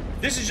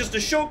is just a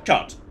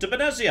shortcut to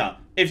Venezia.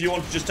 If you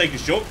want to just take a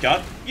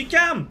shortcut, you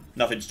can.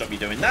 Nothing to stop you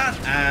doing that.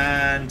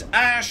 And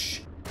Ash,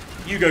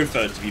 you go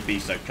first if you'd be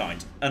so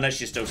kind. Unless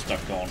you're still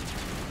stuck on.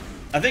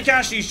 I think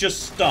Ashley's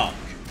just stuck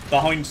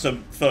behind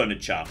some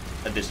furniture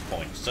at this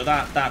point. So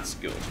that's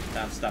good.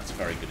 That's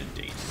very good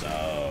indeed.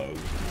 So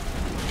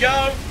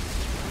go.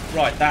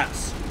 Right,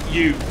 that's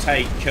you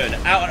taken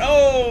out.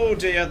 Oh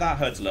dear, that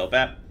hurts a little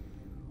bit.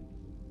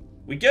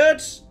 We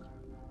good?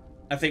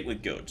 I think we're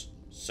good.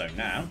 So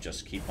now,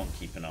 just keep on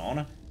keeping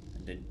on.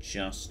 And in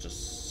just a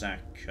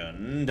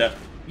second...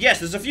 yes,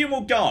 there's a few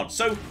more guards.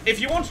 So, if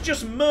you want to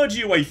just murder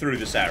your way through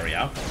this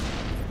area,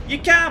 you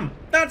can.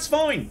 That's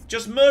fine.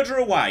 Just murder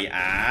away.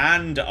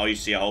 And I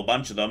see a whole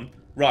bunch of them.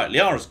 Right,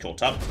 Liara's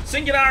caught up.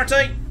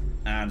 Singularity.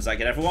 And does that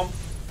get everyone?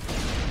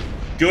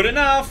 Good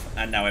enough.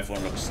 And now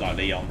everyone looks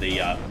slightly on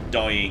the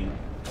dying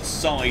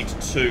side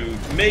to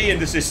me.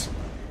 And this is...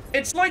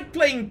 It's like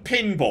playing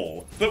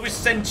pinball, but with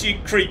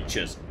sentient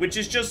creatures, which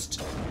is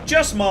just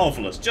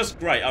marvellous, just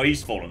great. Oh,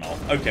 he's fallen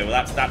off. Okay,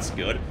 well, that's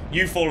good.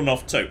 You've fallen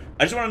off too.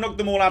 I just want to knock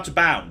them all out of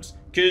bounds.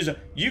 Because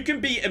you can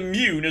be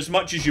immune as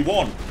much as you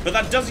want, but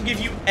that doesn't give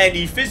you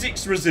any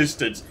physics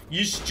resistance,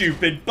 you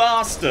stupid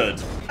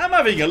bastard. I'm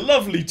having a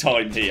lovely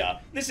time here.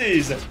 This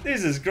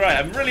is great.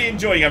 I'm really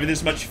enjoying having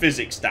this much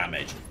physics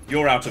damage.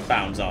 You're out of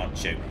bounds,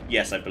 aren't you?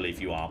 Yes, I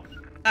believe you are.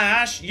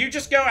 Ash, you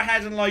just go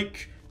ahead and,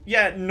 like,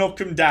 yeah,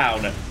 knock him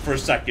down for a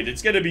second.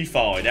 It's gonna be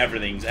fine.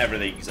 Everything's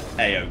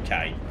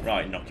A-okay.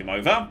 Right, knock him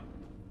over.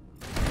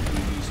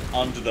 He's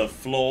under the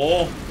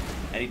floor.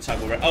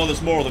 Anytime we're... Oh,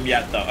 there's more of them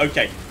yet, though.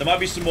 Okay, there might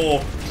be some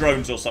more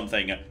drones or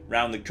something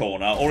around the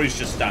corner. Or he's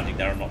just standing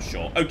there, I'm not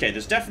sure. Okay,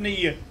 there's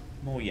definitely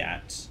more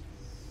yet.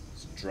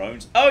 Some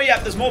drones. Oh, yeah,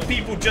 there's more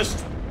people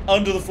just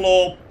under the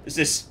floor. Is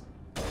this...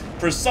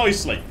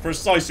 Precisely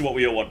what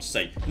we all want to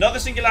see. Another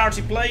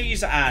singularity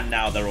plays, and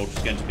now they're all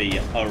just going to be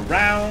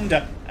around.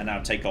 And now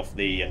take off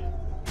the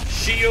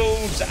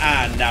shields,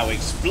 and now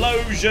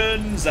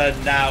explosions,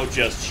 and now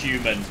just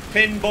human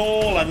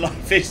pinball, and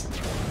life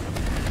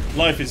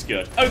is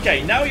good.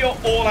 Okay, now you're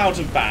all out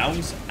of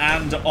bounds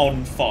and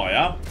on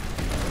fire.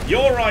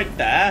 You're right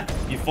there.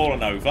 You've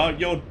fallen over.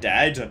 You're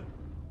dead.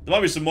 There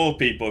might be some more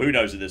people. Who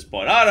knows at this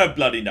point? I don't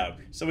bloody know.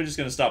 So we're just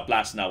going to start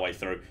blasting our way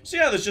through. So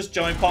yeah, there's just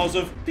giant piles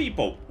of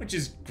people, which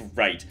is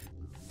great.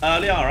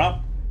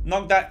 Liara,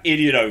 knock that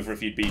idiot over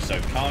if you'd be so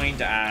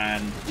kind.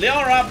 And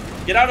Liara,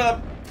 get out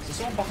of the... Is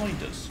there someone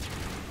behind us?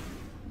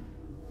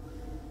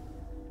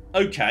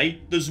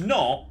 Okay, there's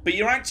not, but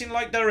you're acting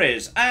like there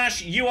is.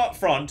 Ash, you up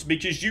front,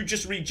 because you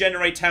just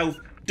regenerate health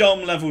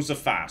dumb levels of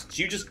fast.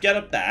 So you just get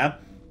up there.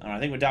 And I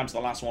think we're down to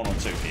the last one or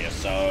two here.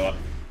 So,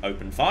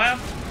 open fire.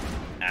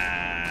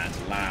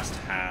 And last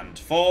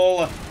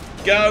handful.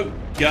 Go,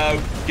 go,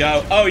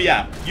 go. Oh,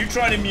 yeah. You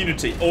try an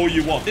immunity all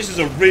you want. This is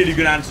a really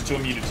good answer to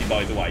immunity,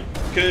 by the way.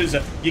 Because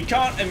you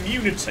can't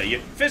immunity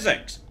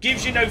physics.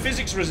 Gives you no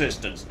physics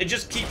resistance. It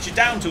just keeps you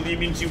down till the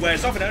immunity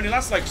wears off. It only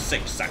lasts like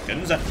 6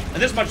 seconds. And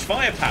this much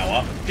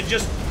firepower can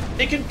just...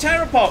 It can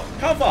tear apart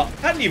cover.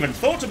 Hadn't even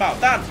thought about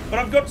that. But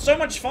I've got so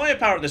much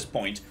firepower at this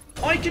point.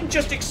 I can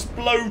just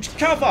explode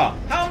cover.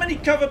 How many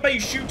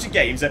cover-based shooter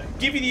games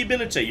give you the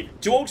ability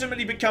to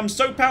ultimately become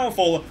so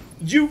powerful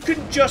you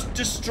can just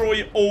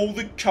destroy all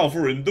the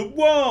cover in the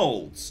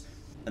world?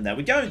 And there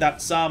we go.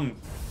 That's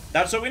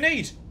what we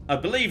need. I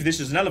believe this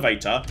is an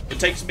elevator that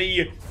takes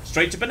me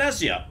straight to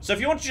Benezia. So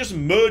if you want to just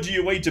murder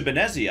your way to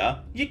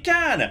Benezia, you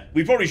can.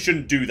 We probably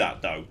shouldn't do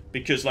that, though,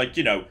 because, like,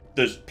 you know,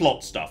 there's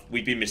plot stuff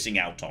we've been missing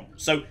out on.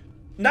 So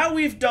now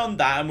we've done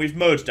that and we've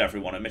murdered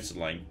everyone,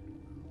 admittedly.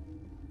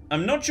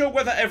 I'm not sure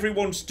whether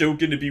everyone's still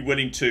going to be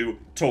willing to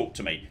talk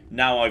to me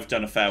now I've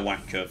done a fair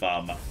whack of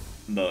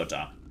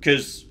murder.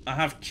 Because I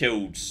have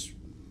killed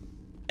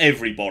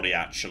everybody,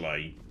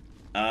 actually.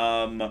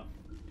 Okay,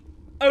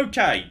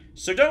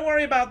 so don't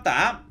worry about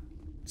that.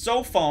 It's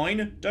all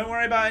fine. Don't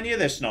worry about any of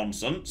this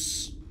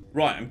nonsense.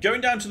 Right, I'm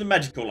going down to the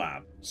medical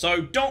lab.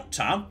 So,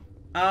 Doctor,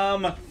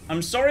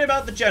 I'm sorry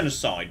about the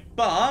genocide,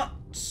 but...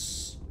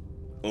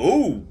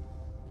 Ooh.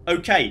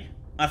 Okay,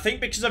 I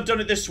think because I've done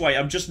it this way,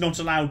 I'm just not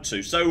allowed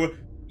to. So,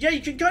 yeah,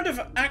 you can kind of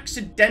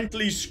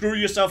accidentally screw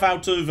yourself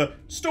out of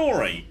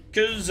story.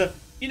 Because,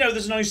 you know,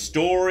 there's a nice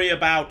story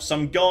about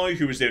some guy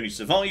who was the only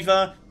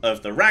survivor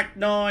of the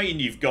Rachni,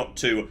 and you've got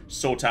to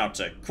sort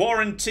out a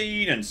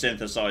quarantine and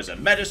synthesize a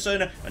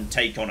medicine and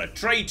take on a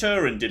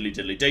traitor and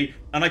diddly-diddly-dee.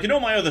 And like in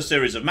all my other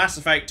series of Mass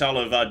Effect, I'll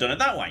have done it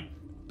that way.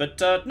 But,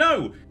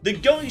 no, the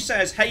guy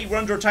says, hey, we're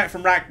under attack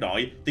from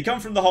Rachni, they come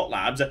from the hot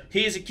labs,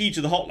 here's a key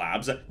to the hot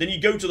labs, then you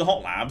go to the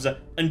hot labs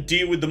and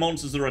deal with the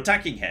monsters that are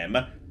attacking him.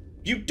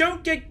 You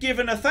don't get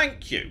given a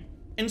thank you.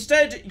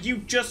 Instead, you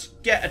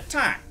just get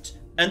attacked,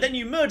 and then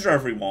you murder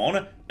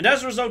everyone, and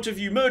as a result of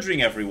you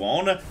murdering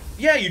everyone,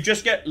 yeah, you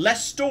just get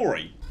less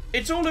story.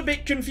 It's all a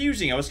bit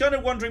confusing. I was kind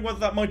of wondering whether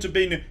that might have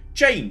been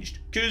changed,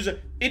 because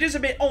it is a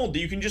bit odd that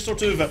you can just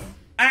sort of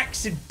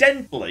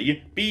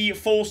accidentally be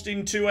forced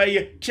into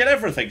a kill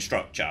everything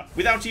structure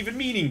without even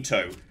meaning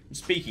to. And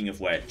speaking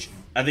of which,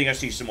 I think I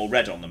see some more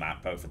red on the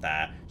map over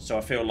there, so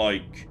I feel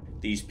like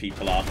these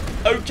people are...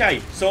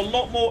 Okay, so a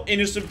lot more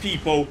innocent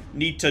people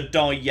need to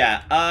die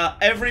yet.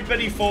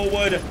 Everybody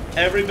forward,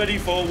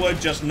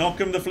 just knock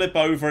them the flip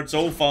over, it's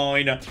all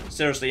fine.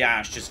 Seriously,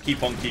 Ash, just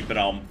keep on keeping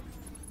on.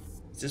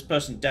 Is this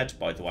person dead,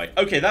 by the way?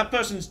 Okay, that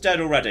person's dead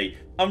already.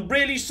 I'm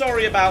really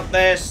sorry about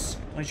this.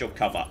 Where's your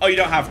cover? Oh, you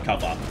don't have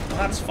cover. Well,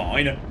 that's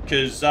fine,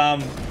 because,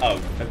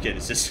 oh, okay,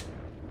 this is...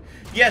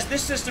 Yes,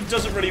 this system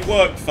doesn't really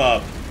work for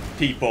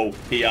people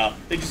here.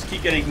 They just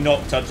keep getting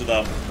knocked under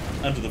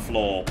the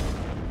floor.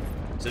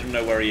 So I don't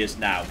know where he is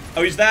now.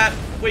 Oh, he's there.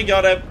 We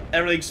got him.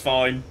 Everything's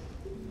fine.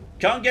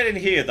 Can't get in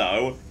here,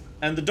 though,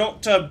 and the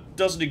doctor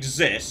doesn't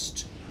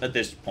exist at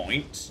this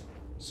point.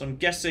 So I'm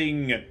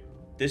guessing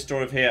this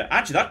door over here...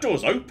 Actually, that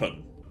door's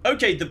open.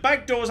 Okay, the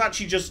back door's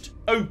actually just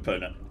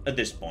open at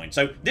this point.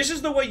 So this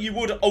is the way you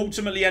would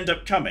ultimately end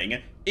up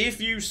coming if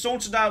you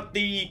sorted out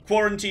the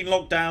quarantine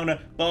lockdown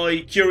by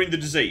curing the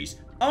disease.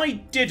 I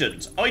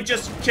didn't. I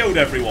just killed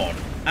everyone.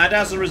 And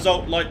as a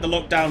result, like, the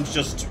lockdown's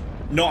just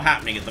not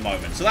happening at the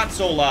moment. So that's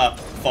all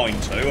fine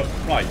too.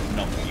 Right,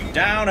 knock you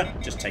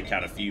down. Just take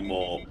out a few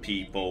more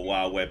people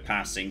while we're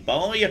passing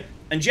by.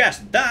 And yes,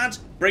 that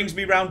brings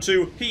me round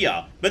to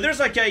here. But there's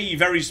like a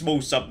very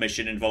small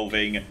submission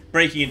involving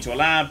breaking into a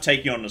lab,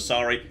 taking on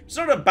Asari. It's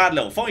not a bad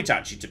little fight,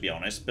 actually, to be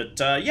honest. But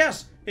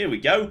yes, here we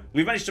go.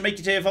 We've managed to make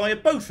it here via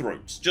both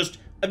routes. Just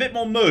a bit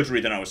more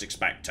murdery than I was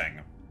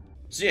expecting.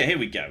 So yeah, here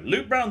we go.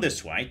 Loop round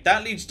this way.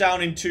 That leads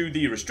down into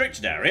the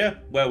restricted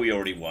area, where we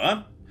already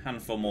were.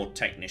 Handful more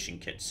technician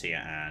kits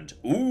here, and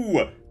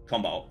ooh,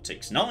 combat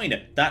optics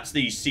 9. That's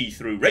the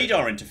see-through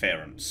radar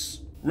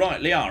interference.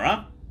 Right,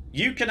 Liara,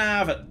 you can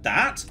have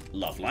that.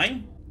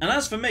 Lovely. And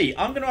as for me,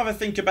 I'm going to have a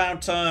think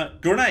about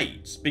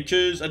grenades,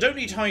 because I don't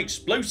need high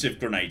explosive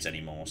grenades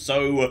anymore.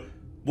 So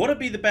what would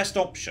be the best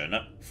option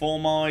for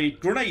my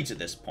grenades at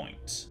this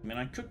point? I mean,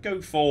 I could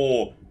go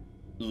for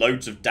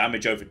loads of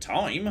damage over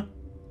time.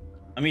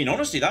 I mean,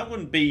 honestly, that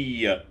wouldn't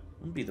be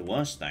the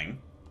worst thing.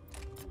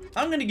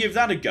 I'm going to give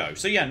that a go.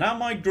 So yeah, now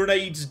my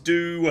grenades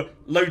do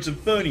loads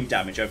of burning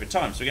damage over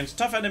time. So against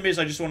tough enemies,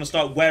 I just want to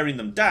start wearing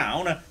them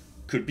down.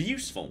 Could be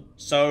useful.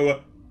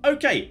 So,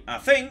 okay, I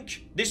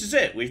think this is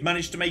it. We've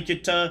managed to make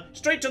it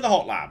straight to the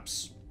hot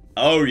labs.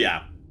 Oh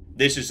yeah,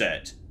 this is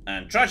it.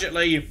 And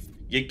tragically,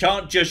 you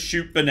can't just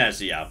shoot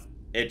Venezia.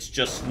 It's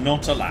just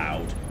not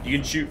allowed. You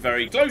can shoot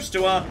very close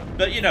to her,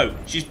 but you know,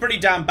 she's pretty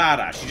damn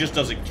badass. She just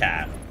doesn't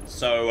care.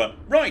 So,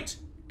 right,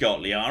 got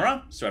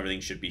Liara, so everything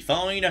should be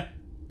fine.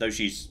 Though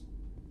she's...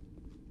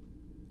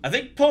 I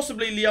think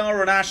possibly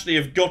Liara and Ashley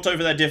have got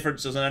over their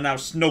differences and are now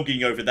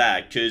snogging over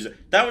there, because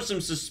that was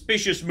some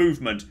suspicious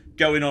movement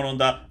going on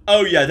the...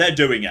 Oh yeah, they're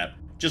doing it.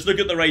 Just look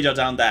at the radar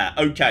down there.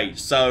 Okay,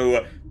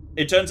 so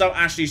it turns out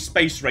Ashley's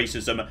space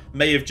racism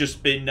may have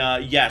just been,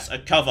 yes, a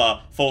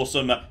cover for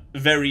some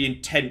very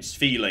intense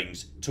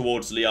feelings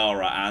towards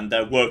Liara, and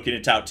they're working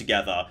it out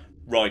together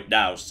right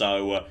now,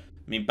 so...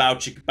 I mean, bow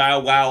chicka bow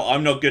wow,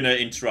 I'm not going to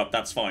interrupt,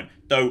 that's fine.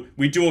 Though,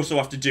 we do also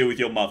have to deal with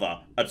your mother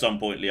at some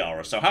point,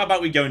 Liara. So how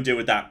about we go and deal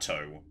with that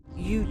too?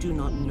 You do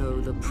not know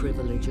the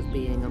privilege of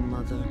being a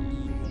mother.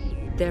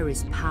 There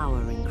is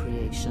power in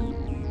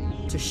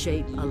creation. To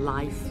shape a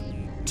life,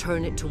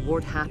 turn it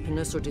toward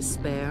happiness or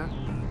despair.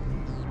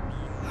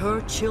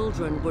 Her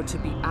children were to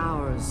be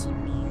ours,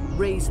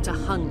 raised to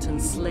hunt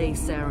and slay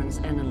Saren's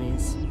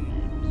enemies.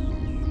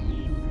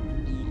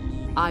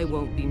 I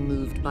won't be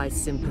moved by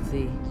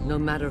sympathy, no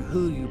matter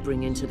who you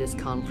bring into this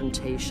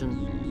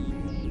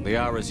confrontation.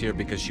 Liara's here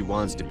because she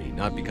wants to be,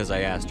 not because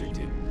I asked her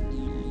to.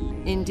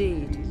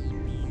 Indeed.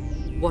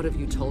 What have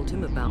you told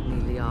him about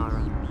me,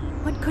 Liara?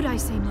 What could I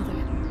say,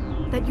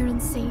 Mother? That you're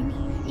insane?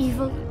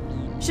 Evil?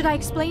 Should I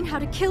explain how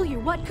to kill you?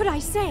 What could I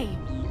say?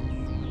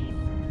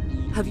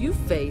 Have you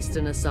faced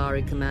an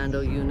Asari commando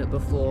unit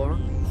before?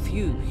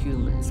 Few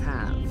humans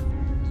have.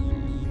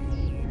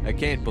 I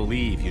can't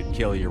believe you'd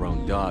kill your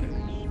own daughter.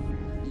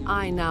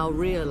 I now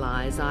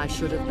realize I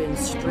should have been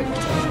stricter with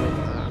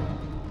her.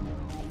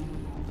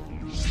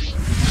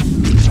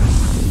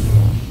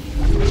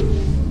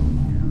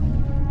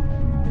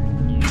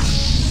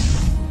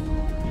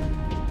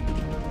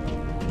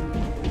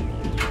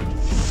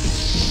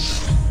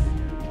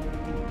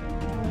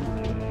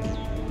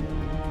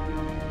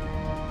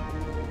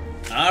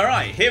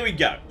 Alright, here we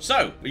go.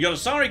 So, we got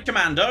Asari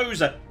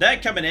commandos, they're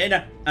coming in,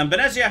 and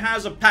Venezia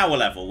has a power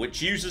level,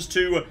 which uses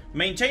to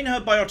maintain her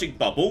biotic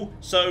bubble,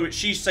 so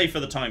she's safe for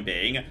the time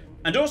being,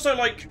 and also,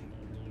 like,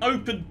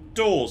 open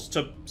doors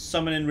to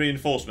summon in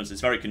reinforcements.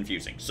 It's very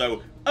confusing.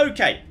 So,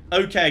 okay.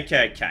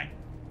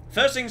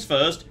 First things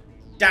first,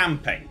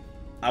 damping.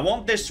 I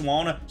want this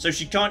one, so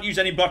she can't use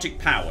any biotic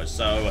powers,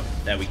 so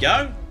there we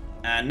go.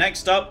 And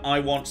next up, I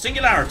want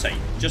Singularity,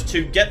 just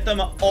to get them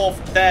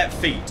off their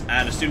feet.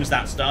 And as soon as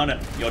that's done,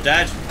 you're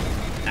dead.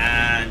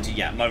 And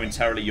yeah,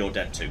 momentarily you're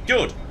dead too.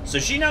 Good. So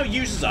she now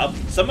uses up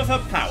some of her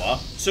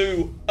power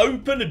to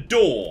open a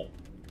door.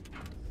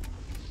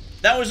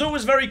 That was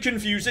always very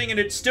confusing, and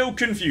it's still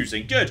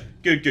confusing. Good.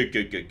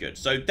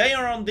 So they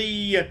are on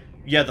the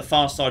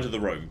far side of the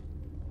room.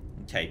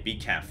 Okay, be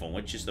careful.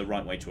 Which is the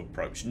right way to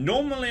approach?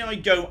 Normally I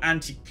go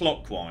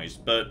anti-clockwise,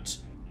 but...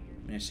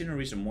 I see no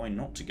reason why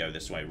not to go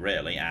this way,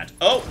 really. And,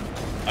 oh,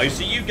 I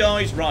see you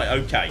guys. Right,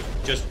 okay.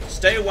 Just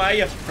stay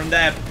away from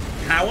their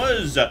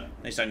powers.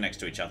 They stand next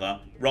to each other.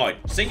 Right,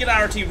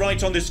 Singularity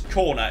right on this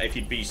corner, if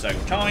you'd be so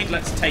kind.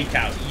 Let's take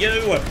out you.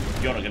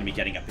 You're not going to be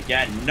getting up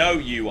again. No,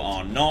 you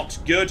are not.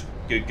 Good.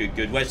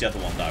 Where's the other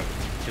one, though?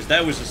 Because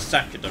there was a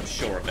second, I'm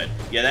sure of it.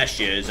 Yeah, there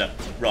she is.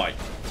 Right.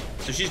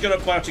 So she's got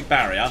a biotic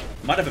barrier.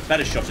 Might have a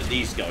better shot at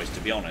these guys,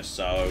 to be honest.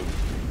 So,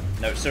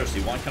 no,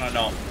 seriously, why can I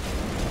not...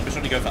 I'm just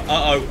trying to go for...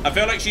 Uh-oh. I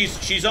feel like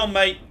she's on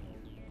me.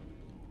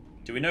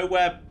 Do we know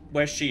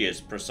where she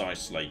is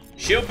precisely?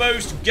 Shield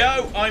boost,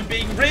 go! I'm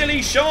being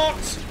really shot!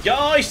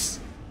 Guys!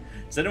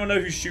 Does anyone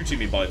know who's shooting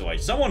me, by the way?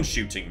 Someone's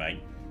shooting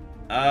me.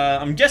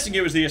 I'm guessing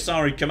it was the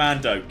Asari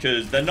Commando,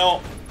 because they're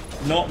not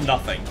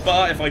nothing.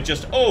 But if I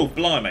just... Oh,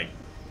 blimey.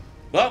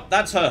 Well,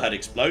 that's her head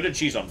exploded.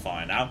 She's on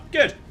fire now.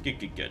 Good.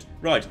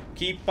 Right,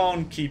 keep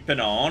on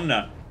keeping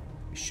on.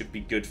 We should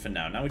be good for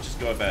now. Now we just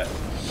go over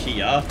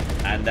here.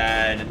 And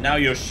then now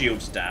your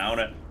shield's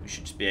down. We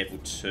should just be able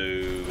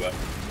to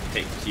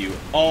pick you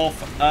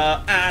off.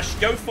 Ash,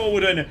 go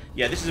forward and...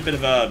 Yeah, this is a bit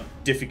of a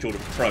difficult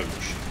approach,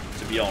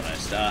 to be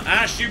honest.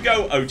 Ash, you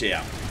go... Oh,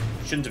 dear.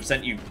 Shouldn't have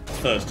sent you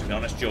first, to be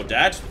honest. You're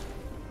dead.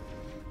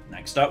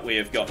 Next up,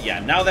 we've got... Yeah,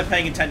 now they're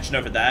paying attention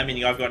over there,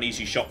 meaning I've got an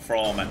easy shot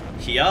from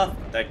here.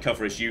 Their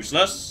cover is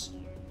useless.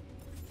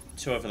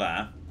 2 over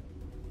there.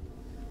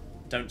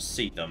 Don't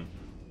see them.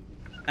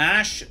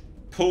 Ash,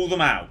 pull them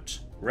out.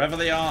 Wherever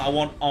they are, I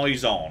want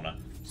eyes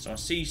on. So I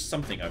see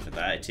something over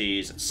there. It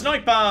is...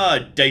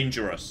 Sniper!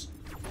 Dangerous.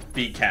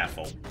 Be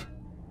careful.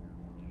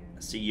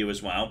 I see you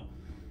as well.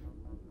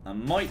 I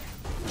might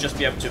just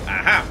be able to...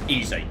 Aha!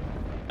 Easy.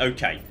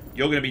 Okay.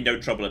 You're going to be no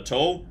trouble at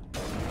all.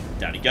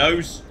 Down he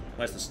goes.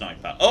 Where's the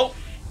sniper? Oh!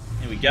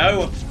 Here we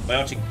go.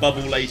 Biotic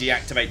Bubble Lady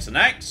activates the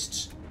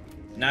next.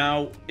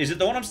 Now, is it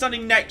the one I'm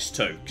standing next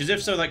to? Because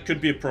if so, that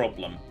could be a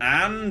problem.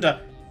 And...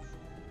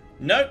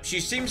 Nope, she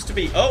seems to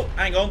be... Oh,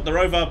 hang on. They're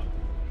over...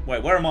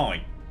 Wait, where am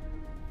I?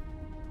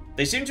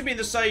 They seem to be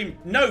the same...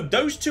 No,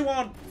 those 2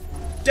 aren't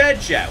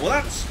dead yet. Well,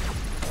 that's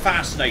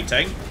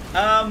fascinating.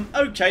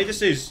 Okay,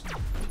 this is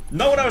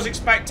not what I was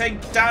expecting.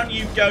 Down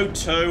you go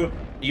too.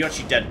 You're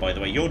actually dead, by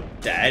the way. You're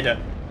dead.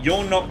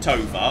 You're knocked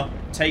over.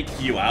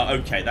 Take you out.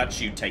 Okay,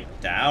 that's you taken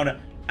down.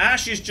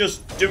 Ash is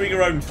just doing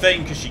her own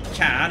thing because she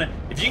can.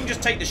 If you can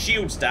just take the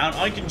shields down,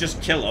 I can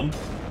just kill them.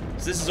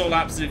 So this is all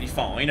absolutely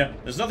fine.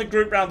 There's another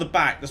group round the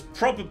back. There's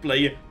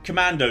probably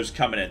commandos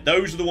coming in.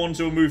 Those are the ones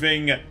who are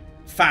moving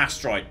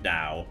fast right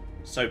now.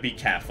 So be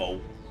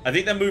careful. I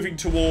think they're moving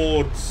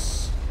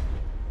towards...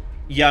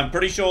 Yeah, I'm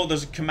pretty sure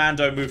there's a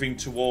commando moving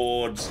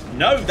towards...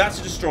 No, that's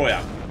a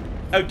destroyer.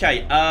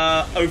 Okay,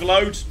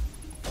 overload.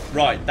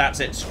 Right, that's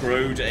it.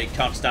 Screwed. It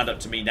can't stand up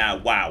to me now.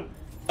 Wow.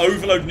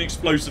 Overload and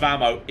explosive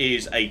ammo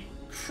is a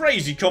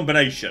crazy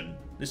combination.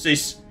 This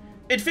is...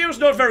 It feels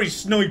not very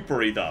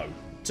snipery, though,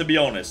 to be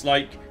honest.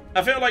 Like,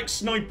 I feel like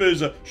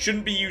snipers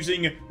shouldn't be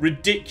using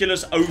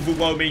ridiculous,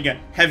 overwhelming,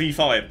 heavy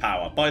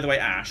firepower. By the way,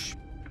 Ash,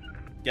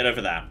 get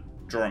over there.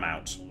 Draw him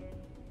out.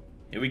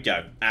 Here we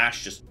go.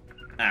 Ash, just...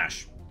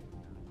 Ash.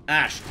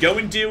 Ash, go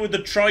and deal with the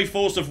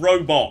Triforce of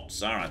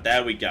robots. Alright,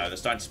 there we go. They're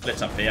starting to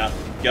split up here.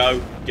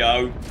 Go,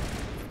 go.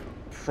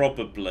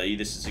 Probably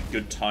this is a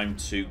good time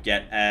to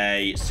get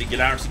a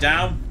singularity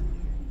down.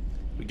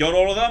 We got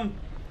all of them?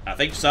 I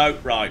think so.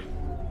 Right.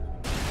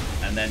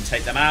 And then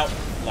take them out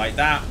like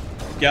that.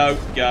 Go,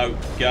 go,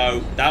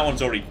 go. That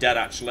one's already dead,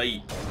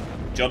 actually.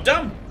 Job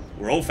done.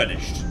 We're all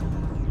finished.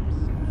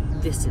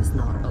 This is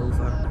not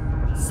over.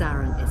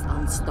 Saren is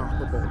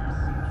unstoppable.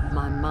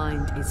 My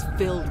mind is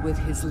filled with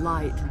his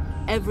light.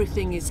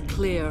 Everything is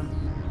clear.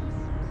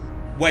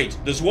 Wait,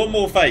 there's one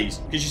more phase,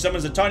 because she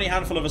summons a tiny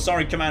handful of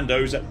Asari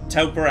commandos to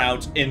help her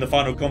out in the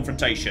final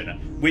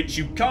confrontation, which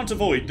you can't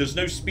avoid. There's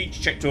no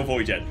speech check to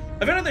avoid it.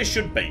 I feel like there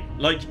should be.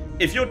 Like,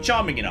 if you're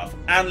charming enough,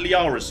 and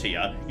Liara's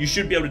here, you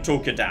should be able to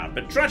talk her down,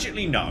 but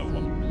tragically, no.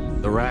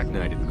 The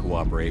Rachni didn't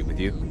cooperate with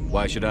you.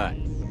 Why should I?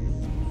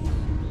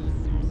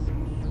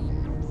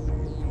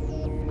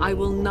 I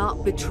will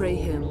not betray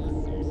him.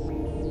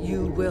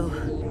 You will...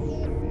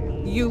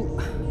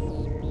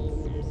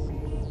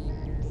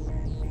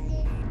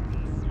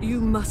 You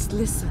must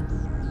listen.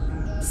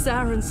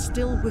 Saren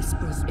still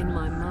whispers in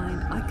my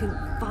mind. I can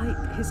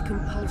fight his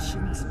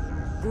compulsions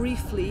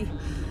briefly,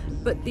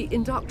 but the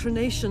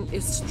indoctrination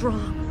is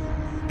strong.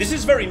 This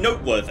is very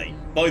noteworthy,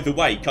 by the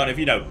way, kind of,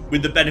 you know,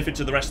 with the benefit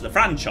to the rest of the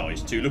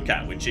franchise to look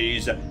at, which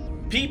is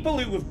people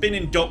who have been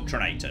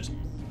indoctrinated.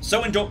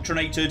 So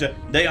indoctrinated,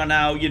 they are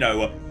now, you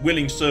know,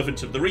 willing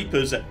servants of the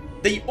Reapers.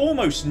 They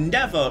almost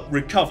never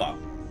recover.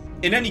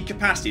 In any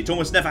capacity, it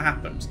almost never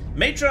happens.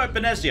 Matriarch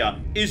Benezia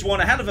is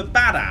one hell of a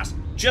badass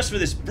just for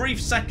this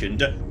brief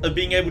second of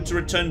being able to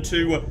return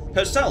to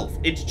herself.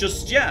 It's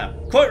just, yeah,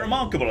 quite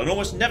remarkable and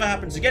almost never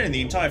happens again in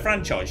the entire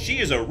franchise. She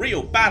is a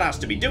real badass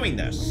to be doing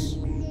this.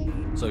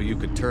 So you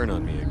could turn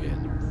on me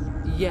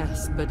again?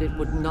 Yes, but it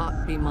would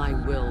not be my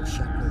will,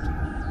 Shepard.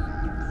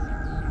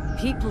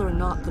 People are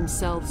not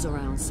themselves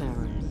around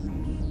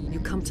Saren. You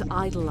come to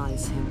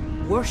idolize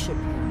him, worship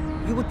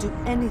him. You would do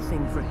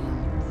anything for him.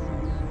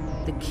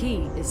 The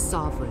key is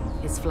Sovereign,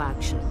 his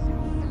flagship.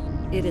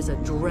 It is a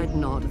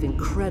dreadnought of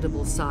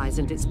incredible size,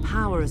 and its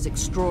power is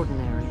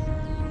extraordinary.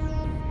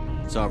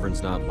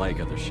 Sovereign's not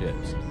like other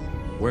ships.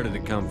 Where did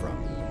it come from?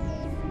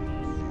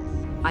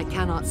 I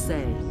cannot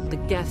say. The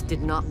Geth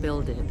did not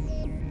build it.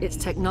 Its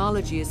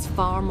technology is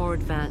far more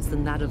advanced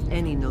than that of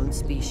any known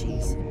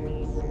species.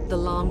 The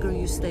longer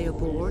you stay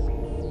aboard,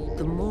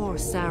 the more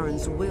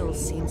Saren's will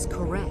seems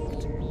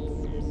correct.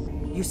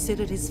 You sit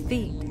at his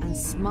feet and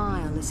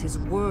smile as his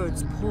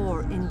words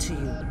pour into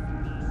you.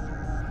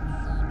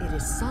 It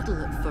is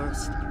subtle at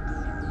first.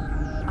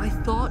 I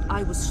thought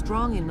I was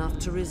strong enough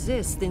to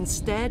resist.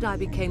 Instead, I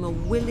became a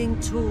willing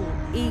tool,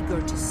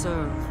 eager to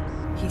serve.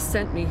 He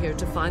sent me here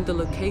to find the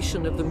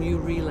location of the Mu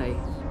relay.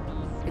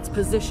 Its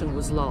position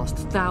was lost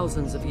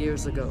thousands of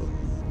years ago.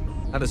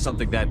 How does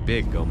something that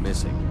big go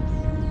missing?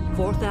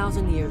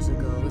 4,000 years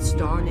ago, a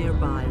star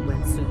nearby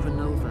went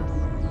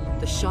supernova.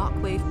 The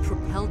shockwave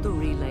propelled the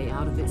relay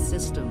out of its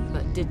system,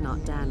 but did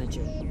not damage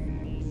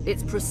it.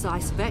 Its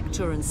precise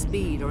vector and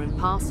speed are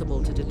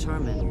impossible to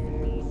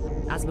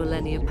determine. As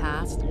millennia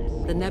passed,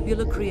 the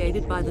nebula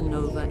created by the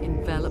nova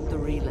enveloped the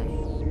relay.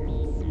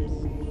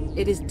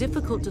 It is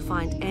difficult to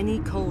find any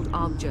cold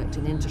object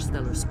in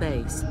interstellar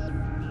space,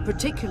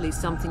 particularly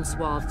something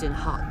swathed in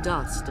hot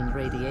dust and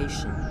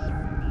radiation.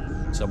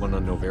 Someone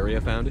on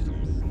Noveria found it?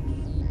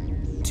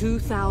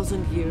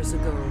 2,000 years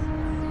ago,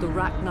 the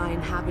Rachni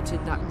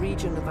inhabited that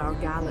region of our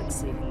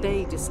galaxy.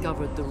 They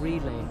discovered the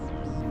relay.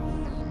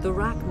 The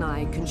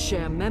Rachni can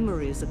share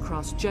memories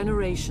across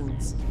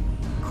generations.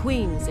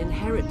 Queens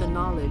inherit the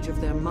knowledge of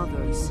their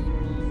mothers.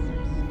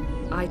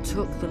 I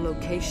took the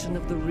location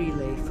of the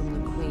relay from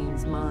the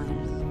Queen's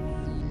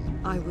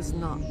mind. I was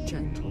not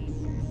gentle.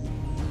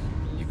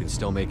 You can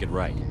still make it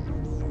right.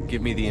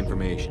 Give me the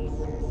information.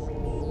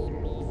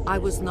 I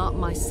was not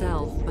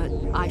myself, but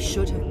I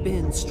should have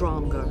been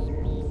stronger.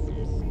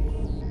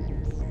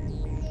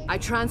 I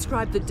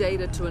transcribed the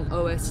data to an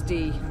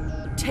OSD.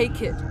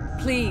 Take it,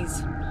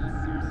 please.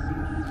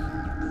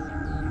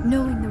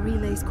 Knowing the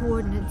relay's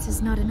coordinates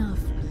is not enough.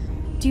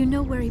 Do you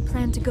know where he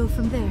planned to go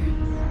from there?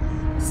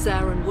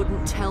 Saren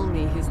wouldn't tell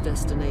me his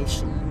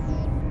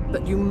destination.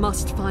 But you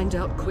must find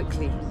out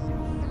quickly.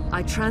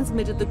 I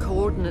transmitted the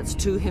coordinates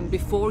to him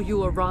before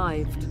you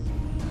arrived.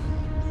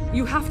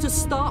 You have to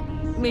stop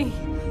me.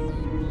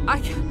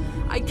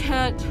 I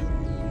can't.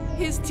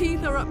 His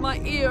teeth are at my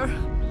ear.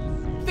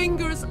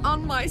 Fingers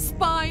on my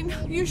spine.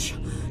 You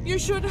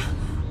should.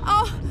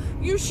 Oh,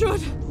 you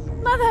should.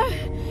 Mother,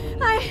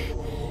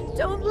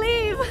 don't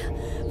leave.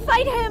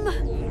 Fight him.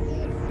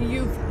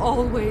 You've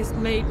always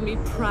made me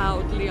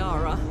proud,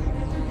 Liara.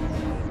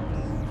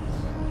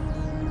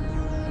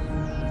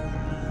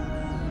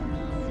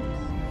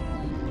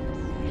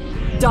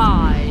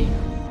 Die.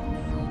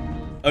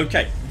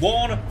 Okay,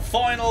 one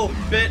final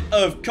bit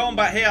of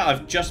combat here.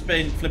 I've just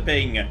been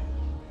flipping...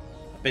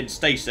 I've been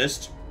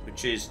stasised,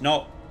 which is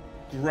not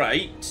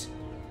great.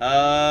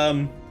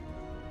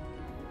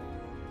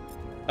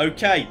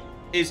 Okay.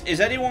 Is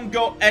anyone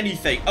got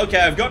anything? Okay,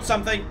 I've got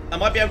something. I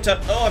might be able to...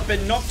 Oh, I've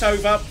been knocked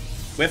over.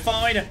 We're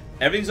fine.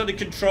 Everything's under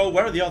control.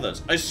 Where are the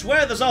others? I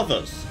swear there's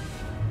others.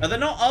 Are there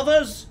not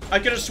others? I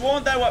could have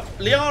sworn there were...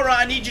 Liara,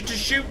 I need you to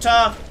shoot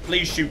her.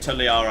 Please shoot her,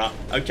 Liara.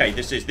 Okay,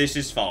 this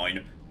is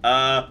fine.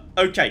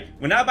 Okay.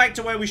 We're now back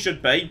to where we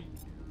should be.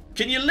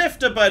 Can you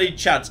lift her, buddy,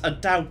 chance? I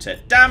doubt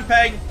it.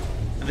 Damping.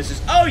 And this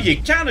is... Oh, you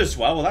can as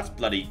well. Well, that's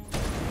bloody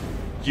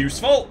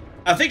useful.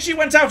 I think she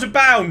went out of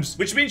bounds,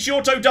 which means she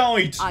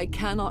auto-died. I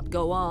cannot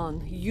go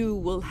on. You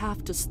will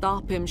have to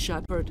stop him,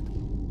 Shepard.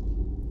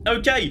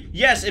 Okay,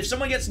 yes, if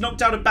someone gets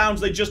knocked out of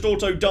bounds, they just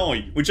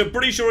auto-die, which I'm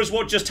pretty sure is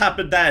what just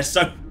happened there.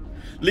 So,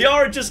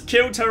 Liara just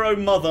killed her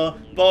own mother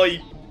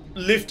by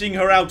lifting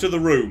her out of the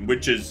room,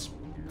 which is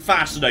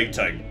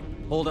fascinating.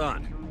 Hold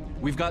on.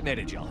 We've got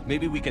Netagel.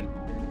 Maybe we can...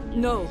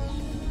 No.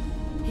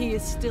 He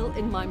is still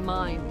in my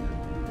mind.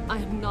 I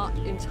am not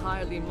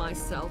entirely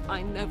myself.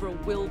 I never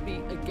will be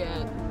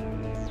again.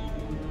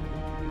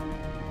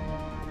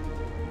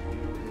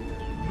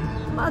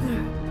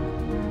 Mother.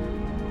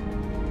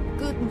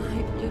 Good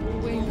night, little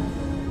wing.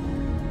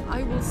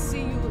 I will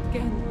see you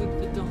again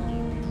with the dawn.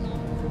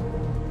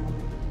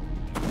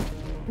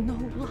 No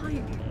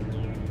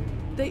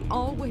light. They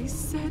always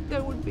said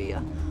there would be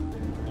a...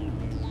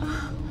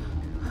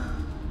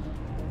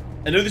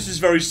 I know this is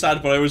very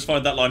sad, but I always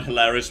find that line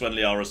hilarious when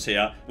Liara's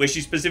here, where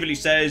she specifically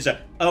says,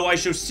 "Oh, I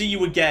shall see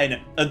you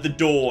again at the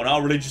dawn,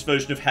 our religious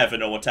version of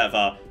heaven," or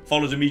whatever,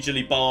 followed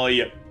immediately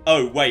by,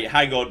 "Oh, wait,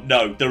 hang on,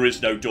 no, there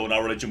is no dawn,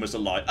 our religion was a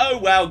lie. Oh,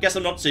 well, guess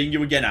I'm not seeing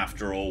you again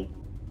after all."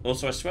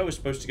 Also, I swear we're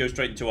supposed to go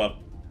straight into a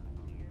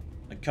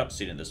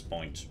cutscene at this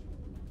point.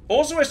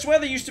 Also, I swear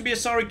there used to be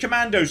Asari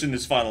commandos in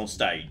this final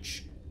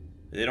stage.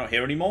 Are they not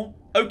here anymore?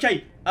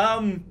 Okay,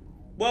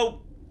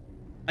 well,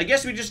 I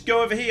guess we just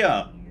go over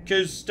here.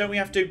 Because don't we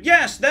have to...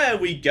 Yes, there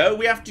we go.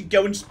 We have to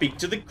go and speak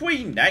to the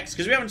Queen next.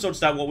 Because we haven't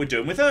sorted out what we're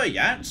doing with her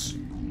yet.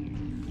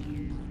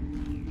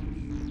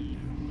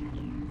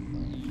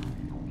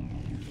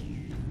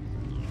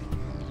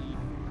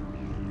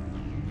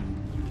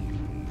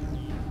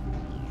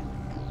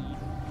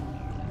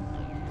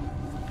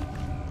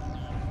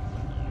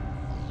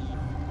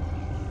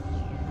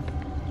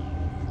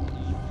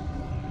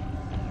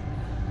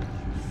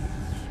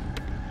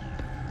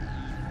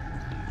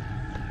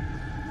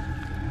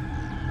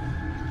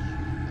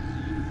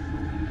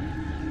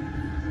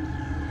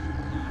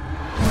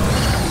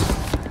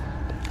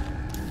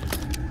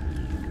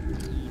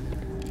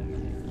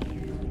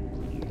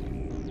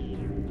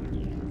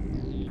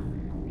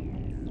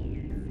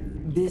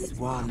 This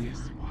one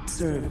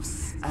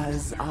serves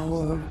as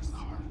our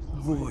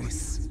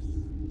voice.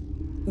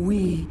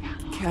 We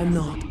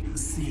cannot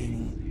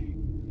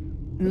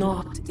sing.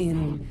 Not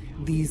in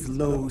these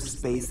low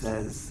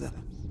spaces.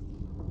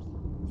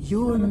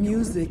 Your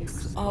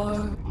musics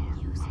are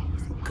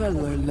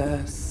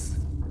colorless.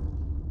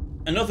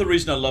 Another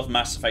reason I love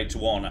Mass Effect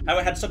 1, how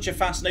it had such a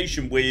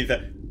fascination with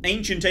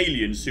ancient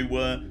aliens who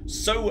were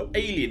so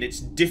alien it's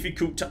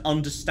difficult to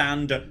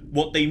understand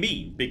what they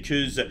mean,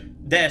 because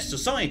their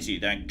society,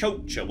 their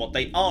culture, what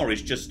they are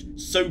is just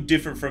so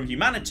different from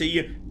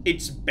humanity,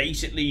 it's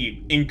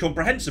basically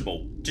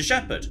incomprehensible to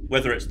Shepard.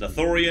 Whether it's the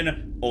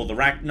Thorian or the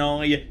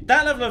Rachni,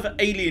 that level of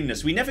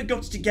alienness we never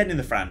got to get in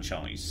the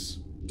franchise.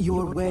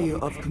 Your way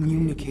of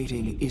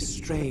communicating is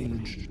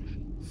strange.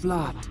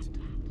 Flat.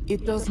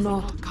 It does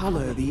not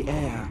color the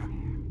air.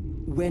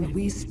 When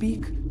we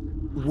speak,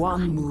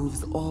 one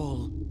moves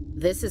all.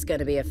 This is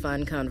gonna be a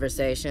fun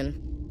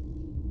conversation.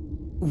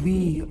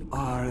 We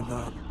are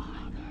the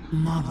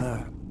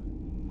mother.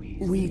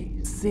 We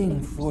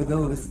sing for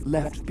those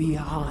left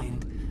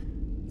behind.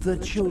 The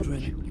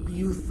children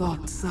you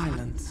thought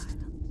silenced.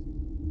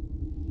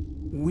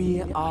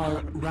 We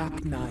are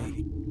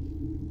Rachni.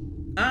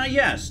 Ah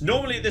yes,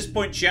 normally at this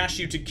point she asks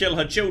you to kill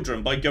her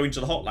children by going to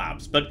the hot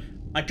labs, but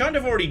I kind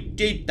of already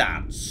did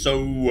that,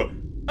 so...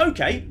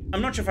 okay,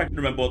 I'm not sure if I can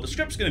remember what the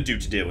script's going to do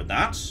to deal with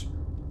that.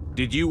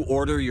 Did you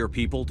order your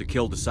people to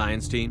kill the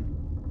science team?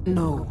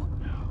 No.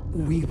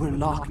 We were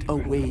locked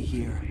away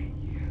here.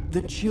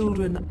 The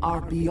children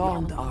are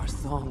beyond our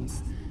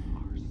songs.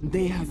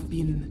 They have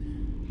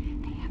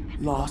been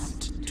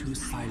lost to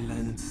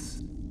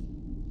silence.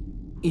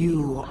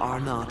 You are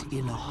not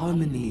in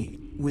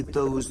harmony with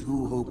those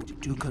who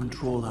hoped to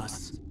control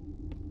us.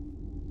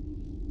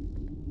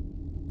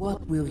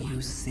 What will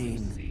you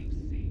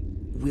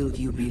sing? Will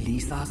you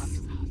release us?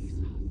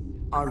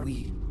 Are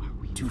we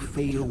to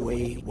fade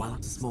away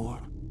once more?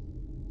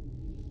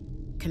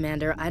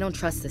 Commander, I don't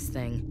trust this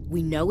thing.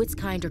 We know its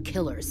kind are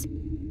killers.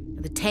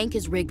 The tank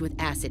is rigged with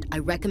acid. I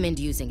recommend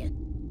using it.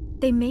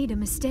 They made a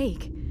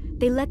mistake.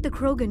 They let the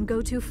Krogan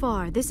go too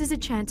far. This is a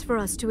chance for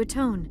us to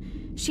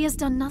atone. She has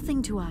done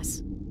nothing to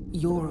us.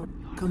 Your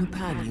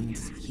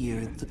companions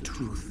hear the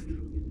truth.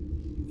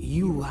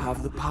 You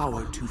have the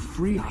power to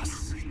free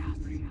us,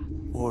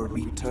 or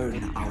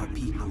return our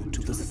people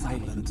to the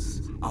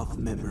silence of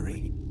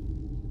memory.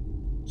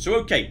 So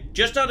okay,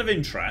 just out of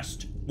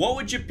interest, what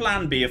would your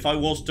plan be if I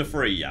was to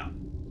free ya?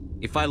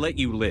 If I let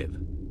you live,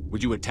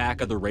 would you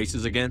attack other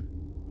races again?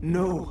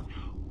 No.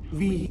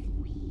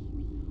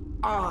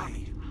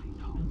 I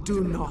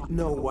do not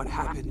know what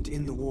happened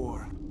in the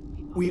war.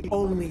 We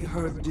only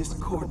heard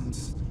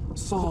discordance,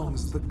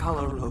 songs the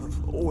color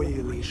of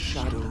oily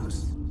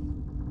shadows.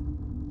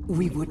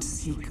 We would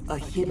seek a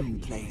hidden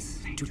place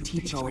to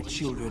teach our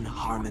children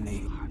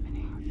harmony.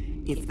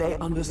 If they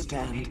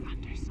understand,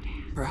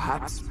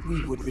 perhaps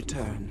we would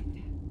return.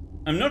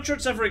 I'm not sure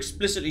it's ever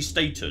explicitly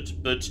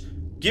stated, but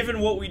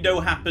given what we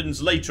know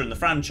happens later in the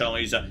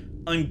franchise,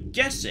 I'm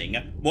guessing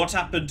what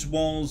happened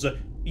was,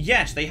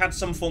 yes, they had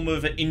some form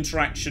of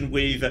interaction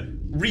with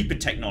Reaper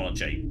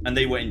technology, and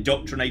they were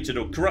indoctrinated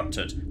or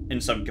corrupted in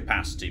some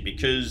capacity,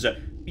 because,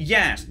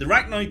 yes, the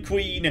Rachni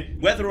Queen,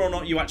 whether or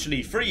not you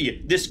actually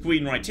free this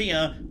queen right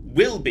here,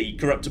 will be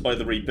corrupted by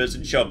the Reapers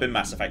and show up in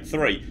Mass Effect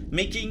 3,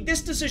 making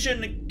this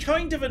decision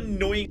kind of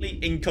annoyingly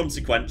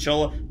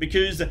inconsequential,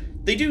 because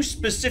they do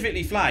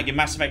specifically flag in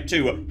Mass Effect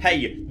 2,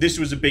 hey, this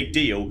was a big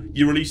deal,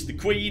 you released the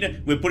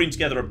Queen, we're putting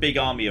together a big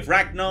army of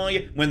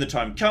Rachni, when the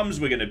time comes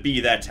we're going to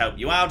be there to help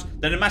you out.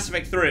 Then in Mass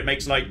Effect 3 it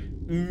makes like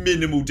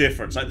minimal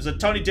difference. Like there's a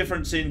tiny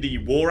difference in the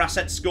war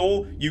asset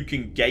score you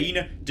can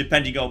gain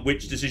depending on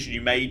which decision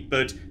you made,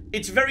 but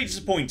it's very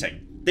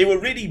disappointing. They were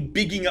really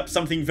bigging up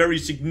something very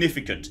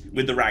significant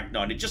with the Rachni,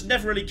 and it just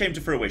never really came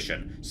to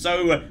fruition.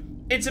 So,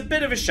 it's a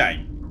bit of a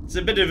shame. It's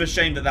a bit of a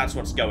shame that that's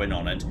what's going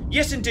on, and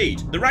yes indeed,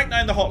 the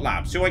Rachni in the hot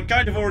labs, who I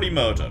kind of already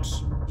murdered.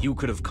 You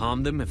could have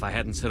calmed them if I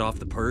hadn't set off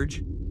the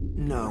purge?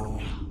 No.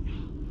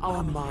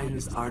 Our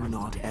minds are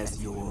not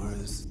as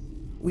yours.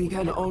 We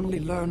can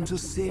only learn to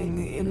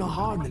sing in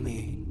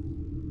harmony.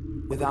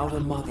 Without a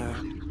mother,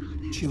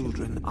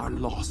 children are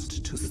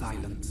lost to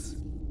silence.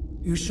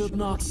 You should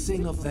not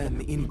sing of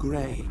them in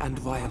grey and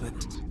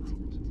violet.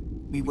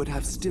 We would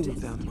have stilled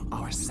them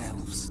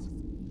ourselves.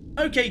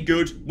 Okay,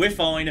 good. We're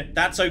fine.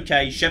 That's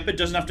okay. Shepard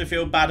doesn't have to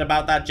feel bad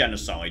about that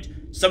genocide.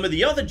 Some of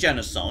the other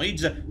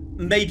genocides,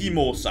 maybe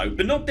more so,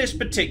 but not this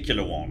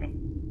particular one.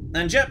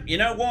 And yep, you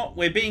know what?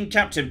 We're being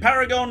Captain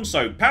Paragon,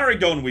 so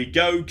Paragon we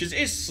go, because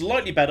it's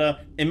slightly better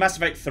in Mass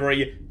Effect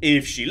 3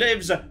 if she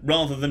lives,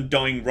 rather than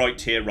dying right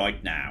here,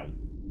 right now.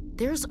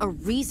 There's a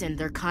reason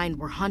their kind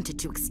were hunted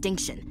to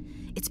extinction.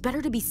 It's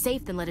better to be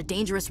safe than let a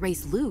dangerous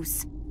race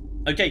loose.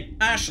 Okay,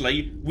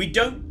 Ashley, we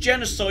don't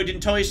genocide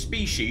entire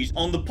species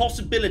on the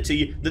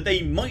possibility that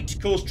they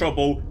might cause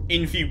trouble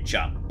in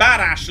future.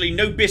 Bad Ashley,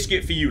 no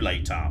biscuit for you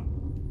later.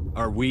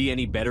 Are we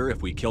any better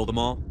if we kill them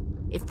all?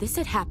 If this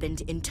had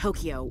happened in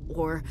Tokyo,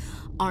 or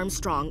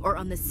Armstrong, or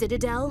on the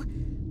Citadel,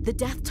 the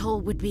death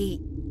toll would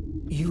be...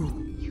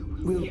 You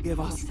will give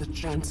us the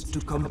chance to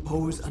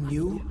compose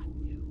anew?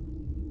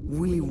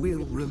 We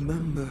will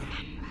remember.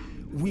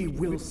 We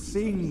will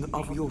sing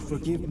of your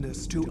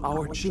forgiveness to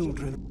our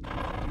children.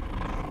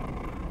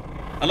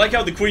 I like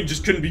how the Queen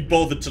just couldn't be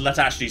bothered to let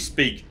Ashley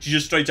speak. She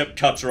just straight up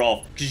cut her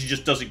off because she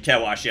just doesn't care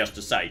what Ashley has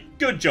to say.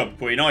 Good job,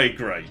 Queen, I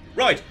agree.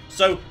 Right,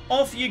 so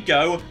off you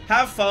go.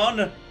 Have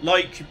fun,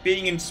 like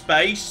being in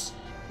space.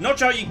 Not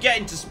sure how you get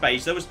into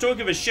space. There was talk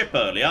of a ship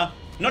earlier.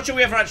 Not sure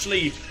we ever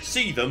actually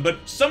see them, but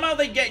somehow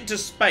they get into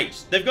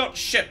space. They've got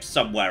ships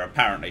somewhere,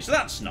 apparently, so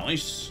that's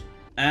nice.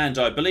 And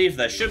I believe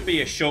there should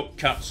be a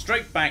shortcut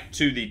straight back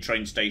to the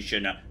train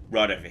station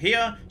right over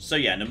here. So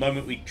yeah, in a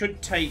moment we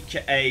could take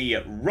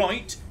a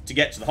right to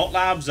get to the hot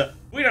labs.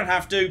 We don't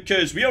have to,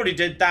 because we already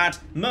did that,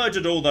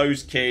 murdered all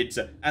those kids,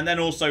 and then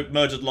also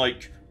murdered,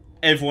 like,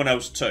 everyone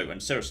else too.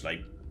 And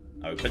seriously,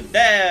 open.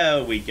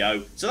 There we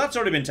go. So that's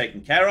already been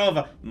taken care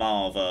of.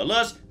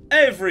 Marvelous.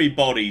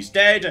 Everybody's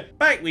dead.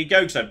 Back we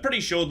go, because I'm pretty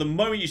sure the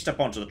moment you step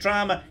onto the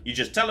tram, you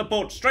just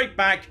teleport straight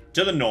back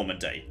to the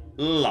Normandy.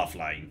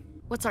 Lovely.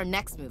 What's our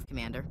next move,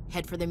 Commander?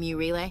 Head for the Mu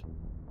Relay?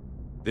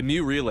 The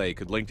Mu Relay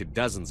could link to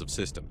dozens of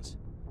systems.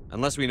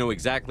 Unless we know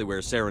exactly where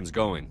Saren's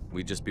going,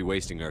 we'd just be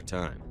wasting our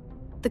time.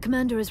 The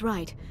Commander is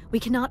right. We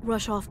cannot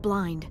rush off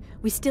blind.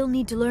 We still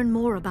need to learn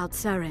more about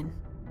Saren.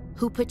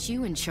 Who put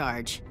you in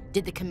charge?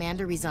 Did the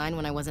Commander resign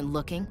when I wasn't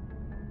looking?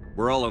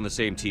 We're all on the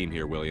same team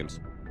here, Williams.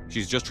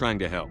 She's just trying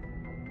to help.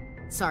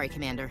 Sorry,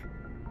 Commander.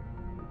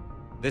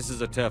 This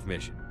is a tough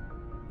mission.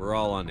 We're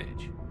all on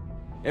edge.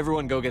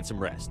 Everyone go get some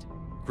rest.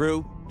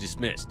 Crew,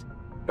 dismissed.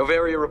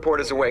 Noveria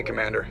report is away,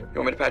 Commander. You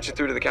want me to patch it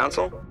through to the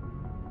Council?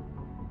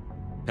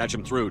 Patch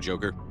him through,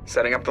 Joker.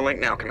 Setting up the link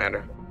now,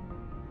 Commander.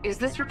 Is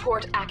this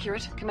report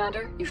accurate,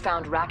 Commander? You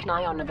found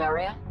Rachni on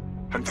Noveria?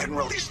 And then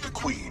released the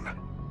Queen.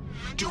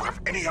 Do you have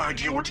any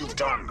idea what you've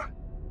done?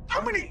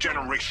 How many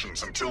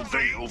generations until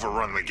they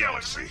overrun the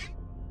galaxy?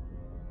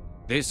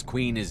 This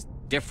Queen is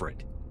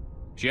different.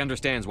 She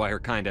understands why her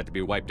kind had to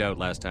be wiped out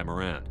last time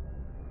around.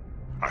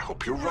 I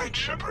hope you're right,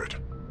 Shepard.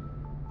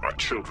 Our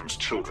children's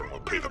children will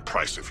pay the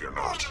price if you're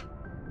not.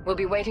 We'll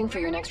be waiting for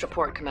your next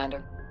report,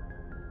 Commander.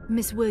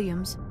 Miss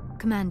Williams,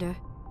 Commander,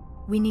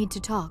 we need to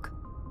talk.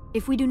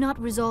 If we do not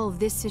resolve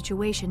this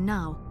situation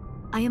now,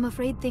 I am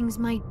afraid things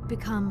might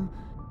become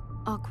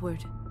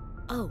awkward.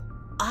 Oh,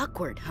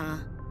 awkward, huh?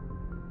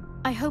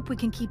 I hope we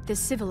can keep this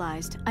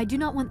civilized. I do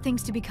not want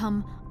things to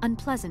become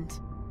unpleasant.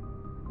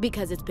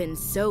 Because it's been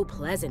so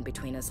pleasant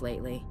between us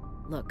lately.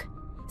 Look,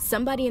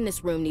 somebody in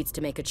this room needs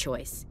to make a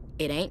choice.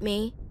 It ain't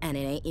me, and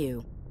it ain't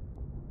you.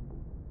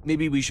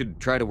 Maybe we should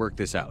try to work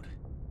this out.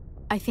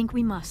 I think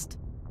we must.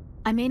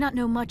 I may not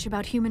know much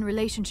about human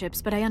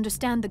relationships, but I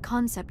understand the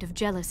concept of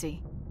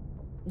jealousy.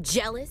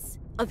 Jealous?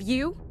 Of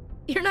you?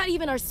 You're not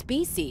even our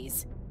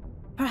species.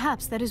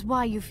 Perhaps that is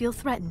why you feel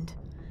threatened.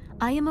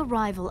 I am a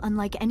rival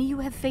unlike any you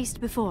have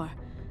faced before.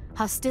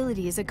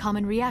 Hostility is a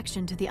common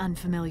reaction to the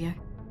unfamiliar.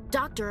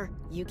 Doctor,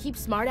 you keep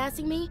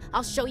smartassing me,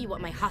 I'll show you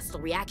what my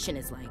hostile reaction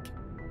is like.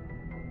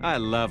 I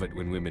love it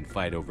when women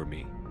fight over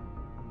me.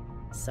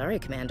 Sorry,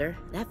 Commander.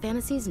 That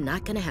fantasy's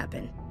not gonna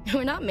happen.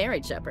 We're not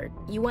married, Shepard.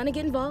 You want to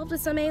get involved with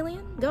some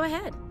alien? Go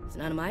ahead. It's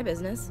none of my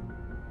business.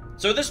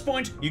 So at this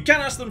point, you can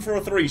ask them for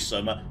a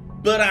threesome,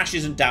 but Ash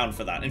isn't down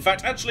for that. In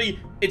fact, actually,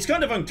 it's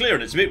kind of unclear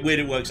and it's a bit weird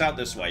it works out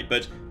this way,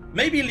 but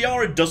maybe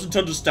Liara doesn't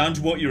understand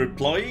what you're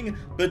implying.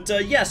 But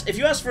yes, if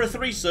you ask for a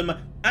threesome,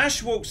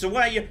 Ash walks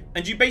away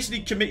and you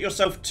basically commit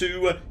yourself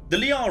to the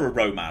Liara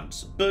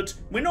romance. But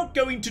we're not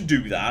going to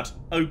do that,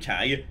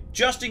 okay?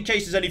 Just in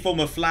case there's any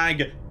form of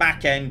flag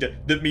back end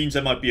that means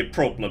there might be a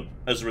problem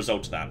as a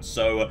result of that.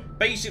 So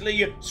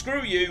basically,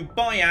 screw you,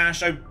 bye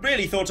Ash. I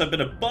really thought I'd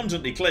been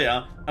abundantly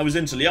clear. I was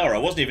into Liara. I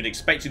wasn't even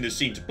expecting this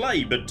scene to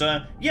play. But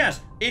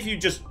yes, if you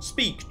just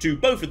speak to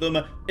both of them,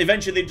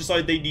 eventually they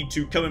decide they need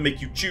to come and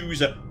make you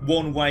choose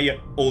one way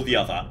or the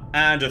other.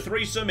 And a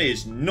threesome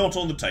is not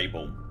on the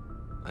table.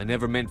 I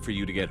never meant for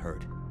you to get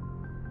hurt.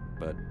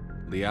 But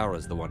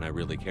Liara's the one I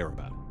really care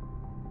about.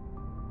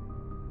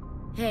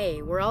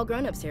 Hey, we're all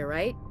grown-ups here,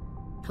 right?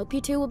 Hope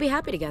you two will be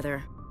happy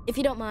together. If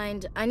you don't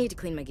mind, I need to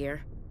clean my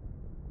gear.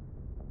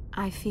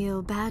 I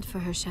feel bad for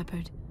her,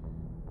 Shepard.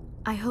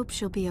 I hope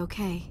she'll be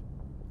okay.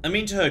 I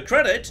mean, to her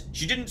credit,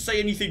 she didn't say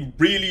anything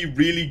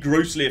really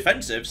grossly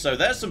offensive, so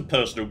there's some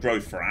personal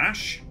growth for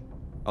Ash.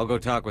 I'll go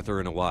talk with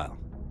her in a while.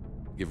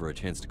 Give her a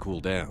chance to cool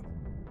down.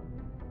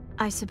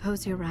 I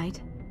suppose you're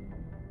right.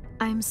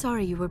 I'm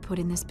sorry you were put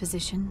in this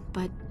position,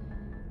 but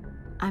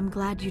I'm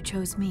glad you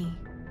chose me.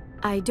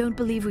 I don't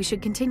believe we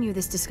should continue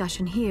this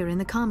discussion here in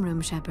the comm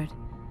room, Shepard.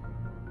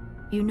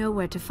 You know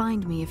where to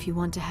find me if you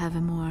want to have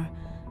a more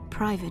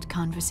private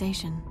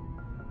conversation.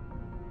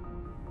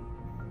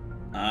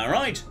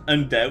 Alright,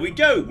 and there we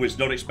go. Was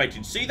not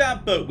expecting to see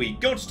that, but we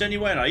got it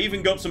anyway, and I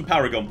even got some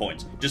Paragon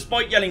points.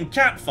 Despite yelling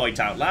cat fight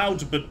out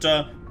loud, but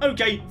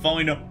okay,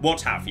 fine,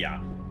 what have ya.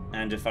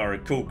 And if I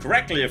recall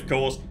correctly, of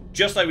course,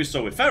 just like we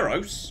saw with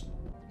Feros,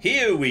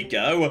 here we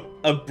go,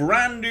 a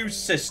brand new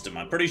system.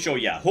 I'm pretty sure,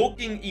 yeah,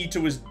 Hawking Eater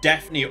was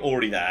definitely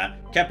already there,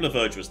 Kepler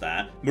Verge was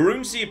there,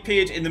 Marunzi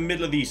appeared in the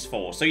middle of these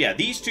four. So yeah,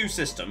 these two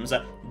systems,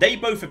 they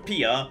both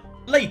appear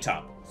later.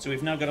 So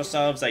we've now got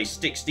ourselves a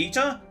Styx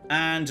Eater,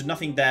 and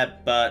nothing there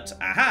but,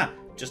 aha,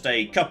 Just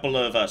a couple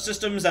of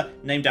systems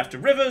named after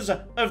rivers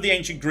of the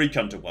ancient Greek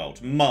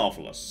underworld.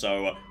 Marvellous.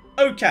 So,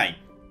 okay.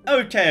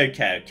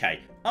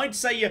 I'd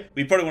say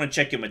we probably want to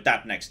check in with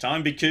that next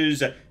time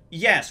because,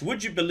 yes,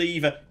 would you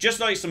believe, just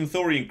like some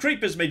Thorian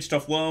creepers made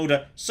stuff world,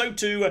 so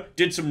too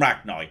did some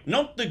Rachni.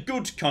 Not the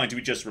good kind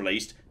we just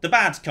released, the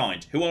bad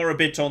kind, who are a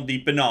bit on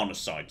the banana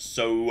side.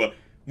 So,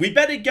 we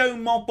better go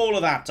mop all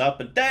of that up,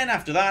 and then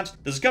after that,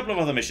 there's a couple of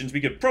other missions we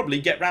could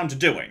probably get round to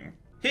doing.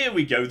 Here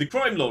we go, the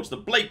crime lords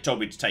that Blake told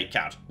me to take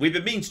out. We've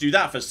been meaning to do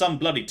that for some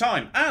bloody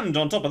time, and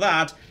on top of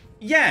that,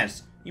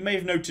 yes, you may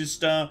have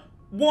noticed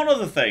one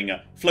other thing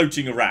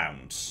floating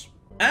around.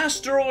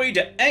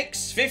 Asteroid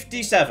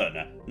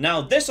X-57. Now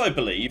this, I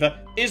believe,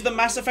 is the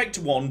Mass Effect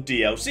 1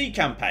 DLC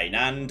campaign,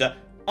 and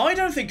I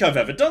don't think I've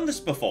ever done this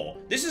before.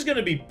 This is going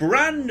to be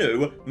brand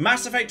new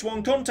Mass Effect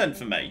 1 content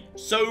for me.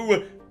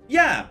 So,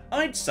 yeah,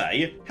 I'd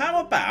say, how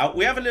about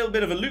we have a little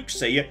bit of a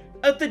look-see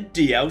at the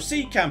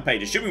DLC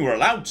campaign, assuming we're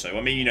allowed to.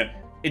 I mean,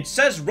 it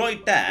says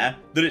right there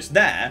that it's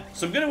there,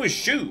 so I'm going to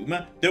assume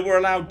that we're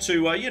allowed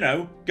to, you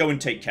know, go and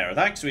take care of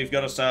that. So we've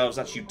got ourselves,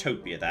 that's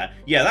Utopia there.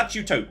 Yeah, that's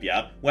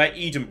Utopia, where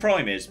Eden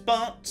Prime is,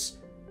 but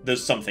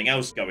there's something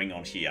else going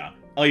on here.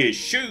 I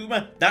assume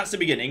that's the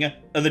beginning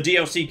of the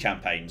DLC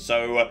campaign.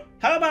 So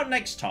how about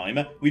next time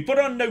we put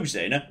our nose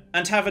in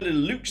and have a little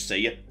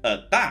look-see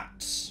at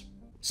that?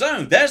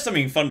 So, there's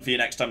something fun for you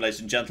next time, ladies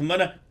and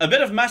gentlemen. A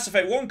bit of Mass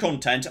Effect 1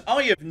 content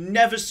I have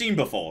never seen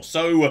before.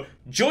 So,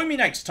 join me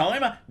next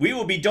time. We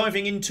will be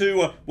diving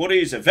into what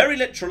is very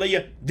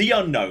literally the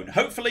unknown.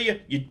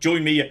 Hopefully, you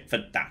join me for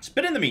that.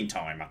 But in the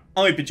meantime,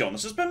 I've been John.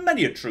 This has been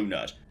Many a True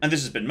Nerd. And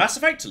this has been Mass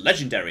Effect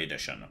Legendary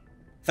Edition.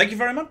 Thank you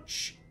very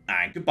much,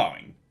 and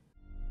goodbye.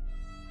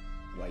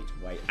 Wait.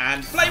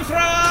 And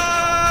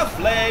flamethrower!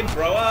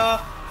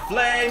 Flamethrower!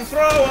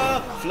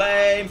 Flamethrower!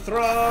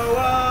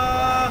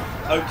 Flamethrower!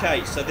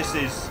 Okay, so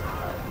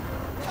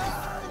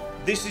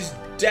this is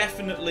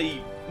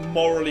definitely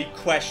morally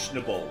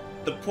questionable.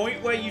 The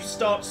point where you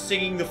start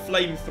singing the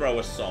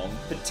flamethrower song,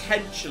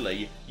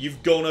 potentially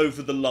you've gone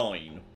over the line.